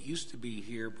way it used to be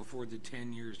here before the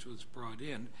 10 years was brought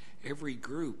in, every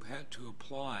group had to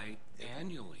apply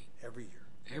annually.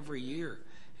 Every year.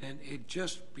 And it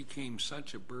just became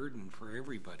such a burden for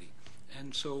everybody.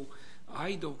 And so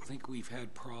I don't think we've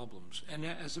had problems. And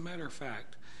as a matter of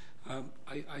fact,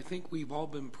 I think we've all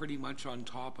been pretty much on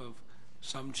top of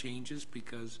some changes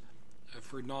because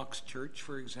for Knox Church,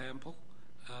 for example,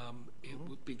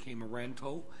 it became a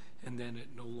rental and then it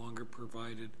no longer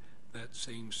provided that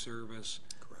same service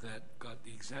that got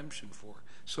the exemption for.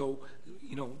 So,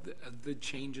 the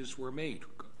changes were made,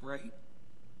 right?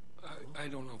 I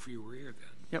don't know if you were here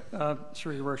then. Yep,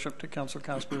 through your worship to Councillor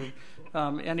Casper.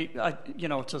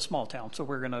 It's a small town, so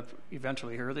we're going to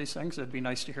eventually hear these things. It'd be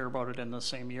nice to hear about it in the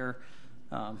same year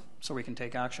so we can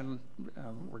take action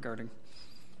regarding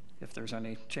if there's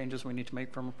any changes we need to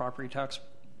make from a property tax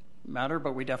matter,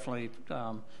 but we definitely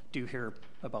do hear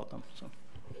about them. So,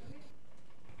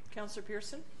 Councillor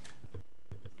Pearson.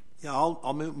 Yeah,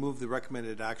 I'll move the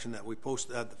recommended action that we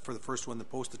post for the first one, to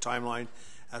post the timeline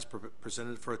as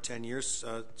presented for 10 years,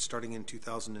 starting in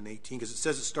 2018, because it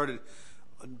says it started,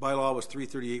 bylaw was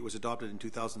 338, was adopted in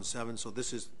 2007, so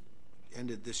this is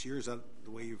ended this year. Is that the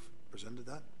way you've presented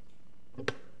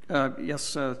that?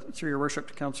 Yes, through your worship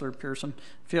to Councillor Pearson.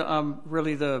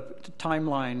 Really the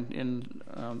timeline in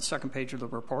the second page of the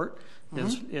report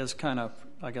is kind of,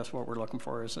 I guess, what we're looking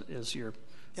for is your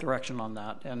direction on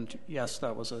that. And yes,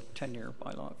 that was a 10-year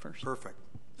bylaw at first. Perfect.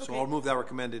 So I'll move that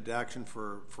recommended action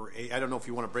for A. I don't know if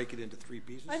you want to break it into 3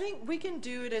 pieces. I think we can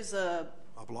do it as a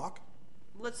block.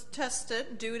 Let's test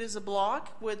it. Do it as a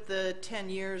block with the 10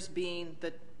 years being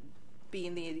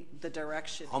the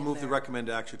direction. I'll move the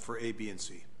recommended action for A, B, and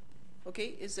C.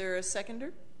 Okay. Is there a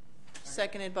seconder?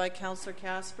 Seconded by Councillor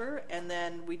Casper, and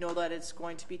then we know that it's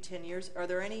going to be 10 years. Are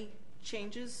there any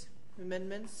changes,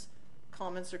 amendments,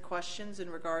 comments, or questions in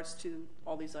regards to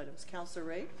all these items? Councillor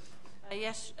Ray.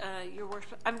 Yes, Your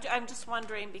Worship. I'm just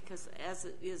wondering because as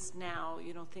it is now,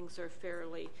 things are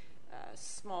fairly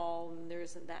small and there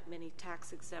isn't that many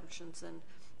tax exemptions, and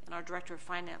our Director of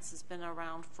Finance has been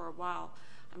around for a while.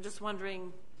 I'm just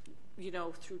wondering,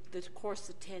 through the course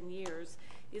of 10 years,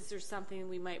 is there something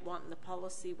we might want in the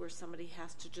policy where somebody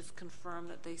has to just confirm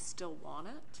that they still want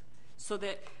it? So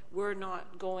that we're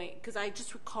not going, because I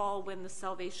just recall when the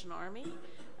Salvation Army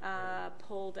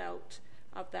pulled out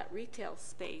of that retail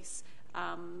space,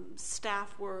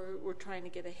 staff were trying to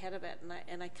get ahead of it,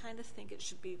 and I kind of think it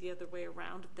should be the other way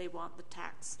around. If they want the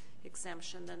tax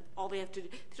exemption, then all they have to do,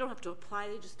 they don't have to apply,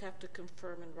 they just have to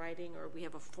confirm in writing, or we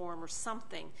have a form or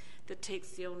something that takes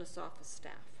the onus off of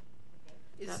staff.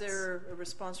 Is there a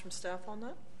response from staff on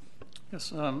that?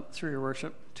 Yes, through your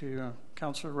worship to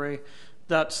Councillor Ray.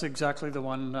 That's exactly the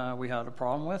one we had a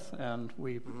problem with, and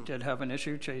we did have an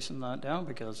issue chasing that down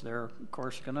because they're, of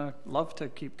course, going to love to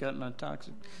keep getting a tax.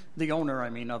 The owner,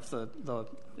 of the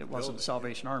it wasn't the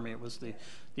Salvation Army, it was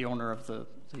the owner of the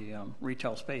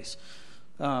retail space.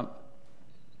 And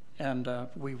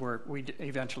we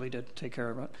eventually did take care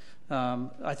of it.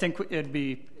 I think it'd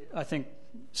be,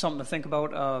 something to think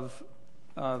about of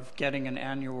getting an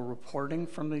annual reporting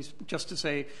from these, just to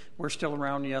say we're still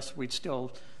around. Yes, we'd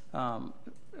still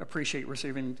appreciate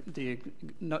receiving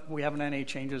we haven't had any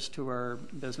changes to our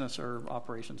business or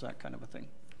operations, that kind of a thing.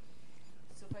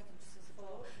 So if I can just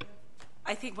follow up.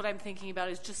 I think what I'm thinking about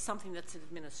is just something that's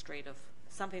administrative,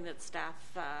 something that staff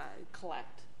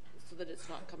collect, so that it's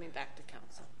not coming back to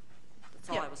council. That's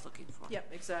all I was looking for. Yep,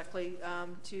 exactly.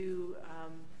 To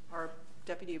our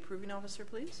Deputy Approving Officer,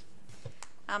 please.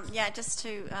 Yeah, just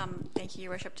to, thank you,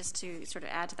 Your Worship, just to sort of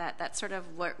add to that, that's sort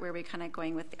of where we're kind of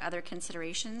going with the other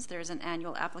considerations. There's an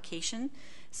annual application,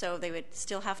 so they would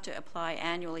still have to apply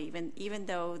annually, even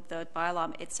though the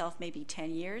bylaw itself may be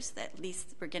 10 years, at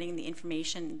least we're getting the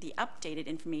information, the updated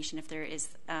information, if there is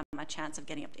a chance of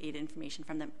getting updated information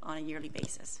from them on a yearly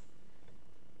basis.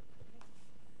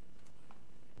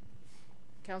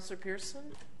 Councillor Pearson?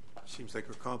 Seems like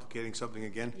we're complicating something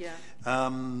again. Yeah.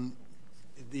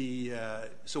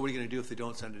 So what are you going to do if they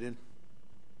don't send it in?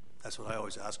 That's what I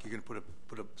always ask. You're going to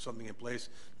put something in place,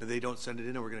 and they don't send it in,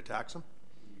 and we're going to tax them?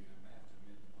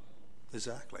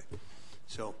 Exactly.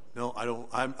 So no,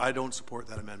 I don't support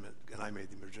that amendment, and I made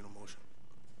the original motion.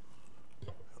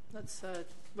 Let's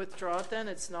withdraw it then.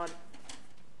 It's not,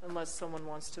 unless someone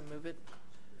wants to move it.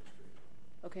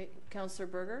 Okay, Councillor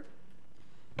Berger.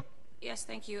 Yes,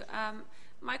 thank you.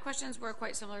 My questions were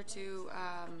quite similar to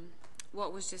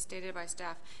what was just stated by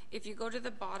staff. If you go to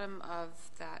the bottom of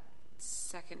that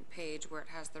second page where it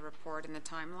has the report and the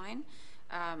timeline,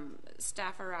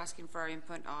 staff are asking for our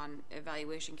input on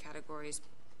evaluation categories,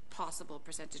 possible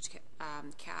percentage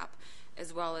cap,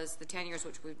 as well as the 10 years,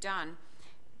 which we've done.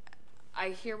 I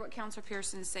hear what Councillor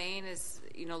Pearson is saying is,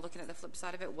 you know, looking at the flip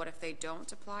side of it, what if they don't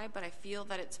apply? But I feel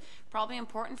that it's probably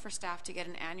important for staff to get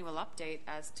an annual update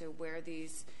as to where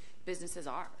these businesses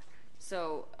are.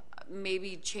 So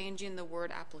maybe changing the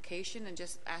word application and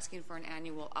just asking for an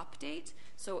annual update.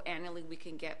 So annually we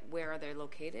can get where are they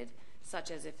located,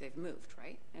 such as if they've moved,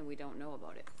 right? And we don't know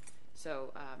about it.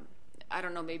 So I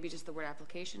don't know, maybe just the word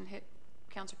application hit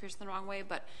Councillor Pearson the wrong way,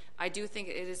 but I do think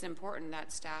it is important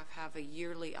that staff have a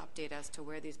yearly update as to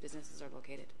where these businesses are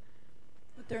located.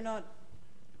 But they're not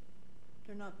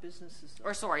businesses.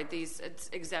 Or sorry, these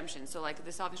exemptions. So like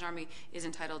the Salvation Army is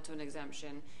entitled to an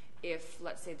exemption if,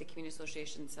 let's say, the community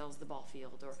association sells the ball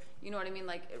field, or you know what I mean?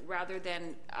 Like rather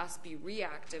than us be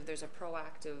reactive, there's a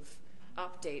proactive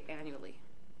update annually.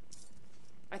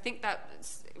 I think that,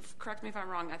 correct me if I'm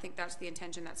wrong, I think that's the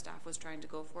intention that staff was trying to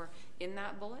go for in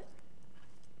that bullet.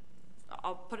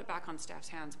 I'll put it back on staff's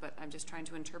hands, but I'm just trying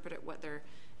to interpret it what they're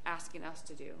asking us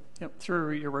to do. Yep,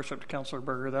 through Your Worship to Councillor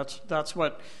Berger, that's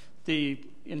what the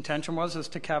intention was, is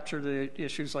to capture the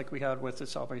issues like we had with the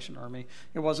Salvation Army.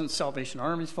 It wasn't Salvation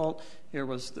Army's fault, it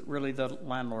was really the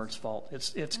landlord's fault.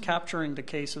 It's capturing the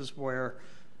cases where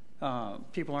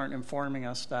people aren't informing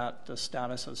us that the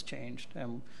status has changed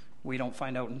and we don't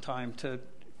find out in time to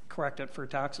correct it for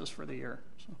taxes for the year.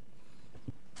 So.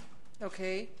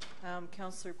 Okay,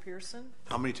 Councillor Pearson.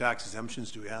 How many tax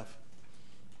exemptions do we have?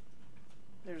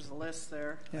 There's a list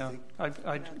there. Yeah,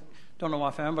 I don't know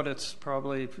offhand, but it's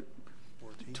probably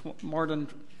more than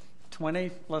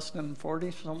 20, less than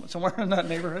 40, somewhere in that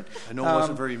neighborhood. I know it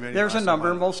wasn't very many. There's a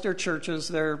number. Most are churches.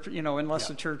 They're, you know, unless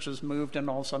the church has moved and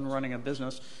all of a sudden running a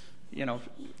business, you know,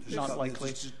 not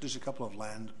likely. There's a couple of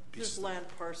land pieces. There's land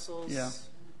parcels. Yeah.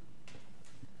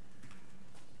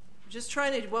 Just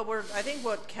trying to, I think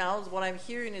what I'm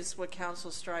hearing is what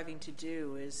council's striving to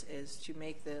do is to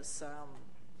make this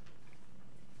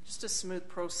just a smooth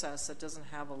process that doesn't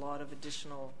have a lot of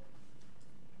additional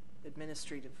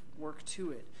administrative work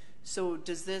to it. So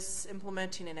does this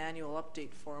implementing an annual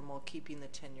update form while keeping the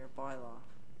 10-year bylaw?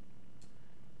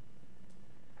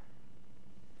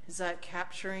 Is that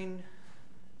capturing,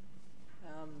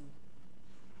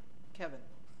 Kevin,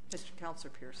 Mr.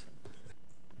 Councillor Pearson?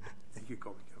 Thank you,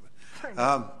 Kevin.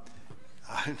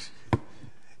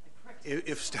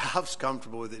 If staff's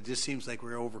comfortable with it, it just seems like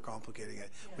we're overcomplicating it.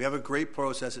 Yeah. We have a great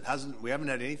process. We haven't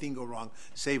had anything go wrong,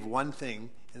 save one thing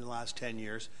in the last 10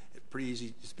 years.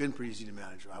 It's been pretty easy to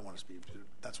manage. I want to speak.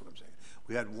 That's what I'm saying.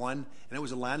 We had one, and it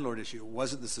was a landlord issue. It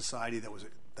wasn't the society that was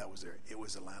there. It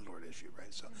was a landlord issue,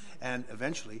 right? So, and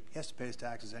eventually he has to pay his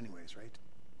taxes anyways, right?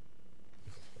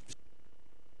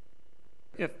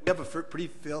 We have a pretty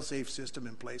fail-safe system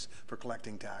in place for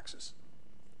collecting taxes.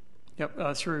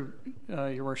 Yep, through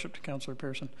Your Worship to Councillor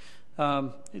Pearson.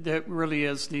 That really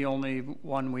is the only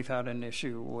one we've had an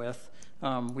issue with.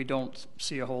 We don't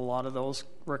see a whole lot of those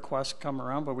requests come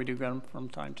around, but we do get them from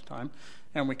time to time.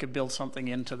 And we could build something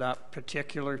into that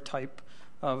particular type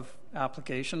of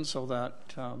application so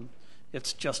that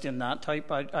it's just in that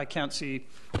type. I can't see,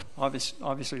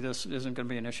 obviously this isn't going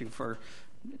to be an issue for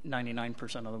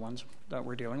 99% of the ones that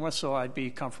we're dealing with, so I'd be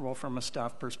comfortable from a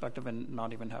staff perspective and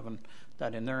not even having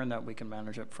that in there, and that we can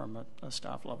manage it from a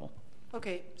staff level.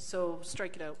 Okay, so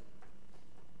strike it out.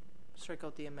 Strike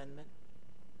out the amendment.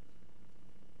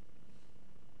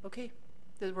 Okay,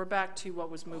 then we're back to what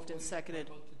was moved and seconded.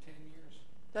 About the 10 years?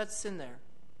 That's in there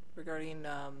regarding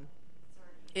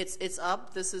it's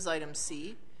up. This is item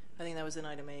C. I think that was in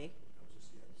item A.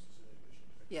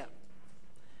 Yeah.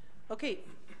 Okay.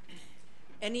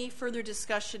 Any further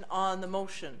discussion on the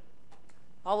motion?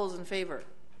 All those in favor?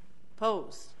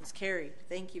 Opposed? It's carried.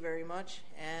 Thank you very much,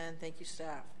 and thank you,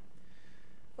 staff.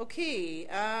 Okay.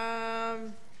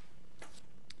 I'm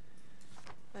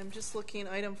just looking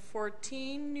at item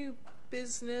 14, new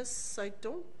business. I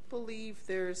don't believe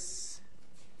there's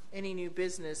any new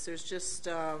business. There's just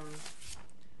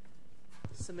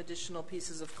some additional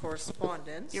pieces of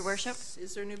correspondence. Your Worship?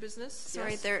 Is there new business?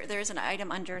 Sorry, yes. there's an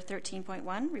item under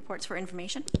 13.1, reports for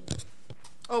information.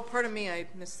 Oh, pardon me, I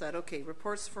missed that. Okay,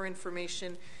 reports for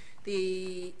information.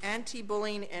 The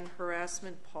anti-bullying and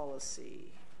harassment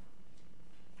policy.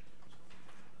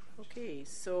 Okay,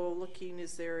 so looking,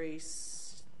 is there a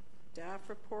staff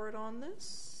report on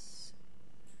this?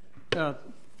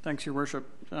 Thanks, Your Worship.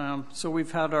 So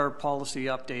we've had our policy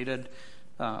updated.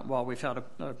 We've had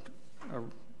a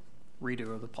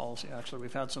redo of the policy, actually.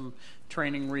 We've had some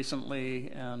training recently,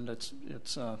 and it's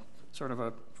sort of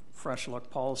a fresh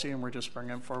look policy, and we're just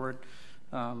bringing it forward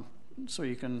so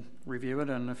you can review it.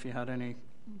 And if you had any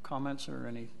comments or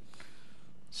any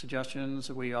suggestions,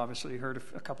 we obviously heard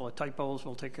a couple of typos.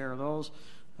 We'll take care of those.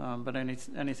 But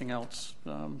anything else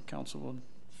council would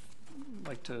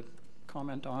like to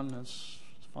comment on is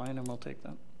fine, and we'll take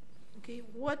that. Okay,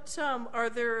 what are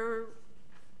there?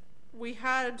 We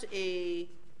had a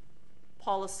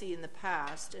policy in the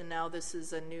past, and now this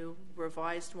is a new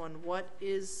revised one. What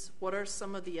are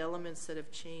some of the elements that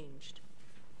have changed?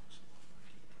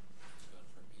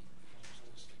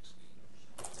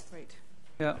 Right.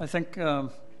 Yeah, I think I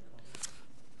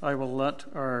will let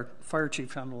our fire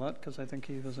chief handle that because I think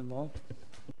he was involved.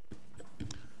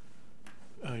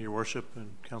 Your Worship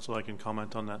and Council, I can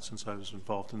comment on that since I was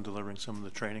involved in delivering some of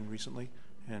the training recently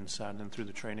and sat in through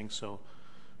the training. So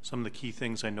some of the key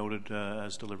things I noted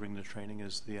as delivering the training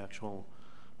is the actual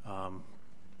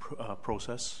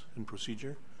process and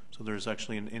procedure. So there's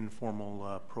actually an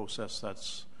informal process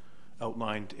that's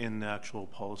outlined in the actual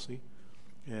policy.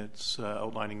 It's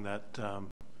outlining that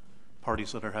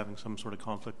parties that are having some sort of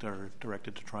conflict are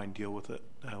directed to try and deal with it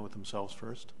with themselves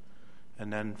first.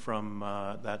 And then from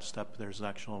that step, there's an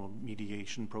actual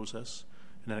mediation process.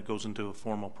 And then it goes into a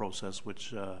formal process,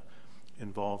 which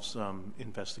involves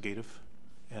investigative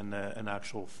and an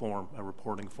actual form, a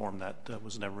reporting form that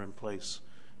was never in place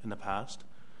in the past.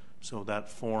 So that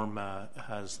form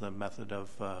has the method of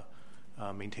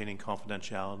maintaining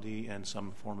confidentiality and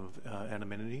some form of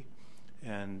anonymity.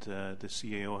 And the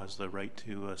CAO has the right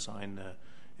to assign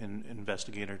an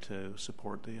investigator to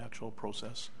support the actual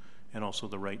process, and also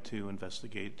the right to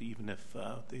investigate even if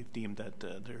they've deemed that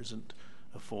there isn't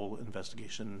a full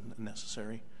investigation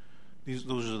necessary.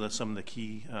 Those are some of the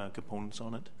key components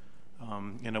on it.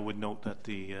 And I would note that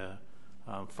the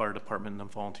fire department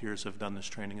and volunteers have done this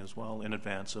training as well in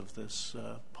advance of this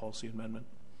policy amendment.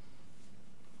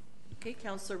 Okay,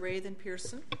 Councillor Ray, then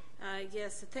Pearson.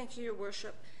 Yes, thank you, Your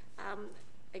Worship.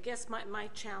 I guess my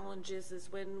challenge is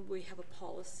when we have a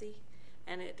policy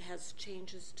and it has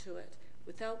changes to it,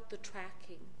 without the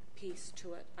tracking piece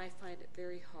to it, I find it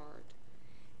very hard.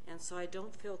 And so I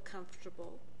don't feel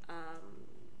comfortable,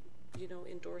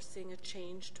 endorsing a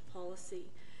changed policy.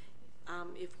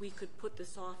 If we could put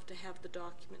this off to have the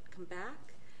document come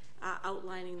back,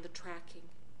 outlining the tracking,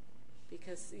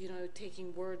 because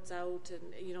taking words out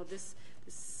and this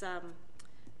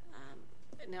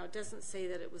now it doesn't say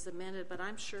that it was amended, but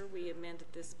I'm sure we amended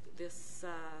this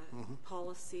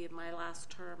policy in my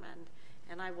last term,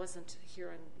 and I wasn't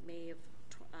here in May of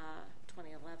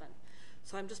 2011,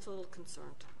 so I'm just a little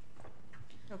concerned.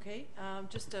 Okay,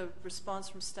 just a response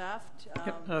from staff.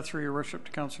 Through Your Worship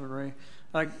to Councillor Ray,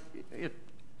 I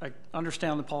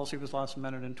understand the policy was last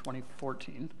amended in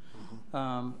 2014,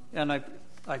 and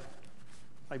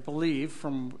I believe,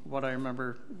 from what I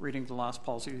remember reading the last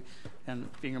policy and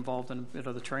being involved in a bit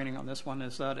of the training on this one,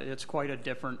 is that it's quite a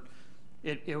different.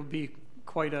 It would be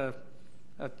quite the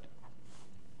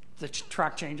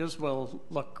track changes will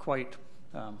look quite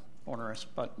onerous,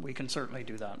 but we can certainly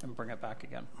do that and bring it back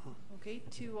again. Okay,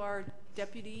 to our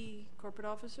Deputy Corporate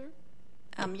Officer.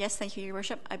 Yes, thank you, Your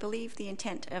Worship. I believe the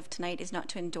intent of tonight is not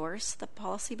to endorse the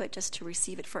policy, but just to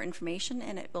receive it for information,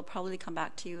 and it will probably come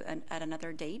back to you at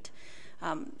another date,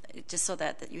 just so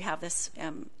that you have this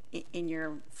in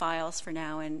your files for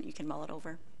now and you can mull it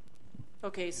over.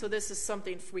 Okay, so this is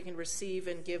something we can receive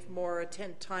and give more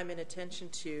time and attention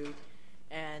to,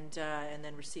 and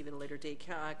then receive at a later date.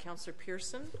 Councillor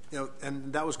Pearson?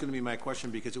 And that was going to be my question,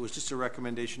 because it was just a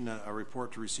recommendation, a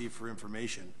report to receive for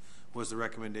information was the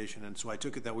recommendation. And so I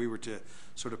took it that we were to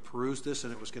sort of peruse this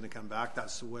and it was going to come back.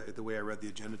 That's the way I read the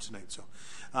agenda tonight. So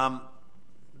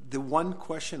The one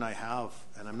question I have,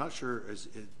 and I'm not sure, is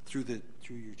through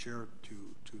your chair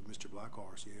to Mr. Blackwell,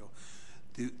 our CEO,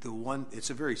 the one, it's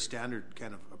a very standard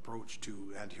kind of approach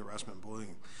to anti-harassment and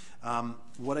bullying.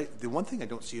 The one thing I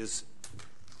don't see is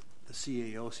the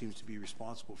CAO seems to be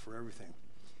responsible for everything.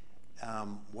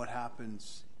 What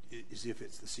happens is if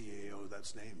it's the CAO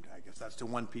that's named? I guess that's the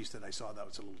one piece that I saw that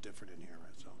was a little different in here.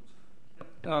 Right?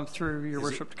 So, through your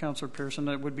worship, Councillor Pearson,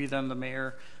 it would be then the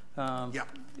mayor. Yeah,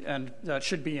 and that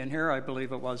should be in here. I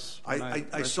believe it was.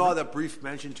 I saw that brief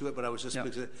mention to it, but I was just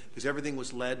because everything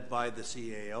was led by the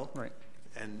CAO, right?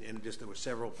 And just there were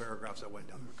several paragraphs that went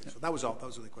down. Okay, so that was all. That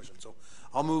was the only question. So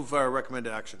I'll move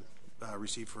recommended action,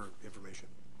 receive for information.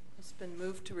 It's been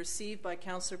moved to receive by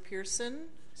Councillor Pearson,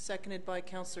 seconded by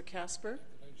Councillor Casper.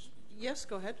 Yes,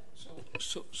 go ahead.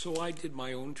 So I did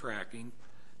my own tracking,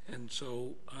 and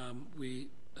so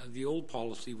the old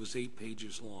policy was 8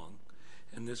 pages long,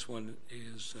 and this one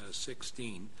is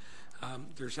 16.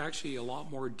 There's actually a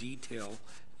lot more detail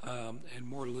and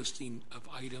more listing of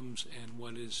items and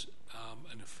what is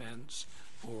an offense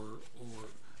or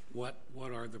what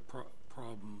are the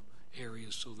problem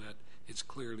areas so that it's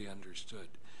clearly understood.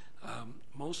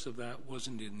 Most of that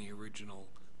wasn't in the original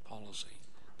policy.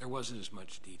 There wasn't as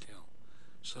much detail.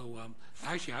 So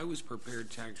actually I was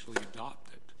prepared to actually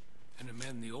adopt it and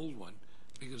amend the old one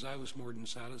because I was more than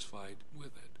satisfied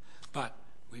with it. But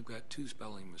we've got 2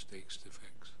 spelling mistakes to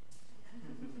fix.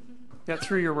 Yeah,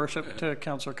 through your worship to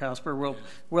Councillor Casper,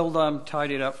 we'll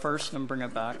tidy it up first and bring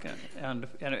it back, and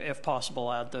if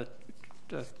possible, add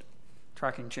the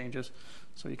tracking changes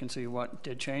so you can see what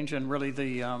did change. And really,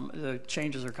 the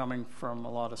changes are coming from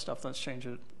a lot of stuff that's changed.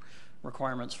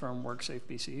 Requirements from WorkSafe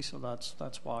BC, so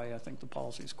that's why I think the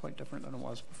policy is quite different than it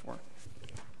was before.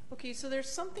 Okay, so there's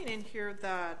something in here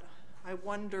that I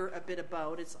wonder a bit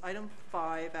about. It's item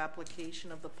 5,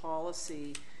 application of the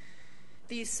policy.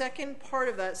 The second part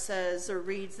of that says or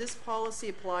reads, this policy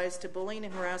applies to bullying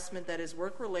and harassment that is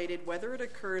work-related, whether it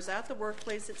occurs at the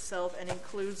workplace itself and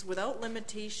includes without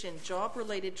limitation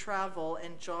job-related travel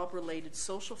and job-related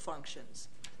social functions.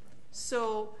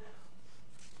 So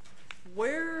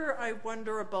where I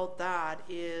wonder about that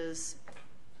is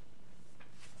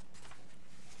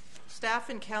staff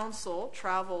and council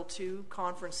travel to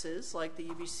conferences like the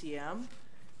UBCM,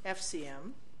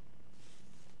 FCM,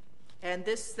 and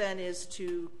this then is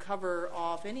to cover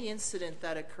off any incident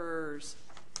that occurs.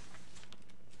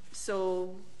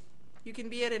 So you can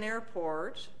be at an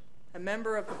airport, a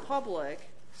member of the public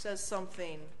says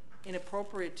something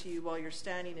inappropriate to you while you're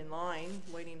standing in line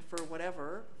waiting for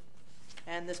whatever,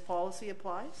 and this policy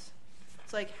applies?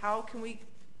 It's like, how can we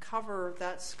cover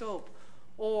that scope?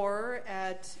 Or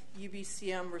at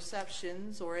UBCM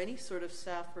receptions or any sort of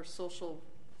staff or social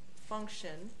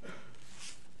function,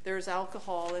 there's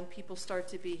alcohol and people start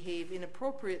to behave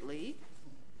inappropriately,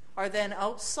 are then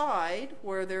outside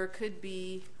where there could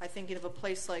be, I think of a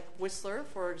place like Whistler,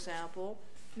 for example,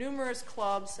 numerous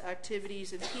clubs,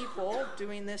 activities, and people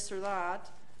doing this or that.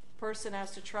 Person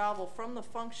has to travel from the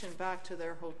function back to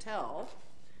their hotel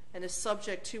and is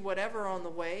subject to whatever on the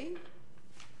way.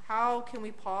 How can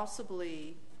we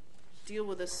possibly deal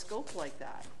with a scope like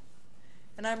that?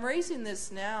 And I'm raising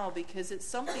this now because it's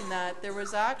something that there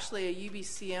was actually a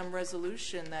UBCM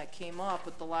resolution that came up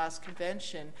at the last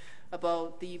convention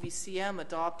about the UBCM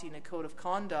adopting a code of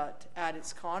conduct at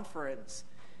its conference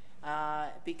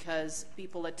because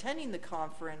people attending the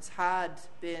conference had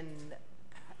been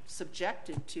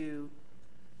subjected to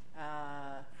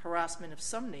harassment of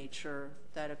some nature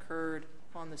that occurred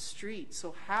on the street.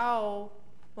 So how,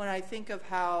 when I think of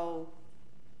how,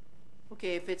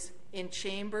 okay, if it's in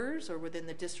chambers or within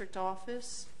the district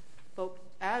office, but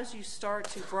as you start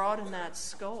to broaden that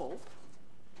scope,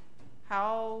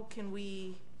 how can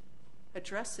we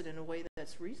address it in a way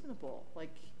that's reasonable?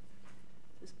 Like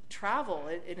travel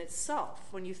in itself,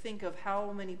 when you think of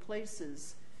how many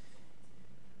places.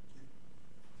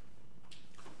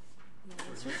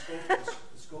 The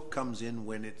scope comes in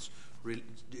when it's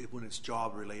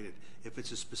job related. If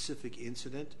it's a specific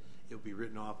incident, it'll be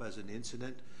written off as an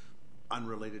incident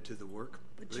unrelated to the work.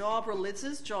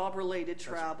 Job-related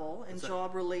travel and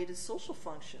job-related social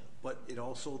function. But it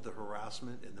also, the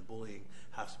harassment and the bullying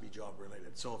has to be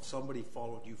job-related. So if somebody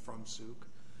followed you from Sooke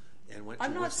and went to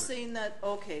I'm not Whistler, saying that,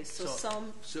 okay, so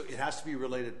it has to be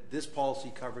related. This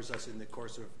policy covers us in the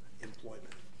course of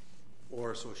employment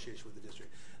or association with the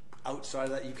district. Outside of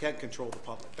that, you can't control the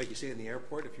public. Like you say in the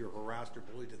airport, if you're harassed or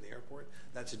bullied in the airport,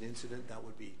 that's an incident that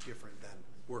would be different than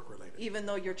work-related. Even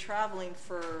though you're traveling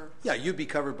for... Yeah, you'd be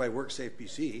covered by WorkSafe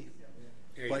BC.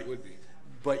 Yeah, you would be.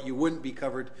 But you wouldn't be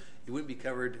covered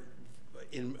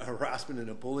in harassment and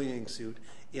a bullying suit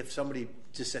if somebody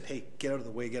just said, hey, get out of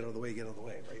the way, get out of the way, get out of the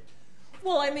way, right?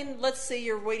 Well, I mean, let's say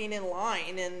you're waiting in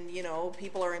line and, you know,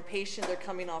 people are impatient, they're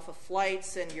coming off of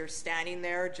flights and you're standing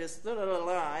there just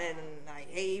and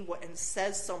hey, what, and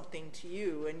says something to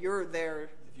you and you're there.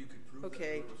 If you could prove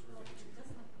okay.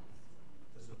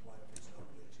 that doesn't apply if it's not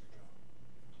related to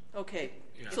your job. Okay.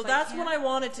 Yeah. So that's what I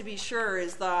wanted to be sure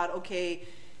is that, okay,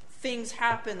 things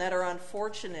happen that are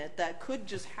unfortunate that could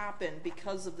just happen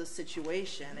because of the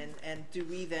situation, and do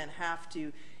we then have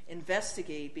to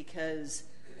investigate because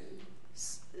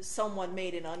someone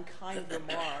made an unkind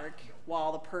remark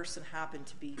while the person happened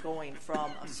to be going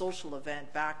from a social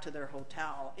event back to their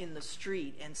hotel in the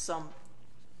street, and some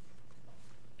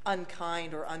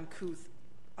unkind or uncouth,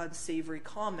 unsavory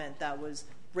comment that was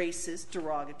racist,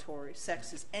 derogatory,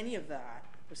 sexist, any of that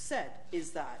was said.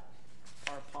 Is that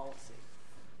our policy?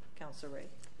 Councillor Ray.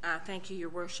 Thank you, Your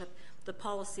Worship. The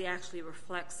policy actually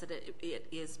reflects that it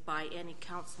is by any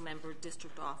council member,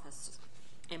 district office,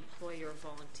 employee, or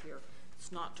volunteer.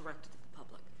 It's not directed to the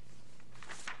public.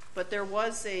 But there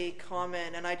was a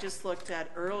comment, and I just looked at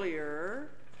earlier.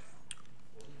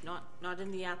 Not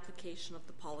in the application of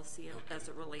the policy as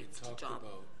it relates to job.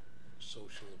 About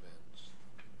social events.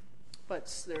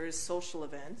 But there is social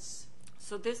events.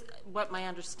 So this, what my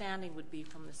understanding would be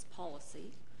from this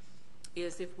policy,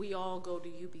 is if we all go to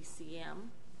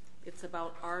UBCM, it's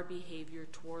about our behavior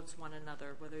towards one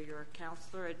another, whether you're a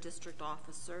councillor, a district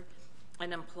officer,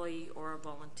 an employee, or a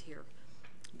volunteer.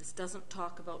 This doesn't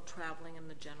talk about traveling in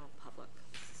the general public.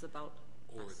 This is about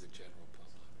or us. The general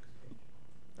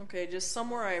public. Okay, just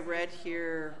somewhere I read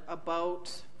here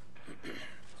about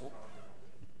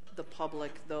the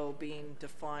public, though, being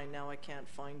defined. Now I can't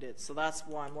find it. So that's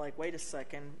why I'm like, wait a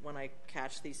second, when I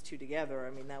catch these two together, I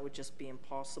mean, that would just be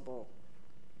impossible.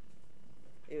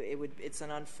 It's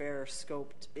an unfair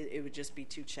scope. It would just be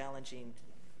too challenging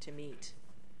to meet.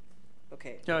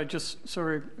 Okay. Yeah,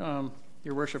 sorry,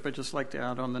 Your Worship, I'd just like to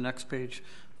add on the next page,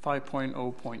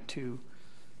 5.0.2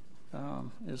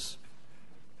 is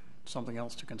something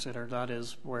else to consider. That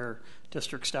is where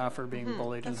district staff are being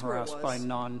bullied and harassed by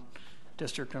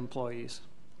non-district employees.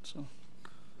 So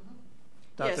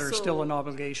there's still an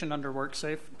obligation under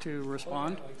WorkSafe to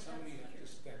respond.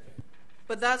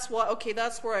 But that's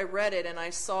where I read it, and I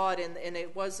saw it, and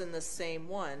it was in the same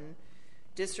one.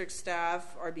 District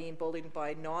staff are being bullied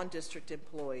by non-district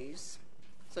employees,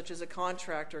 such as a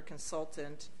contractor or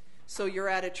consultant. So you're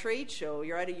at a trade show,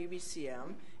 you're at a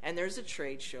UBCM, and there's a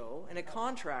trade show, and a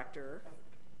contractor.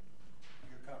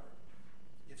 You're covered.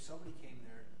 If somebody came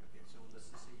there, okay, so let's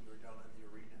just say you were down at the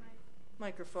arena.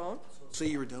 Microphone. Say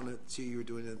you were doing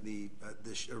the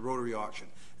Rotary auction.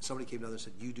 Somebody came down there and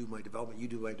said, "You do my development,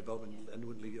 and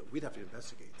wouldn't leave you." We'd have to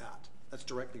investigate that. That's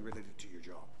directly related to your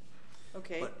job.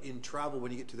 Okay. But in travel,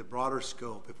 when you get to the broader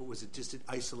scope, if it was just an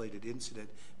isolated incident,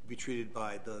 it'd be treated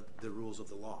by the rules of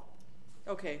the law.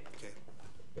 Okay. Okay.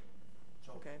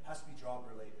 So it has to be job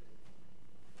related.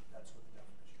 That's what the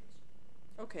definition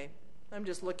is. Okay. I'm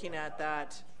just looking at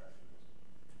that.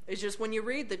 It's just when you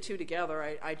read the two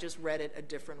together, I just read it a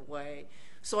different way.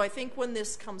 So I think when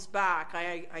this comes back,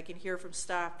 I can hear from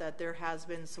staff that there has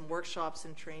been some workshops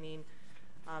and training.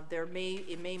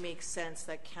 It may make sense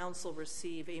that council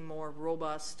receive a more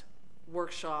robust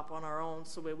workshop on our own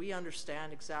so that we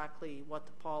understand exactly what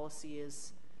the policy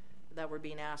is that we're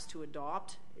being asked to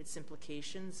adopt, its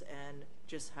implications, and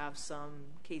just have some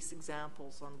case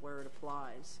examples on where it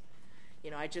applies.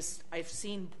 You know, I've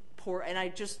seen poor,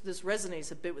 and this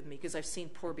resonates a bit with me because I've seen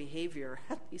poor behavior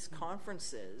at these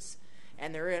conferences,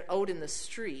 and they're out in the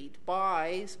street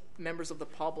by members of the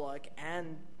public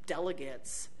and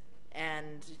delegates,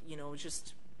 and you know,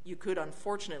 just you could,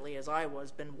 unfortunately, as I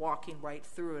was, been walking right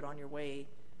through it on your way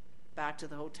back to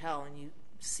the hotel, and you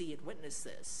see and witness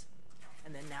this,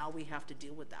 and then now we have to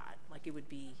deal with that. Like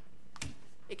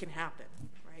it can happen,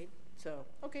 right? So,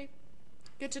 okay.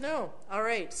 Good to know. All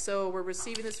right, so we're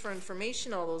receiving this for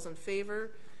information. All those in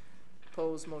favor?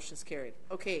 Opposed? Motion's carried.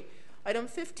 Okay, item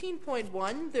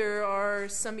 15.1, there are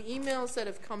some emails that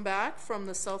have come back from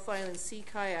the South Island Sea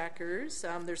Kayakers.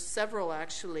 There's several,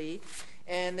 actually.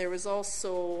 And there was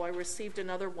also, I received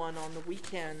another one on the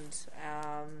weekend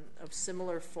of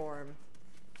similar form.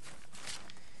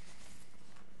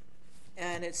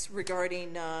 And it's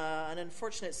regarding an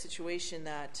unfortunate situation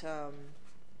that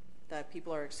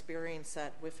people are experiencing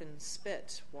at Whiffen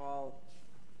Spit while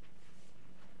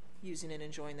using and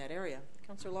enjoying that area.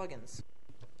 Councillor Loggins.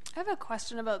 I have a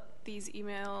question about these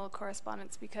email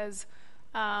correspondence because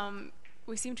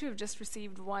we seem to have just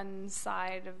received one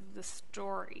side of the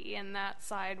story, and that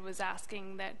side was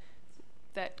asking that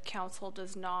that council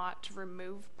does not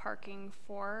remove parking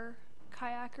for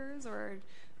kayakers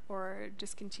or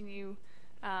discontinue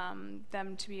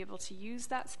them to be able to use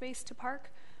that space to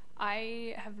park.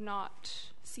 I have not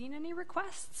seen any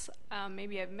requests.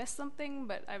 Maybe I've missed something,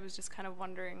 but I was just kind of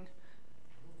wondering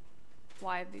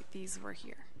why these were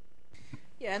here.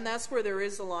 Yeah, and that's where there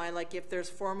is a line, like if there's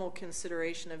formal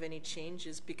consideration of any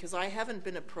changes, because I haven't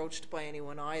been approached by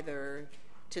anyone either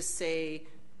to say,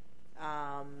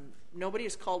 nobody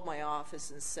has called my office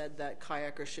and said that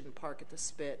kayakers shouldn't park at the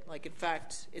Spit. Like, in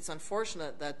fact, it's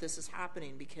unfortunate that this is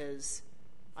happening because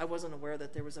I wasn't aware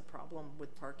that there was a problem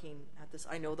with parking at this.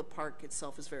 I know the park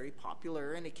itself is very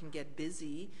popular and it can get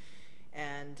busy,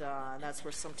 and that's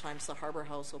where sometimes the Harbor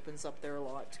House opens up there a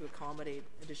lot to accommodate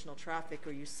additional traffic,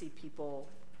 or you see people,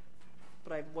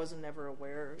 but I wasn't ever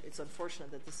aware. It's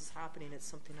unfortunate that this is happening. It's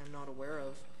something I'm not aware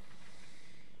of.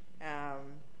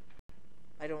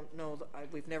 I don't know,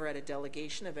 we've never had a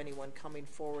delegation of anyone coming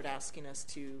forward asking us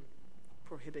to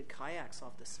prohibit kayaks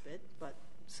off the Spit, but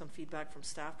some feedback from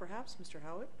staff perhaps. Mr.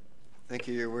 Howitt? Thank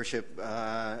you, Your Worship.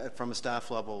 From a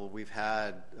staff level, we've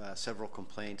had several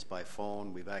complaints by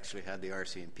phone. We've actually had the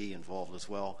RCMP involved as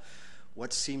well.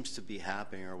 What seems to be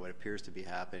happening, or what appears to be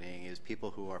happening, is people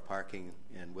who are parking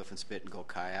in Whiff and Spit and go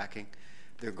kayaking,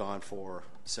 they're gone for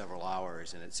several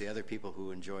hours, and it's the other people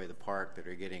who enjoy the park that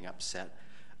are getting upset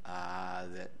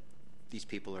that these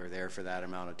people are there for that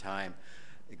amount of time.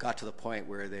 It got to the point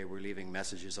where they were leaving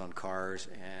messages on cars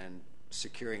and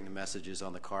securing the messages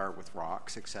on the car with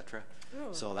rocks, etc.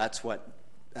 Oh. So that's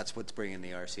what's bringing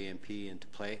the RCMP into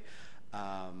play.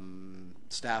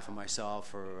 Staff and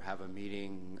myself have a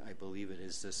meeting, I believe it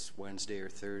is this Wednesday or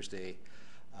Thursday,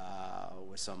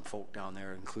 with some folk down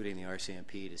there, including the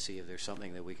RCMP, to see if there's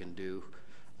something that we can do,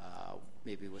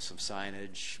 maybe with some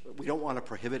signage. We don't want to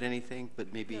prohibit anything,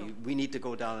 but maybe we need to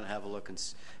go down and have a look and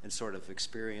sort of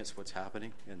experience what's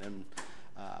happening, and then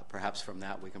perhaps from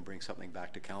that we can bring something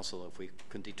back to council if we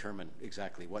can determine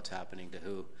exactly what's happening to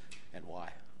who and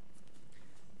why.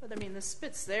 But I mean, the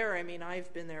Spit's there. I mean,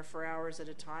 I've been there for hours at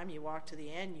a time. You walk to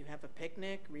the end, you have a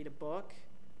picnic, read a book.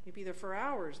 You'd be there for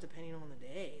hours depending on the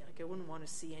day. Like, I wouldn't want to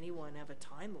see anyone have a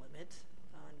time limit.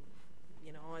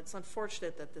 You know, it's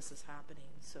unfortunate that this is happening.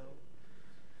 So,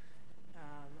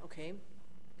 okay.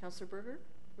 Councillor Berger,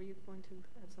 were you going to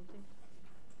add something?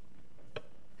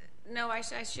 No, I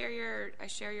share your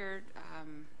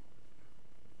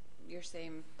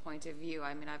same point of view.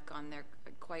 I mean, I've gone there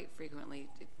quite frequently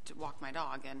to walk my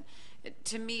dog, and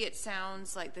to me it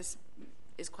sounds like this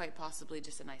is quite possibly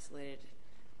just an isolated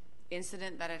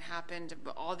incident that had happened.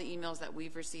 But all the emails that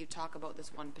we've received talk about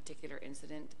this one particular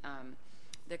incident.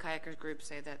 The kayakers group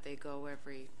say that they go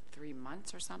every 3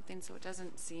 months or something, so it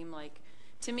doesn't seem like,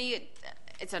 to me,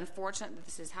 it's unfortunate that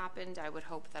this has happened. I would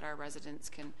hope that our residents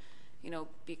can,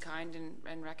 be kind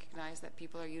and recognize that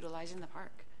people are utilizing the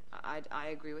park. I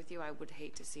agree with you. I would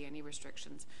hate to see any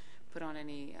restrictions put on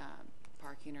any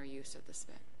parking or use at the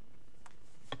Spit.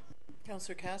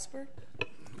 Councillor Casper?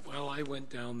 Well, I went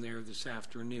down there this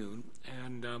afternoon,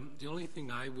 and the only thing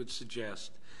I would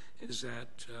suggest is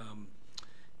that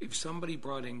if somebody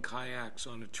brought in kayaks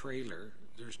on a trailer,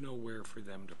 there's nowhere for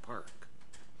them to park.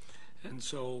 And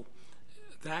so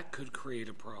that could create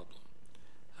a problem.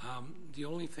 The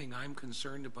only thing I'm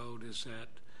concerned about is that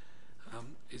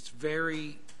it's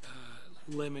very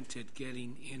limited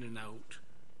getting in and out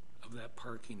of that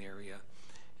parking area.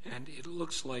 And it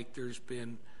looks like there's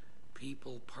been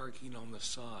people parking on the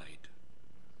side.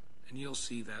 And you'll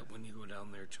see that when you go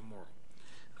down there tomorrow.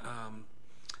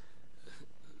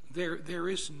 There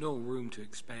is no room to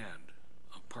expand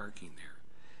parking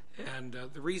there. And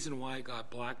the reason why I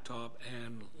got blacktop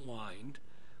and lined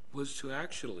was to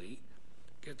actually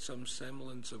get some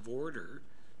semblance of order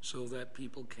so that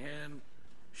people can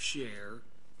share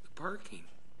the parking.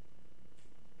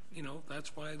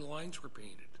 That's why the lines were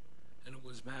painted and it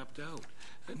was mapped out.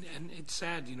 And it's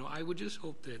sad, I would just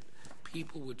hope that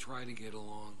people would try to get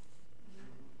along.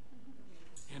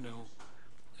 And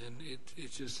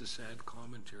it's just a sad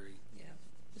commentary. Yeah.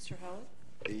 Mr. Howell?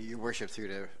 Your Worship, through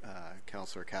to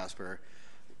Councillor Casper,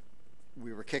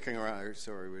 we were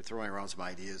we were throwing around some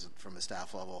ideas from the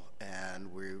staff level, and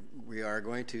we are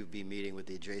going to be meeting with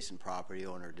the adjacent property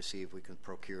owner to see if we can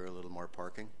procure a little more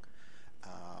parking.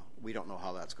 We don't know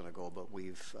how that's going to go, but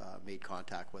we've made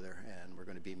contact with her, and we're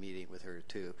going to be meeting with her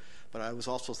too. But I was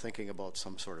also thinking about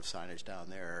some sort of signage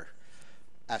down there,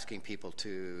 asking people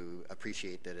to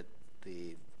appreciate that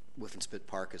the Whiff and Spit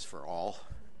Park is for all,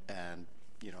 and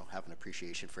have an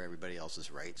appreciation for everybody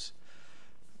else's rights.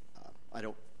 I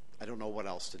don't know what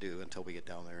else to do until we get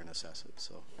down there and assess it.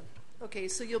 So. Okay,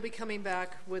 so you'll be coming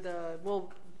back with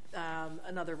we'll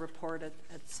another report at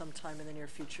some time in the near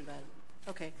future then.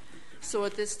 Okay. So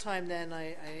at this time then,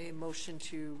 I motion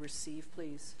to receive,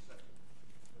 please.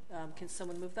 Can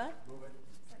someone move that? Move it.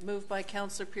 Moved by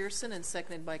Councillor Pearson and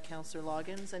seconded by Councillor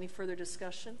Loggins. Any further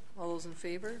discussion? All those in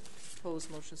favor? Opposed?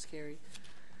 Motion's carried.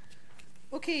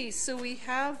 Okay, so we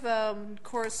have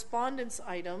correspondence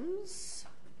items.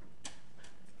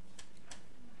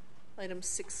 Item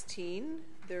 16.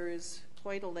 There is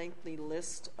quite a lengthy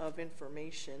list of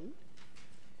information.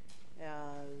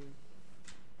 I'm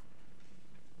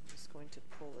just going to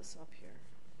pull this up here.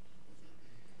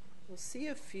 We'll see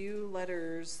a few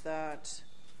letters that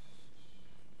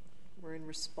were in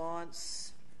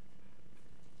response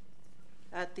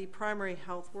at the primary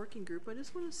health working group. I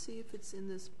just want to see if it's in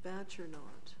this batch or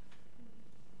not.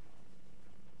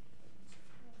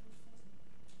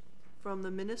 From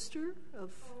the Minister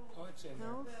of it's in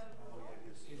Health? there.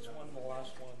 It's one of the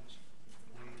last ones.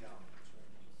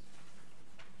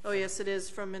 Oh yes, it is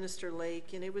from Minister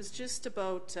Lake, and it was just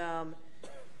about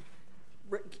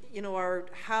you know,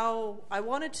 I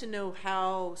wanted to know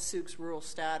how Sooke's rural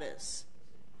status,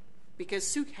 because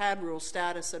Sooke had rural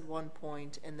status at one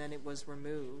point and then it was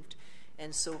removed,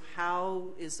 and so how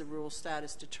is the rural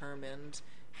status determined?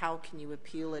 How can you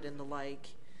appeal it and the like?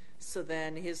 So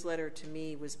then his letter to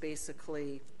me was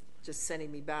basically just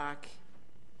sending me back.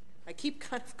 I keep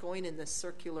kind of going in this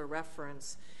circular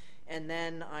reference, and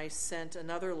then I sent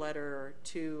another letter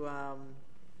to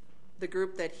the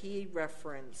group that he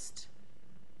referenced,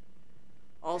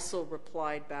 also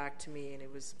replied back to me, and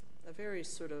it was a very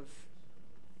sort of...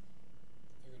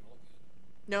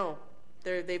 No,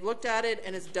 they've looked at it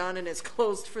and it's done and it's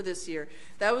closed for this year.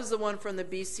 That was the one from the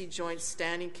BC Joint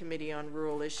Standing Committee on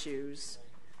Rural Issues,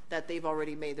 that they've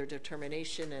already made their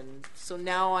determination, and so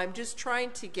now I'm just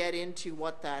trying to get into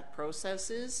what that process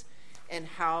is and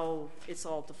how it's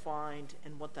all defined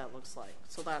and what that looks like.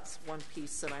 So that's one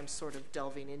piece that I'm sort of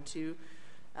delving into.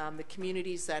 The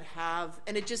communities that have,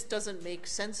 and it just doesn't make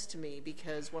sense to me,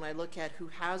 because when I look at who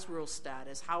has rural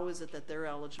status, how is it that they're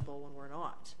eligible when we're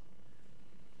not?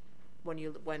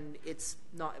 When it's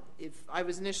not, if I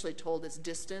was initially told it's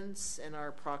distance and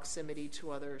our proximity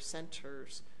to other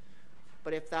centers,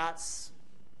 but if that's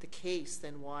the case,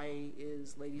 then why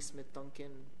is Ladysmith, Duncan,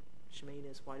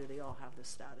 Chemainus, why do they all have this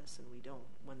status and we don't?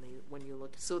 When you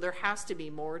look, so there has to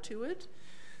be more to it.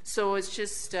 So it's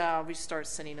just we start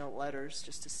sending out letters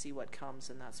just to see what comes,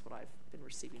 and that's what I've been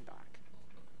receiving back.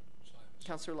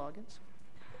 Councillor Loggins?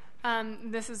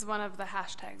 This is one of the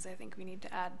hashtags I think we need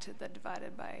to add to the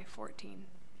divided by 14.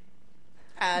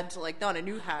 Add, like, not a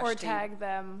new hashtag. Or tag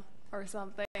them or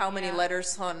something. How many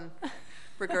letters on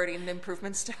regarding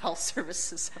improvements to health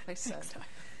services have I sent? Exactly.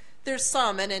 There's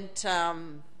some, and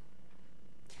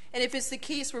if it's the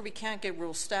case where we can't get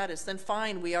rural status, then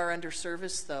fine, we are under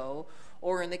service though.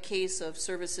 Or in the case of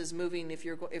services moving,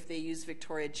 if they use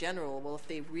Victoria General, well, if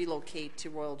they relocate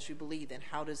to Royal Jubilee, then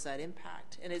how does that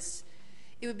impact? And it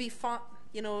would be fun,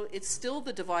 you know, it's still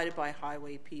the divided by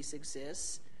highway piece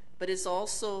exists, but it's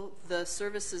also the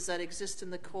services that exist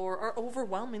in the core are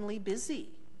overwhelmingly busy.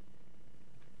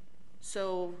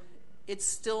 So it's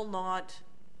still not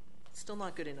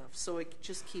good enough. So it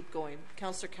just keep going.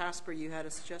 Councillor Casper, you had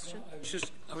a suggestion? Well,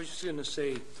 I was just going to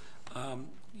say,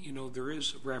 you know, there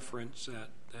is reference that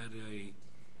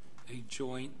a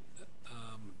joint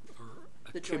or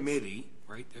a committee,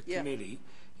 right? A committee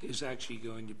is actually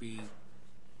going to be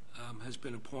has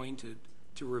been appointed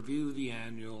to review the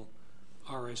annual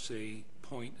RSA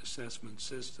point assessment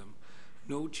system.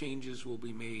 No changes will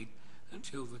be made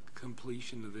until the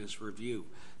completion of this review.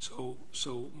 So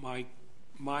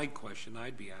my question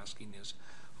I'd be asking is,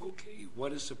 okay,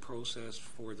 what is the process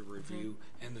for the review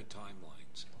and the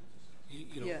timelines?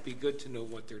 You know, it'd be good to know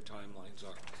what their timelines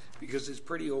are, because it's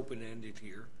pretty open-ended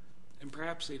here, and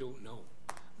perhaps they don't know.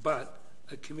 But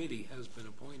a committee has been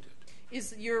appointed.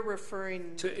 You're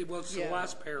referring to? Well, it's the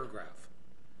last paragraph.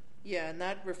 Yeah, and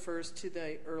that refers to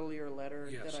the earlier letter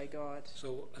that I got.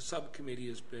 So a subcommittee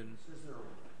has been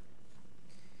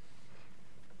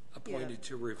appointed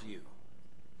to review.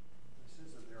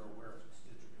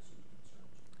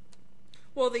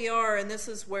 Well, they are, and this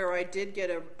is where I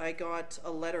got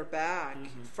a letter back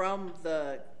from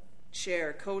the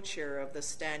co-chair of the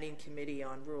Standing Committee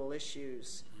on Rural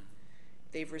Issues.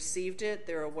 They've received it,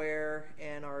 they're aware,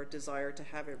 and our desire to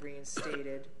have it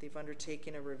reinstated. They've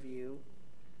undertaken a review.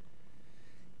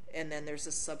 And then there's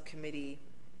a subcommittee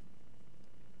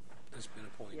that's been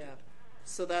appointed. Yeah.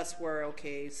 So that's where,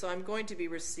 okay, so I'm going to be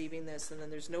receiving this, and then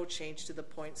there's no change to the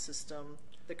point system.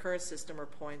 The current system are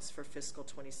points for fiscal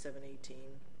 27-18.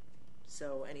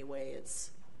 So anyway,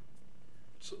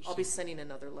 I'll be sending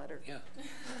another letter. Yeah.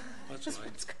 It's just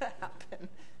what's going to happen.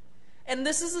 And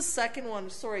this is the second one,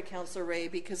 sorry, Councillor Ray,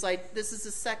 because this is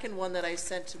the second one that I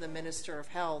sent to the Minister of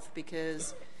Health,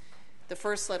 because the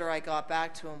first letter I got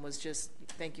back to him was just,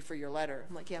 thank you for your letter.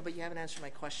 I'm like, yeah, but you haven't answered my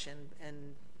question.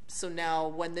 And so now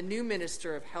when the new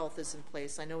Minister of Health is in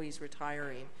place, I know he's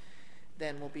retiring,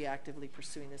 then we'll be actively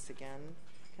pursuing this again.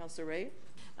 Councillor Ray?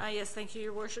 Yes, thank you,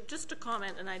 Your Worship. Just a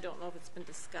comment, and I don't know if it's been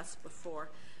discussed before,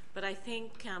 but I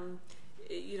think,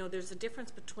 you know, there's a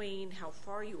difference between how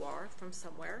far you are from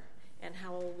somewhere and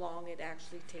how long it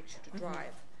actually takes you to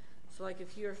drive. So like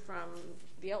if you're from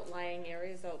the outlying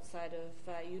areas outside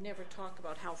of, you never talk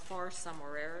about how far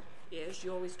somewhere is.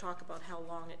 You always talk about how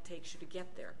long it takes you to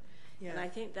get there. Yeah. And I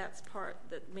think that's part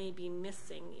that may be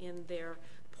missing in their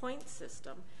point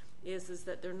system is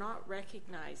that they're not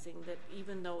recognizing that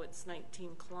even though it's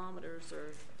 19 kilometers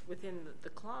or within the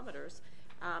kilometers,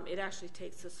 it actually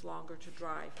takes us longer to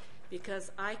drive.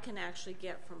 Because I can actually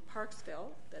get from Parksville,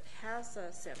 that has a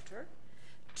center,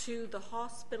 to the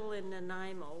hospital in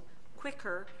Nanaimo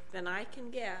quicker than I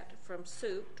can get from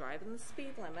Sooke, driving the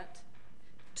speed limit,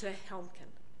 to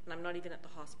Helmkin. And I'm not even at the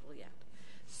hospital yet.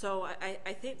 So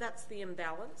I think that's the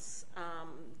imbalance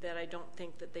that I don't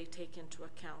think that they take into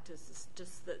account, is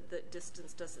just that the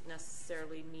distance doesn't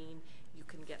necessarily mean you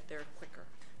can get there quicker.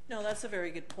 No, that's a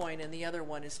very good point. And the other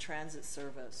one is transit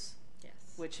service. Yes.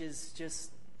 Which is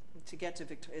just, to get to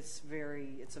Victoria,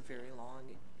 it's a very long,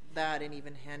 that and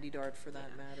even Handy Dart for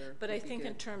that matter. But I think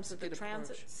in terms of the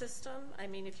transit system, I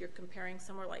mean, if you're comparing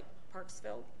somewhere like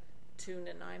Parksville to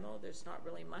Nanaimo, there's not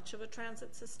really much of a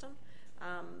transit system.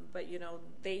 But you know,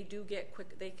 they do get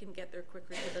quick. They can get there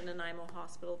quicker to the Nanaimo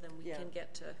hospital than we can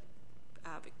get to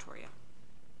Victoria.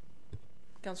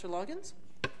 Councillor Loggins?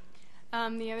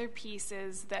 The other piece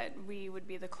is that we would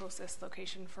be the closest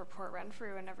location for Port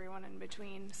Renfrew and everyone in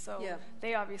between. So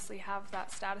they obviously have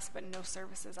that status, but no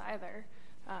services either,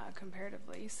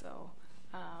 comparatively. So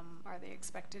are they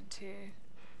expected to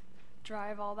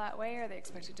drive all that way? Are they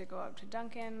expected to go up to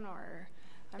Duncan? Or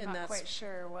I'm not quite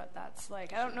sure what that's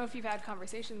like. I don't know if you've had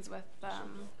conversations with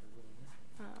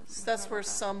that's where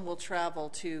some will travel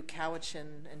to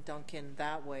Cowichan and Duncan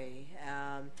that way.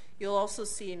 You'll also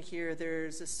see in here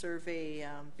there's a survey,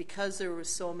 because there were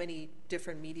so many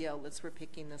different media outlets were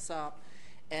picking this up,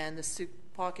 and the Sooke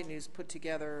Pocket News put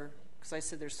together, because I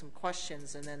said there's some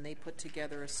questions, and then they put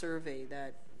together a survey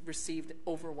that received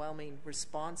overwhelming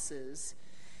responses,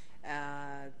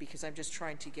 because I'm just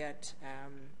trying to get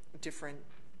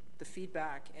the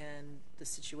feedback and the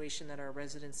situation that our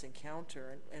residents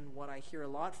encounter. And what I hear a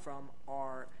lot from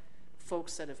are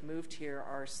folks that have moved here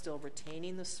are still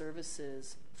retaining the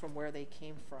services from where they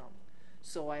came from.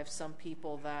 So I have some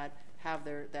people that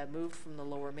that moved from the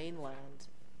Lower Mainland,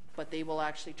 but they will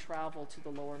actually travel to the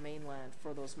Lower Mainland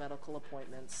for those medical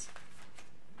appointments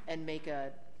and make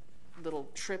a little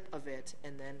trip of it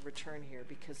and then return here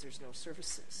because there's no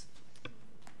services.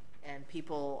 And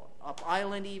people up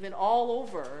island, even all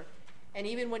over. And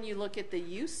even when you look at the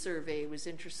youth survey, it was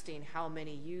interesting how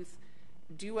many youth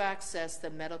do access the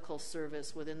medical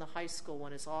service within the high school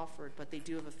when it's offered, but they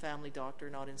do have a family doctor,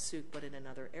 not in Sooke, but in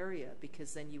another area,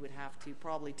 because then you would have to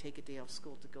probably take a day off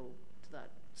school to go to that.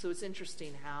 So it's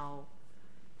interesting how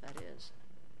that is.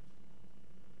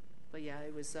 But yeah,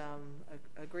 it was a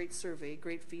great survey,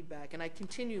 great feedback, and I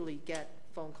continually get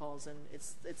phone calls, and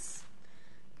it's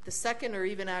the second, or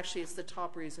even actually it's the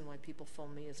top reason why people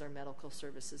phone me is our medical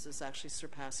services is actually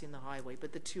surpassing the highway,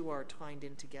 but the two are tied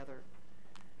in together.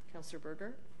 Councillor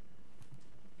Berger?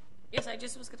 Yes, I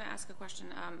just was going to ask a question.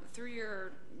 Through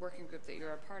your working group that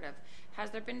you're a part of, has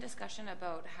there been discussion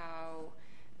about how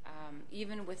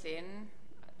even within,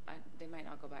 they might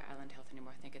not go by Island Health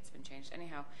anymore, I think it's been changed,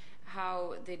 anyhow,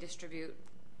 how they distribute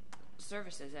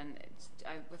services? And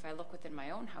if I look within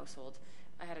my own household,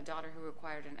 I had a daughter who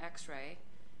required an x-ray,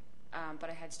 but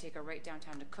I had to take her right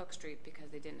downtown to Cook Street because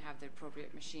they didn't have the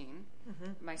appropriate machine.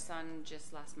 Mm-hmm. My son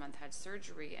just last month had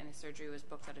surgery, and his surgery was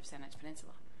booked out of Saanich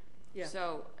Peninsula. Yeah.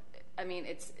 So, I mean,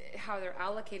 it's how they're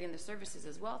allocating the services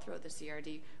as well throughout the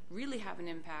CRD really have an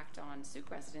impact on Sooke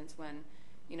residents when,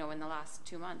 you know, in the last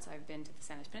 2 months I've been to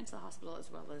the Saanich Peninsula Hospital as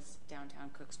well as downtown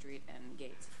Cook Street and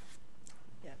Gates.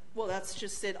 Yeah, well, that's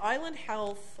just it. Island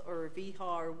Health or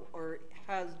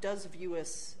VHA does view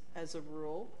us as a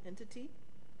rural entity.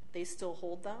 They still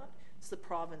hold that. It's the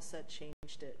province that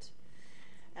changed it.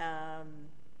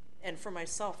 And for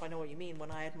myself, I know what you mean. When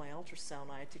I had my ultrasound,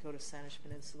 I had to go to Saanich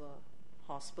Peninsula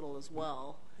Hospital as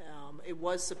well. It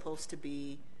was supposed to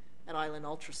be an island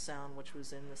ultrasound, which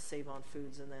was in the Save On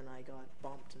Foods, and then I got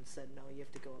bumped and said, no, you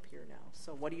have to go up here now.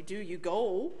 So what do? You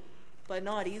go, but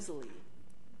not easily.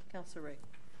 Councillor Ray.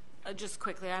 Just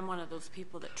quickly, I'm one of those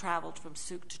people that traveled from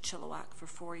Sooke to Chilliwack for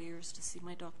 4 years to see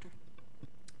my doctor.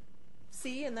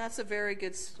 See, and that's a very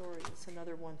good story. It's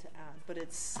another one to add, but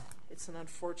it's an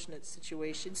unfortunate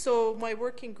situation. So my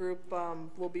working group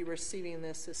will be receiving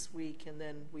this week, and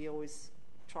then we always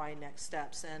try next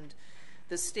steps. And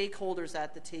the stakeholders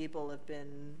at the table have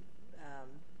been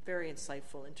very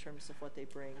insightful in terms of what they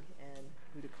bring and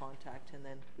who to contact, and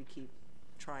then we keep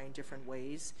trying different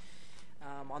ways.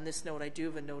 On this note, I do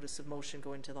have a notice of motion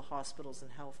going to the hospitals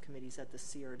and health committees at the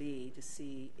CRD to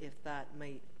see if that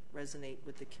might resonate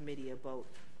with the committee about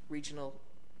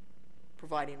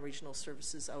providing regional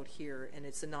services out here. And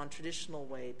it's a non-traditional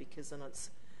way, because then it's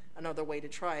another way to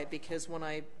try it. Because when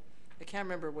I can't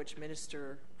remember which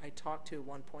minister I talked to at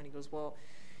one point, he goes, well,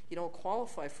 you don't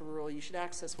qualify for rural, you should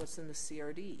access what's in the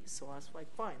CRD. So I was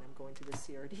like, fine, I'm going to the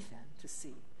CRD then to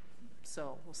see.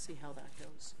 So we'll see how that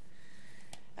goes.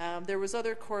 There was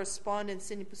other correspondence.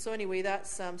 So anyway,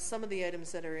 that's some of the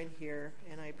items that are in here,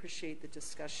 and I appreciate the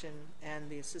discussion and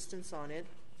the assistance on it.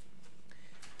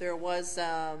 There was,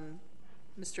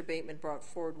 Mr. Bateman brought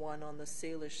forward one on the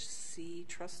Salish Sea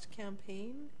Trust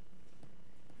campaign.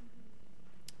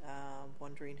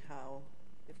 Wondering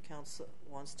if council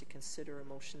wants to consider a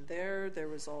motion there. There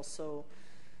was also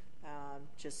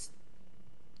just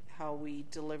how we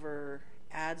deliver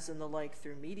ads and the like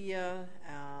through media,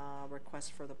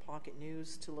 request for the Pocket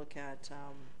News to look at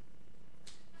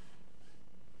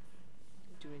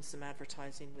doing some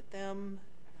advertising with them.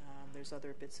 There's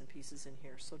other bits and pieces in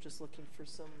here, so just looking for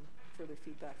some further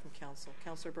feedback from council.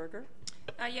 Councillor Berger?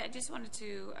 Yeah, I just wanted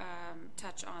to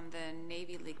touch on the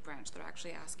Navy League branch. They're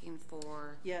actually asking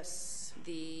for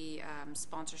the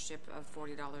sponsorship of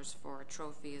 $40 for a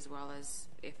trophy, as well as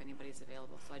if anybody's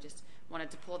available. So I just wanted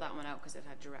to pull that one out because it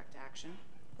had direct action.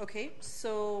 Okay,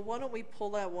 so why don't we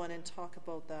pull that one and talk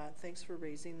about that? Thanks for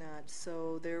raising that.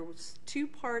 So there was two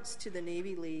parts to the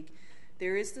Navy League.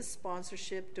 There is the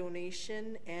sponsorship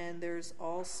donation, and there's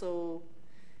also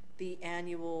the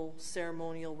annual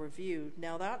ceremonial review.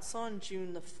 Now that's on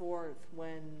June the 4th,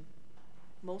 when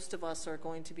most of us are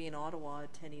going to be in Ottawa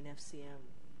attending FCM.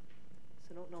 So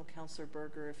I don't know, Councillor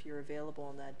Berger, if you're available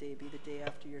on that day, be the day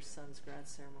after your son's grad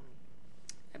ceremony.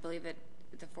 I believe it.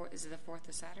 Is it the 4th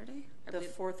a Saturday? The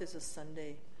 4th is a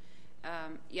Sunday.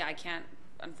 Yeah,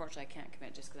 unfortunately I can't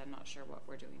commit just because I'm not sure what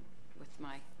we're doing with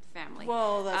my family.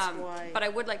 Well, that's why. But I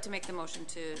would like to make the motion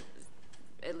to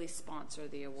at least sponsor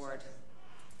the award.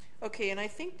 Okay, and I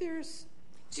think there's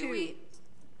two.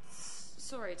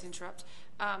 Sorry to interrupt.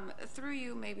 Through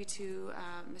you, maybe to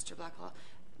Mr. Blackwell,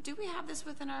 do we have this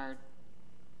within our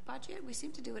budget? We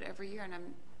seem to do it every year, and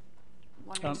I'm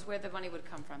wondering just where the money would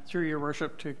come from. Through your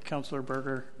worship to Councillor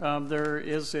Berger, there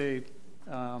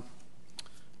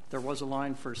was a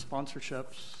line for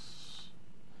sponsorships.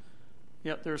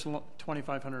 Yep, there's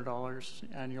 $2,500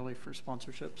 annually for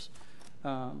sponsorships,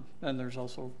 and there's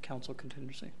also council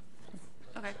contingency.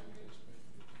 Okay.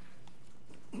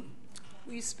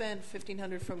 We spent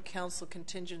 $1,500 from council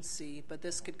contingency, but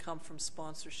this could come from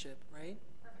sponsorship, right?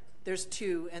 There's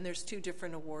two, and there's two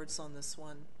different awards on this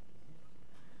one.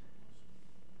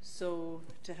 So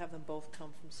to have them both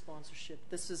come from sponsorship,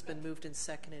 this has been moved and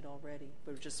seconded already.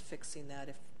 We're just fixing that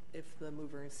if the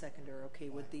mover and seconder are okay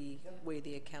with the way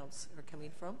the accounts are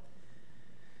coming from.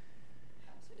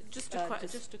 Just a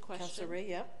question. Councillor Ray,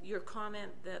 yeah. Your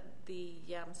comment that the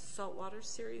saltwater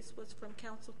series was from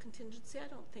council contingency, I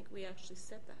don't think we actually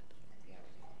said that. Yeah.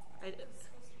 It's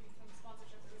supposed to be from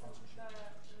sponsorship. There's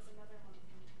another one.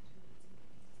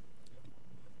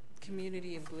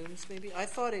 Community in Blooms, maybe. I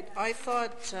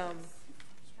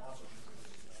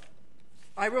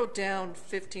wrote down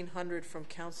 $1,500 from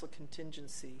council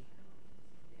contingency.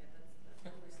 Yeah,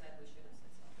 that's what we said.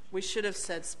 We should have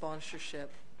said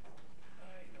sponsorship.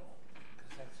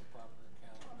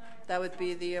 That would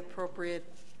be the appropriate,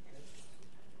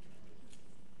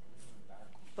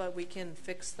 but we can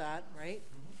fix that, right?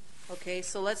 Okay,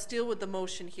 so let's deal with the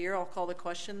motion here. I'll call the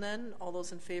question then. All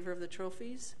those in favor of the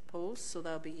trophies? Opposed? So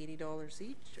that'll be $80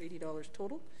 each, $80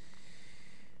 total.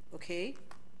 Okay.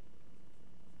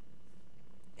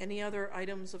 Any other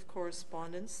items of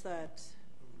correspondence that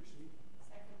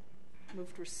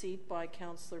moved receipt by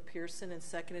Councillor Pearson and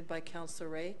seconded by Councillor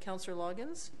Ray? Councillor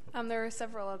Loggins? There are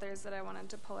several others that I wanted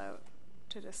to pull out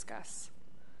to discuss.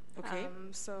 Okay.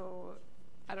 So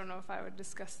I don't know if I would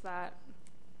discuss that.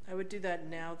 I would do that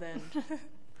now then.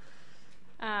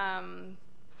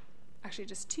 Actually,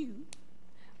 just two.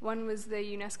 One was the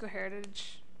UNESCO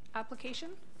Heritage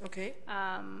application. Okay.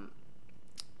 I'm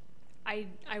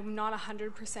not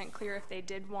 100% clear if they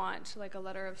did want like a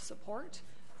letter of support.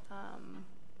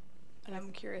 And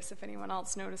I'm curious if anyone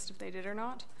else noticed if they did or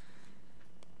not.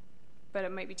 but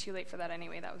it might be too late for that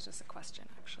anyway. That was just a question,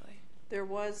 actually. There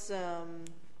was,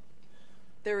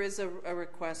 there is a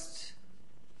request.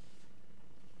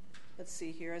 Let's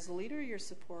see here. As a leader, your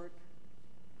support.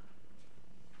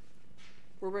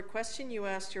 We're requesting you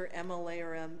ask your MLA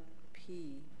or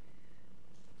MP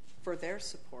for their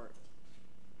support,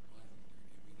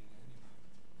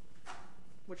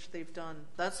 which they've done.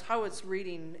 That's how it's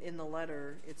reading in the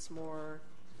letter. It's more,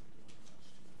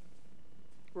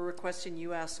 we're requesting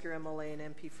you ask your MLA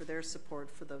and MP for their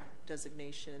support for the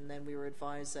designation, and then we were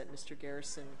advised that Mr.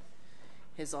 Garrison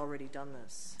has already done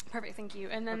this. Perfect, thank you.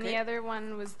 And then the other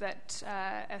one was that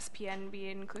SPN be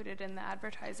included in the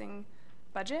advertising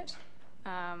budget.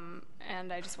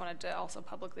 And I just wanted to also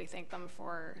publicly thank them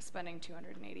for spending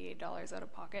 $288 out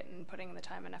of pocket and putting the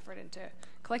time and effort into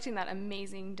collecting that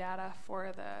amazing data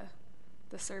for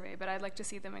the survey. But I'd like to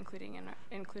see them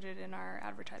included in our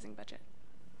advertising budget.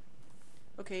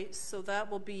 Okay, so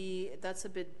that's a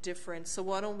bit different. So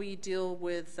why don't we deal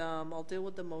with, I'll deal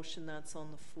with the motion that's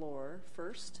on the floor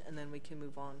first, and then we can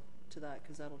move on to that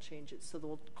because that'll change it. So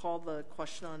we'll call the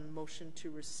question on motion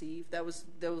to receive.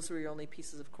 Those were your only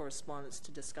pieces of correspondence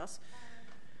to discuss.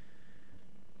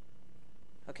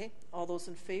 Okay, all those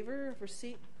in favor of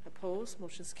receipt? Opposed?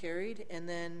 Motion's carried. And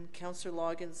then Councillor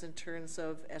Loggins, in terms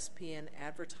of SPN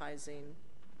advertising,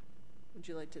 would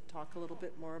you like to talk a little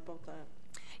bit more about that?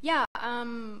 Yeah,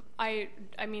 I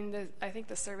think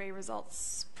the survey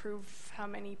results prove how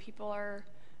many people are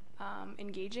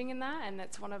engaging in that, and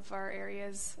it's one of our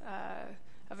areas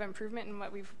of improvement in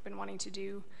what we've been wanting to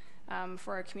do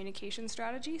for our communication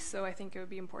strategy. So I think it would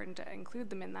be important to include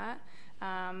them in that,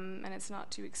 and it's not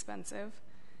too expensive,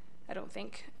 I don't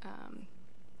think.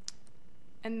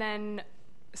 And then,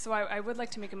 so I would like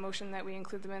to make a motion that we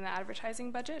include them in the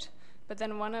advertising budget. But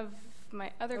then one of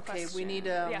my other questions. Okay, we need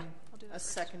a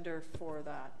seconder for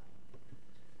that.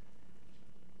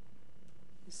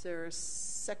 Is there a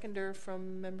seconder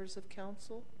from members of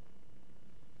council?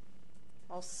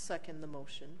 I'll second the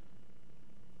motion.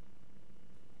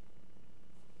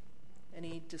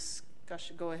 Any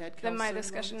discussion? Go ahead, Councillor. Then my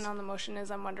discussion on the motion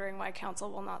is I'm wondering why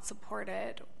council will not support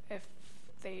it if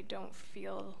they don't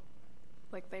feel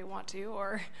like they want to,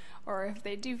 or if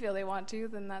they do feel they want to,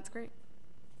 then that's great.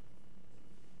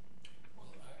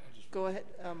 Go ahead,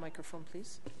 microphone,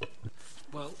 please.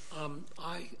 Well,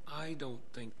 I don't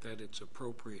think that it's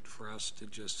appropriate for us to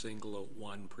just single out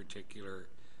one particular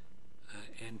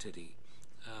entity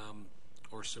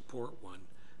or support one.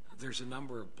 There's a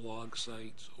number of blog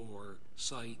sites or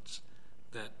sites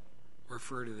that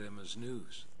refer to them as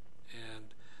news.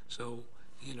 And so,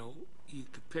 you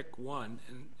could pick one,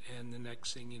 and the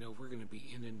next thing you know, we're going to be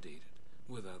inundated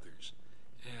with others.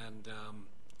 And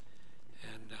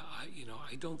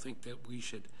I don't think that we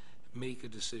should make a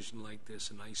decision like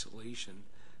this in isolation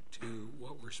to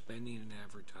what we're spending in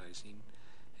advertising.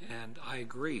 And I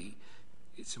agree,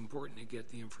 it's important to get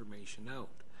the information out.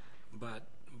 But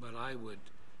I would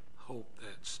hope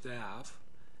that staff,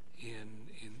 in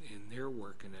their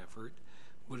work and effort,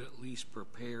 would at least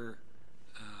prepare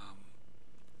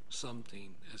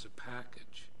something as a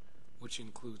package, which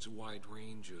includes a wide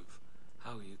range of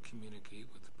how you communicate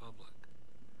with the public.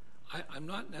 I'm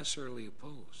not necessarily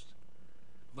opposed,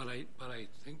 but I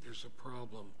think there's a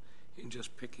problem in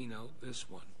just picking out this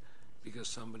one because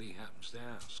somebody happens to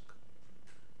ask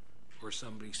or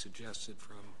somebody suggested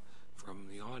from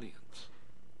the audience.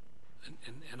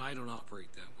 And I don't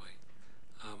operate that way.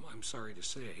 I'm sorry to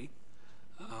say,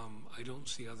 I don't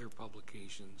see other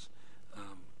publications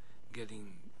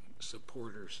getting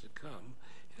supporters to come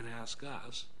and ask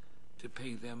us to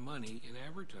pay them money in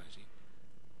advertising.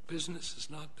 Business is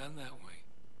not done that way.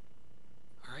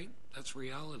 All right? That's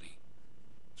reality.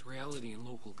 It's reality in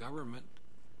local government.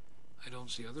 I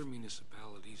don't see other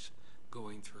municipalities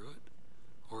going through it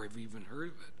or have even heard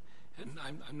of it. And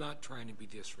I'm not trying to be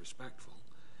disrespectful,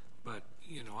 but,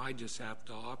 I just have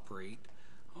to operate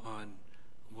on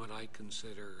what I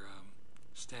consider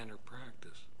standard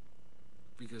practice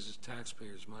because it's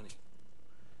taxpayers' money.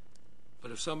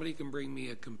 But if somebody can bring me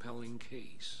a compelling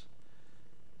case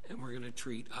and we're going to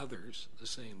treat others the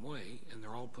same way and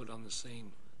they're all put on the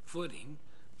same footing,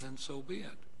 then so be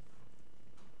it.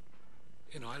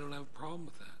 I don't have a problem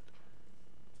with that.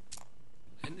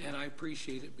 And I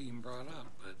appreciate it being brought up,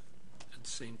 but at the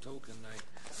same token, I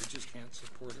just can't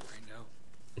support it right now.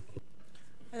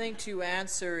 I think to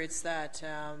answer, it's that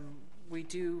we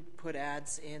do put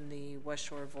ads in the West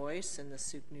Shore Voice and the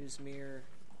Sooke News Mirror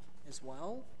as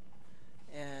well.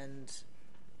 And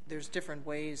there's different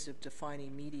ways of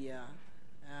defining media,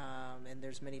 and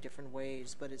there's many different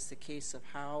ways, but it's the case of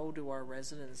how do our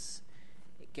residents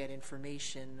get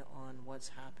information on what's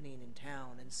happening in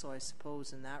town. And so I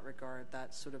suppose in that regard,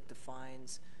 that sort of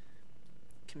defines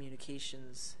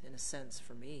communications in a sense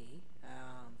for me.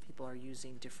 People are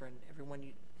using different,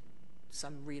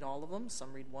 some read all of them,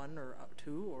 some read one or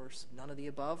two, or none of the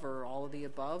above, or all of the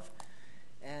above.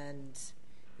 And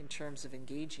in terms of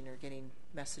engaging or getting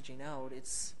messaging out,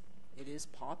 it is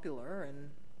popular,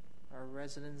 and our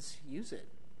residents use it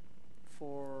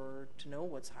to know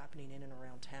what's happening in and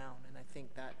around town. And I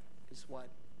think that is what,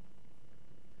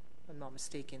 if I'm not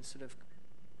mistaken, sort of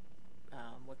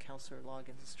what Councillor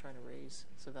Loggins is trying to raise.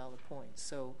 It's a valid point.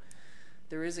 So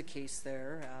there is a case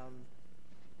there.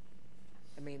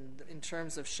 I mean, in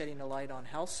terms of shedding a light on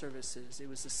health services, it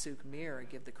was the Sooke Mirror I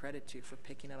give the credit to for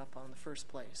picking it up on the first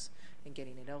place and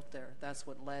getting it out there. That's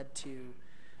what led to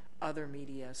other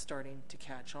media starting to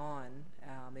catch on.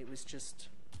 It was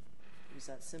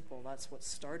that simple. That's what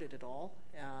started it all,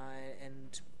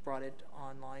 and brought it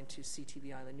online to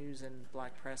CTV Island News and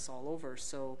Black Press all over.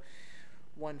 So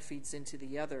one feeds into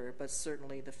the other, but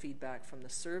certainly the feedback from the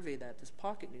survey that this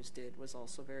Pocket News did was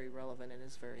also very relevant and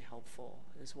is very helpful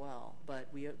as well. But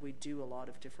we do a lot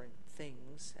of different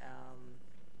things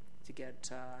to get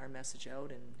our message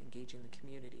out and engaging the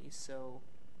community. So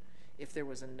if there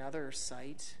was another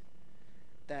site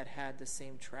that had the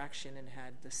same traction and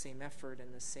had the same effort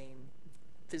and the same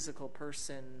physical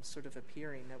person sort of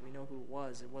appearing, that we know who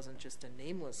it wasn't just a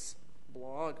nameless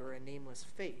blog or a nameless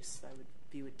face, I would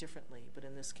view it differently. But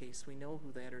in this case, we know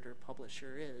who the editor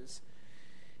publisher is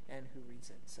and who reads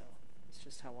it. So it's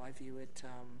just how I view it.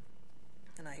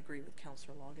 And I agree with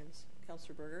Councillor Loggins.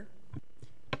 Councillor Berger?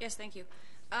 Yes, thank you.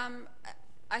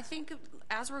 I think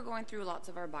as we're going through lots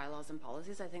of our bylaws and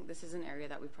policies, I think this is an area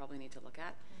that we probably need to look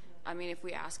at. I mean, if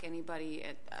we ask anybody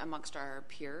amongst our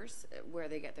peers where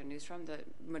they get their news from, the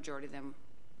majority of them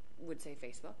would say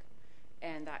Facebook.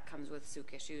 And that comes with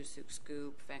Sooke Issues, Sooke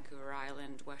Scoop, Vancouver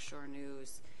Island, West Shore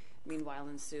News, Meanwhile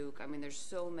in Sooke. I mean, there's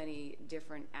so many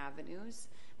different avenues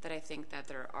that I think that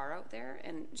there are out there.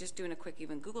 And just doing a quick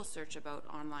even Google search about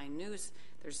online news,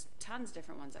 there's tons of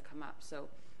different ones that come up. So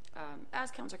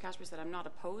as Councillor Casper said, I'm not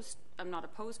opposed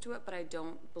to it, but I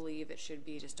don't believe it should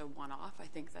be just a one-off. I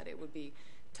think that it would be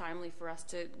timely for us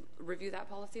to review that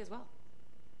policy as well.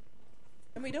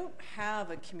 And we don't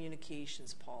have a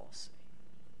communications policy.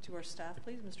 To our staff,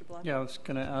 please, Mr. Black. Yeah, I was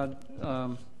going to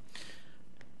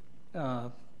add,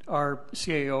 our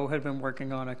CAO had been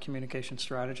working on a communication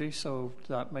strategy, so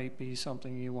that might be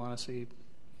something you want to see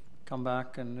come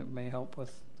back, and it may help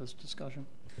with this discussion.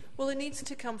 Well, it needs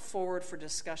to come forward for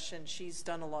discussion. She's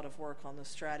done a lot of work on the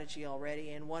strategy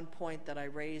already, and one point that I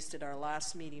raised at our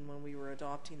last meeting when we were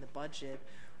adopting the budget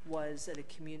was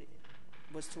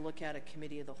to look at a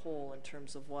committee of the whole in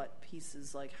terms of what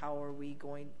pieces, like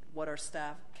what are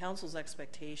staff council's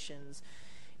expectations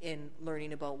in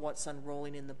learning about what's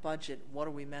unrolling in the budget, what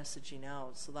are we messaging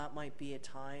out. So that might be a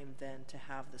time then to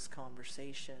have this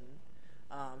conversation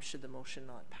should the motion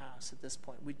not pass at this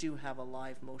point. We do have a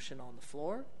live motion on the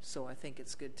floor, so I think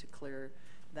it's good to clear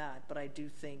that. But I do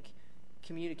think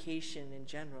communication in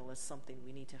general is something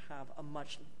we need to have a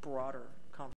much broader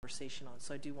conversation on.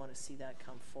 So I do want to see that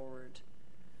come forward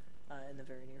in the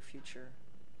very near future,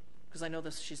 because I know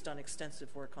she's done extensive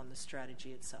work on the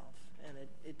strategy itself, and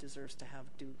it deserves to have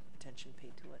due attention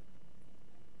paid to it.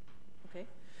 Okay,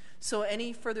 so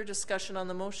any further discussion on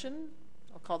the motion?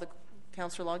 I'll call the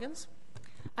Councillor Loggins.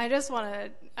 I just want to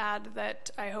add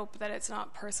that I hope that it's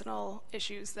not personal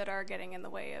issues that are getting in the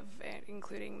way of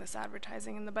including this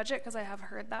advertising in the budget, because I have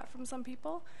heard that from some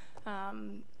people.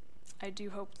 I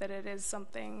do hope that it is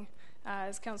something,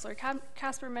 as Councillor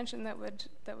Casper mentioned, that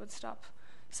would stop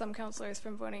some councillors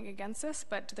from voting against this,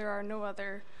 but there are no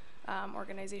other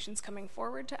organizations coming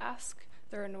forward to ask.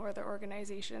 There are no other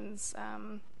organizations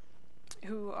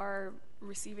who are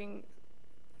receiving,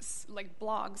 like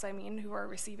blogs, who are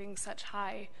receiving such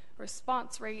high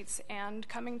response rates and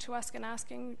coming to us and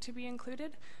asking to be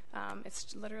included.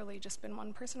 It's literally just been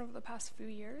one person over the past few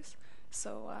years.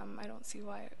 So I don't see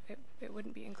why it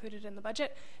wouldn't be included in the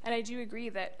budget. And I do agree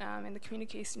that in the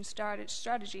communication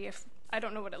strategy, I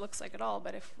don't know what it looks like at all,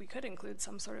 but if we could include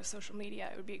some sort of social media,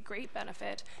 it would be a great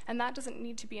benefit. And that doesn't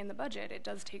need to be in the budget. It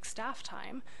does take staff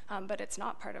time, but it's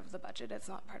not part of the budget. It's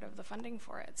not part of the funding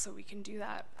for it. So we can do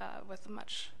that with a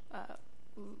much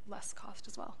less cost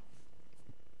as well.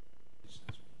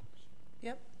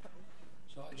 Yep.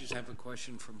 So I just have a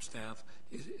question from staff.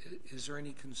 Is there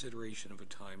any consideration of a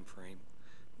time frame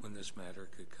when this matter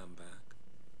could come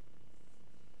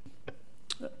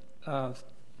back?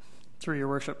 Through your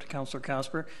worship to Councillor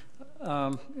Casper,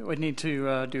 we'd need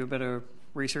to do a bit of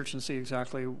research and see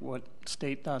exactly what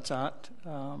state that's at.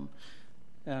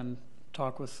 and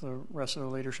talk with the rest of the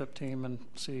leadership team and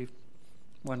see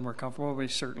when we're comfortable. We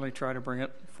certainly try to bring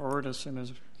it forward as soon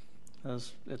as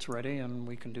it's ready, and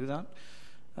we can do that.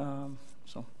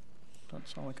 So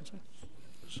that's all I can say.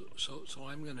 So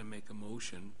I'm going to make a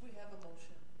motion. We have a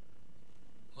motion.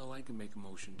 Well, I can make a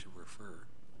motion to refer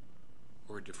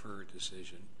or defer a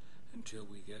decision until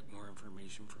we get more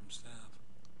information from staff.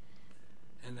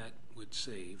 And that would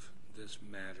save this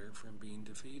matter from being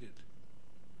defeated.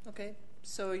 Okay,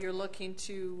 so you're looking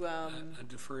to...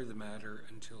 defer the matter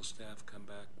until staff come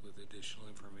back with additional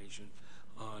information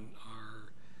on our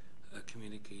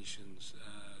communications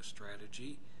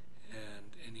strategy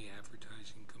and any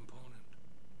advertising component.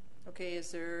 Okay,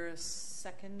 is there a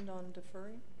second on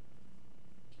deferring?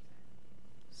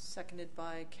 Seconded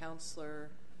by Councillor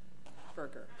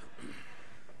Berger.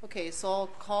 Okay, so I'll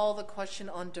call the question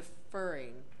on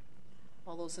deferring.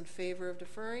 All those in favor of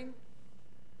deferring?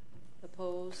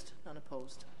 Opposed? None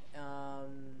opposed.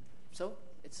 So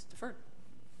it's deferred.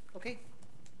 Okay.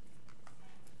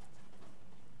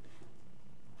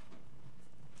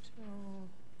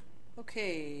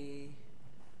 Okay.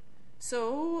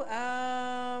 So,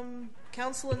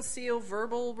 Council and CO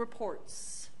verbal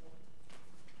reports.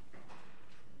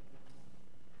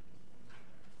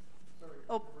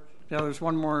 Oh. Yeah, there's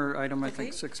one more item, I Okay.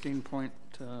 think,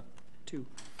 16.2.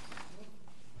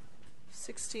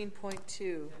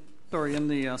 16.2. Sorry, in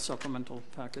the supplemental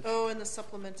package. Oh, in the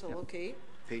supplemental, Yep. okay.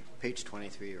 Page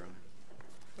 23, Your Honor.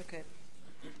 Okay.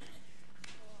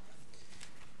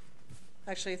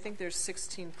 Actually, I think there's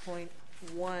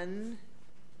 16.1.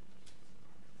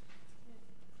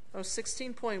 Oh,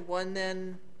 16.1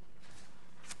 then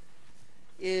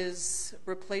is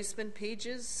replacement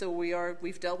pages. So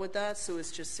we've dealt with that. So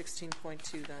it's just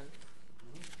 16.2 then.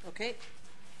 Okay.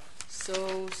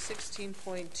 So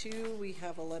 16.2, we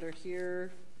have a letter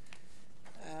here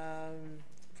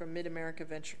from Mid-America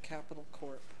Venture Capital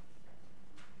Corp.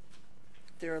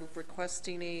 They're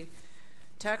requesting a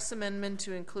tax amendment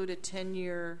to include a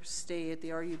 10-year stay at the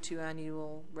RU2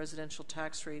 annual residential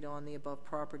tax rate on the above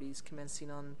properties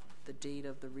commencing on the date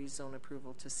of the rezone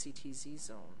approval to CTZ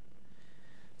zone.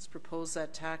 It's proposed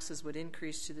that taxes would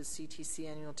increase to the CTC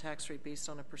annual tax rate based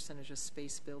on a percentage of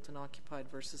space built and occupied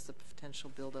versus the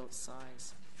potential build-out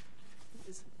size.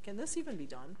 Can this even be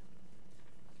done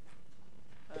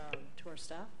to our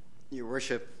staff? Your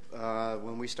Worship,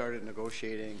 when we started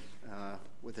negotiating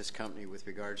with this company with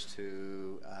regards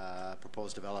to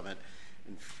proposed development,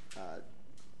 and,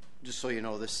 just so you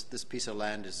know, this piece of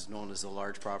land is known as the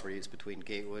large property. It's between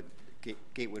Gatewood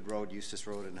Road, Eustis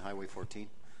Road, and Highway 14,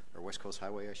 or West Coast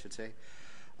Highway, I should say.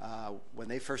 When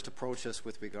they first approached us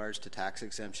with regards to tax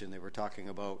exemption, they were talking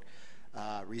about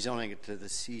rezoning it to the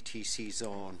CTC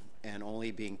zone and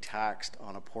only being taxed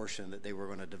on a portion that they were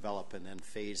going to develop and then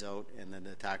phase out, and then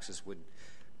the taxes would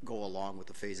go along with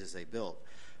the phases they built.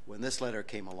 When this letter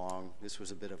came along, this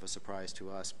was a bit of a surprise to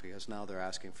us because now they're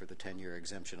asking for the 10-year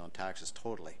exemption on taxes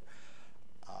totally.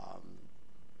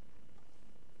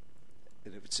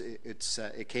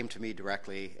 It came to me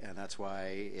directly, and that's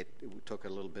why it took a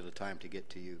little bit of time to get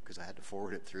to you, because I had to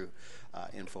forward it through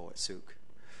info at Sooke.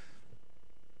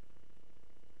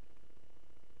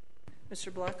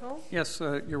 Mr. Blackwell? Yes,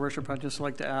 Your Worship, I'd just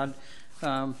like to add,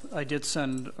 I did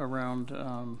send around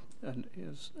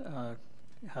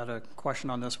had a question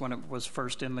on this when it was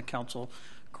first in the council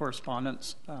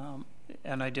correspondence,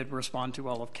 and I did respond to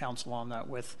all of council on that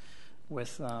with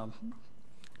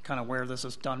kind of where this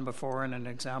is done before and an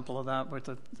example of that with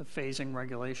the phasing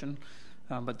regulation.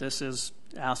 But this is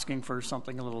asking for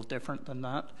something a little different than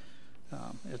that.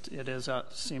 It is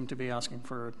seemed to be asking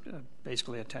for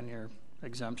basically a 10-year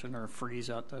exemption or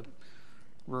freeze at the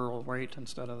rural rate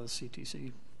instead of the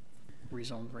CTC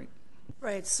rezoned rate.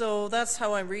 Right, so that's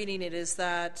how I'm reading it, is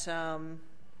that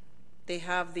they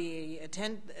have the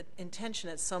intention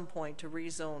at some point to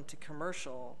rezone to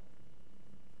commercial,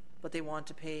 but they want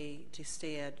to pay to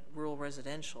stay at rural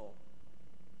residential.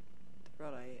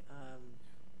 Wouldn't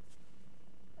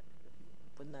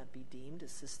that be deemed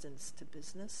assistance to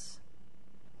business?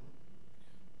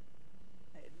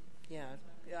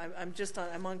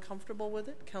 I'm uncomfortable with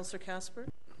it. Councillor Casper?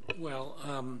 Well,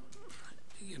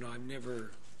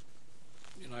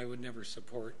 I would never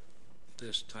support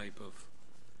this type of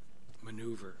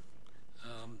maneuver.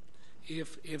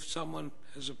 If someone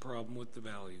has a problem with the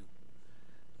value,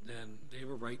 then they have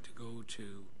a right to go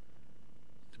to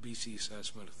the BC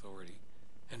Assessment Authority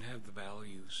and have the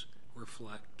values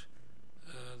reflect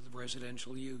the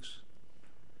residential use.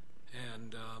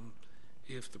 And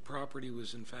if the property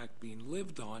was in fact being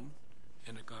lived on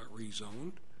and it got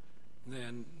rezoned,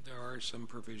 then there are some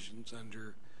provisions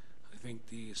under I think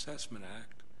the Assessment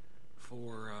Act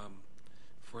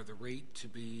for the rate to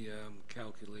be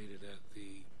calculated at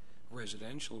the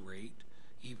residential rate,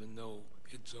 even though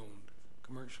it's zoned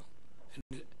commercial.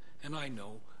 And I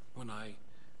know when I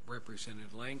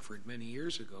represented Langford many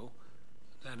years ago,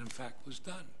 that in fact was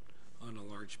done on a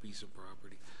large piece of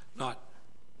property. Not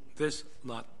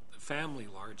family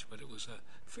large, but it was a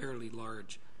fairly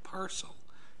large parcel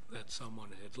that someone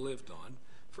had lived on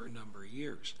for a number of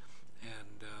years.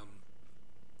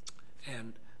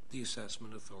 And the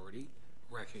assessment authority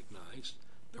recognized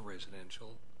the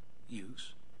residential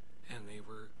use, and they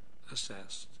were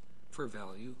assessed for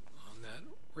value on that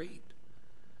rate.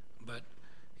 But,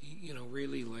 you know,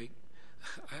 really, like,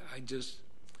 I just,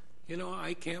 you know,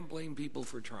 I can't blame people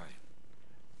for trying.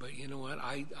 But you know what?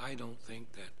 I don't think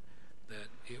that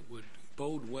it would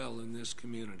bode well in this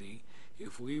community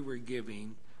if we were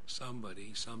giving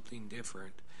somebody something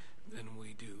different than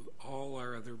we do all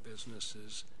our other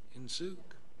businesses in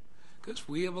Sooke. Because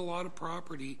we have a lot of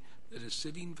property that is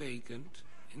sitting vacant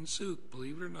in Sooke,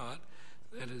 believe it or not,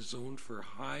 that is zoned for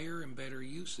higher and better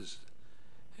uses.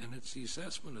 And it's the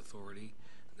assessment authority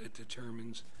that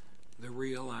determines the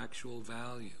real actual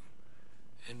value.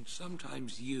 And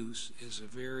sometimes use is a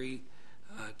very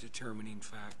determining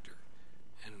factor.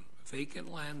 And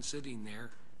vacant land sitting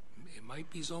there, it might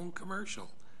be zoned commercial,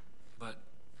 but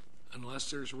unless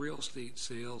there's real estate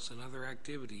sales and other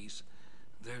activities,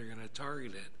 they're going to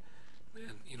target it.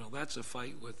 And you know, that's a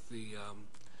fight with the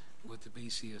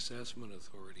BC Assessment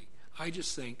Authority. I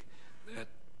just think that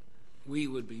we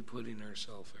would be putting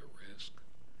ourselves at risk.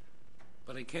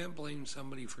 But I can't blame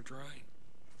somebody for trying.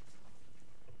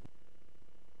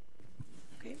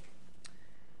 Okay.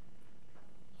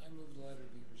 I move the letter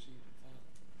be received and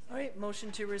filed. All right,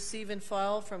 motion to receive and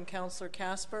file from Councillor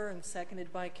Casper and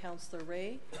seconded by Councillor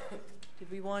Ray.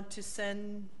 Did we want to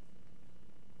send,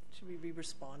 should we be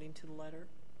responding to the letter?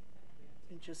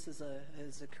 And just as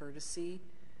a courtesy,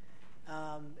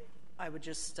 I would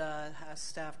just ask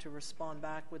staff to respond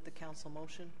back with the council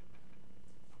motion.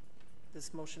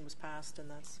 This motion was passed, and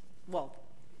that's, well,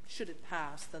 should it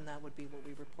pass, then that would be what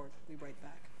we write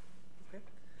back. Okay.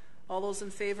 All those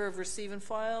in favor of receive and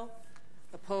file?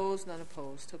 Opposed? None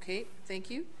opposed. Okay, thank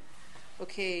you.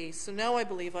 Okay, so now I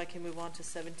believe I can move on to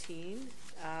 17.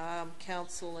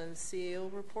 Council and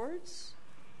CEO reports.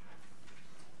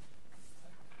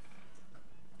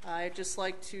 I'd just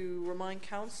like to remind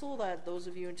council that those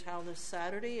of you in town this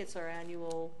Saturday, it's our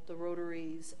the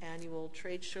Rotary's annual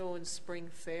trade show and spring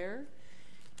fair.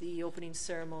 The opening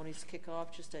ceremonies kick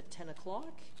off just at 10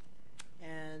 o'clock.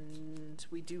 And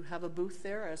we do have a booth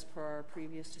there as per our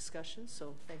previous discussions,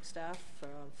 so thanks staff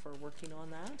for working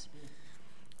on that.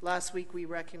 Last week we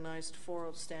recognized 4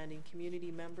 outstanding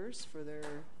community members for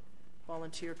their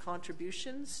volunteer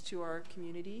contributions to our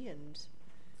community, and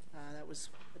that was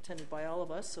attended by all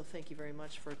of us, so thank you very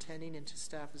much for attending, and to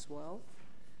staff as well.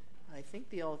 I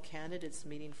think the all candidates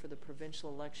meeting for the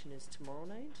provincial election is tomorrow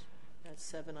night at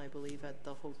 7, I believe, at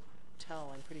the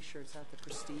hotel. I'm pretty sure it's at the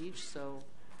Prestige, so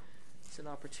it's an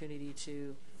opportunity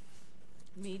to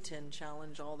meet and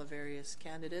challenge all the various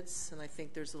candidates, and I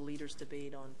think there's a leaders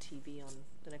debate on TV on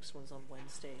the next one's on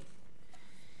Wednesday.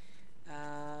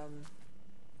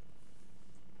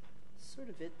 Sort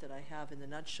of it that I have in the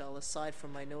nutshell, aside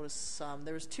from my notice.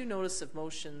 There was 2 notice of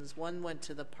motions. One went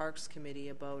to the Parks Committee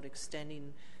about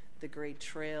extending the Great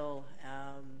Trail.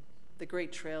 The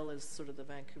Great Trail is sort of the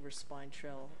Vancouver Spine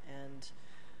Trail, and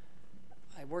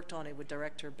I worked on it with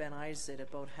Director Ben Isaac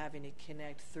about having it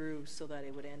connect through so that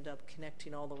it would end up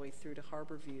connecting all the way through to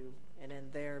Harborview and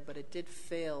end there, but it did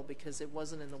fail because it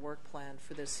wasn't in the work plan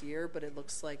for this year, but it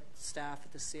looks like staff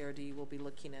at the CRD will be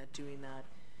looking at doing that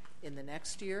in the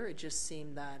next year. It just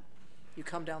seemed that you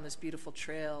come down this beautiful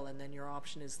trail and then your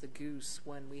option is the Goose.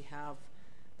 When we have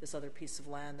this other piece of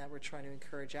land that we're trying to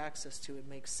encourage access to, it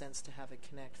makes sense to have it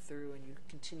connect through and you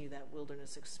continue that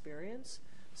wilderness experience.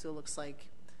 So it looks like,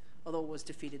 although it was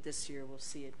defeated this year, we'll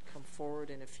see it come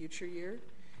forward in a future year.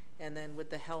 And then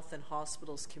with the Health and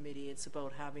Hospitals Committee, it's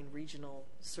about having regional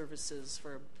services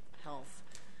for health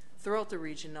throughout the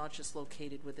region, not just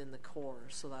located within the core.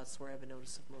 So that's where I have a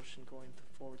notice of motion going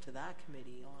forward to that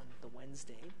committee on the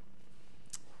Wednesday.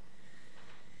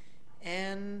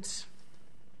 And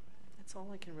that's all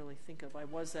I can really think of. I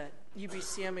was at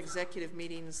UBCM executive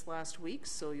meetings last week,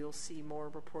 so you'll see more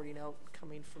reporting out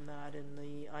coming from that in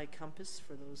the iCompass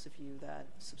for those of you that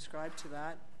subscribe to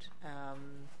that.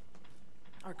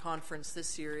 Our conference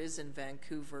this year is in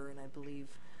Vancouver, and I believe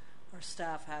our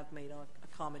staff have made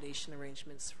accommodation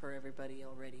arrangements for everybody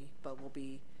already, but we'll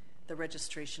be the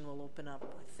registration will open up,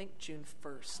 I think, June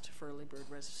 1st for early bird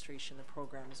registration. The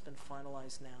program has been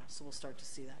finalized now, so we'll start to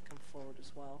see that come forward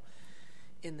as well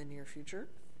in the near future.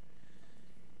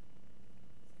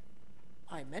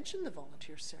 I mentioned the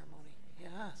volunteer ceremony.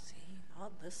 Yeah, see,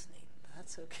 not listening.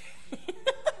 That's okay.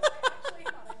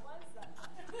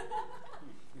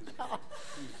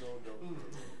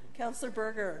 Councillor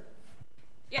Berger.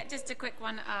 Yeah, just a quick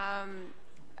one.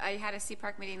 I had a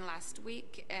C-Park meeting last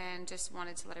week and just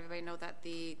wanted to let everybody know that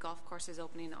the golf course is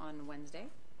opening on Wednesday.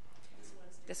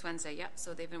 This Wednesday, yep.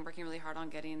 So they've been working really hard on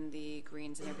getting the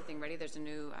greens and everything ready. There's a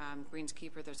new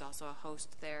greenskeeper. There's also a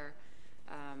host there.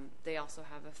 They also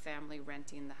have a family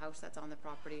renting the house that's on the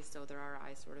property, so there are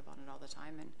eyes sort of on it all the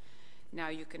time. And now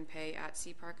you can pay at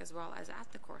C-Park as well as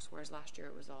at the course, whereas last year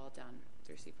it was all done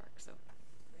through C-Park. So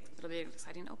it'll be an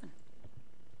exciting open.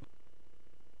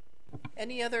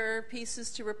 Any other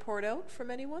pieces to report out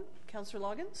from anyone? Councillor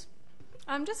Loggins?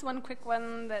 Just one quick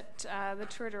one that the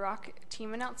Tour de Rock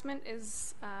team announcement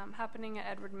is happening at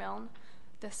Edward Milne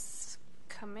this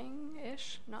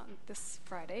coming-ish, not this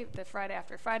Friday, the Friday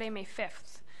after, Friday, May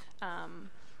 5th.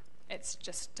 It's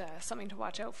just something to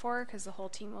watch out for because the whole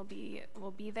team will be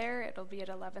there. It'll be at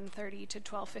 11:30 to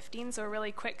 12:15, so a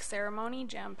really quick ceremony,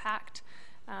 jam-packed.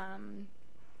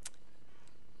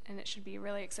 And it should be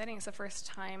really exciting. It's the first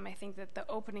time, I think, that the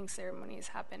opening ceremony has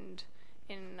happened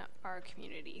in our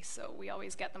community. So we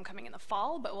always get them coming in the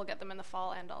fall, but we'll get them in the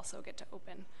fall and also get to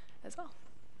open as well.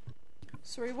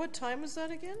 Sorry, what time was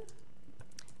that again?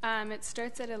 It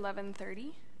starts at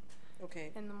 11:30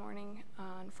 okay. in the morning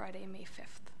on Friday, May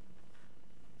 5th,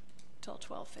 till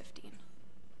 12:15.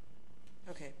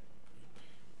 Okay.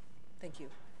 Thank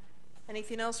you.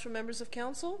 Anything else from members of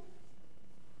council?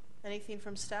 Anything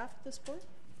from staff at this point?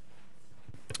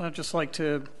 I'd just like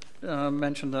to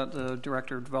mention that the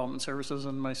Director of Development Services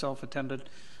and myself attended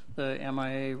the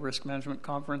MIA Risk Management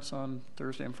Conference on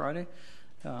Thursday and Friday.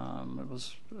 It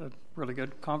was a really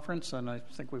good conference, and I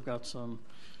think we've got some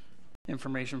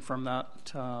information from that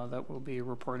that we'll be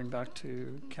reporting back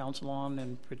to Council on,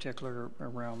 in particular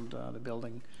around the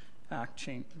Building Act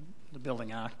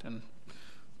and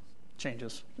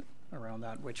changes around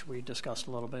that, which we discussed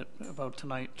a little bit about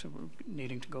tonight,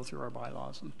 needing to go through our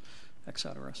bylaws and et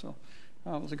cetera. So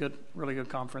it was a really good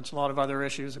conference. A lot of other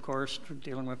issues, of course,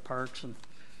 dealing with parks and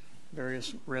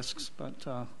various risks, but it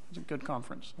was a good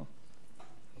conference. So.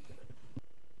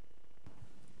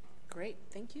 Great,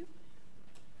 thank you.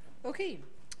 Okay,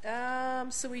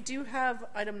 so we do have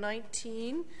item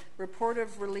 19, report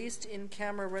of released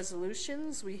in-camera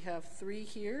resolutions. We have 3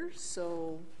 here,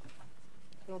 so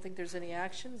I don't think there's any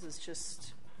actions. It's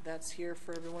just that's here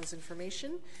for everyone's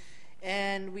information.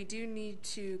 And we do need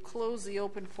to close the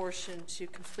open portion to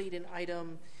complete an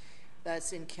item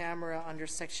that's in camera under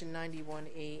section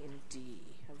 91A and D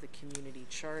of the community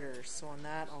charter. So on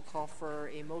that, I'll call for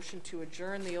a motion to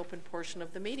adjourn the open portion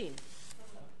of the meeting.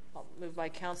 Moved by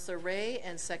Councillor Ray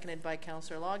and seconded by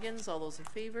Councillor Loggins. All those in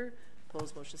favor?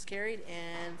 Opposed? Motion is carried.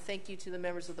 And thank you to the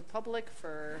members of the public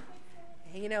for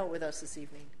hanging out with us this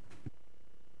evening.